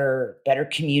 better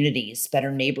communities,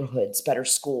 better neighborhoods, better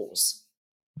schools.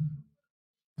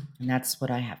 And that's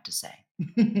what I have to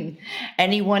say.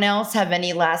 Anyone else have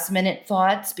any last minute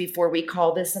thoughts before we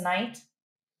call this a night?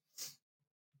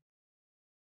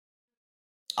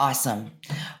 Awesome.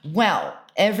 Well,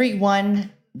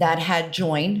 everyone that had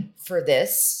joined for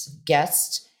this,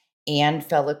 guest and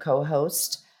fellow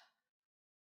co-host,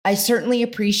 I certainly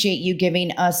appreciate you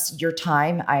giving us your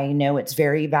time. I know it's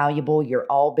very valuable. You're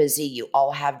all busy. You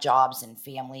all have jobs and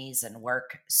families and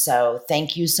work. So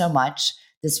thank you so much.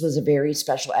 This was a very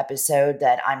special episode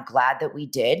that I'm glad that we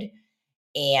did.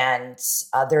 And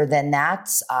other than that,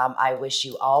 I wish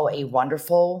you all a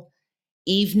wonderful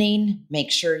evening.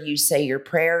 Make sure you say your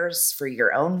prayers for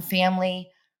your own family,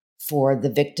 for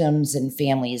the victims and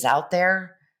families out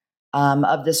there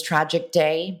of this tragic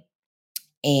day.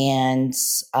 And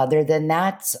other than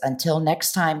that, until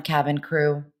next time, cabin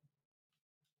crew.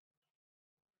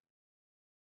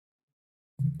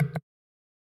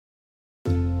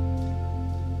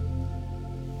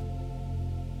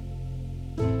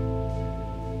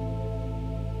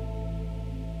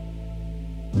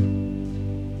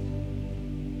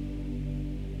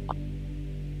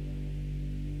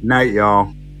 Night,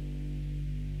 y'all.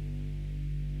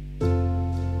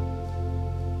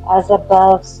 As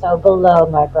above, so below,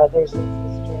 my brothers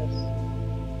and sisters.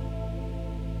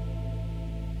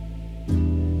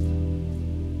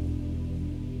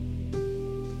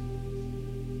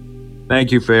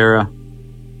 Thank you, Farah.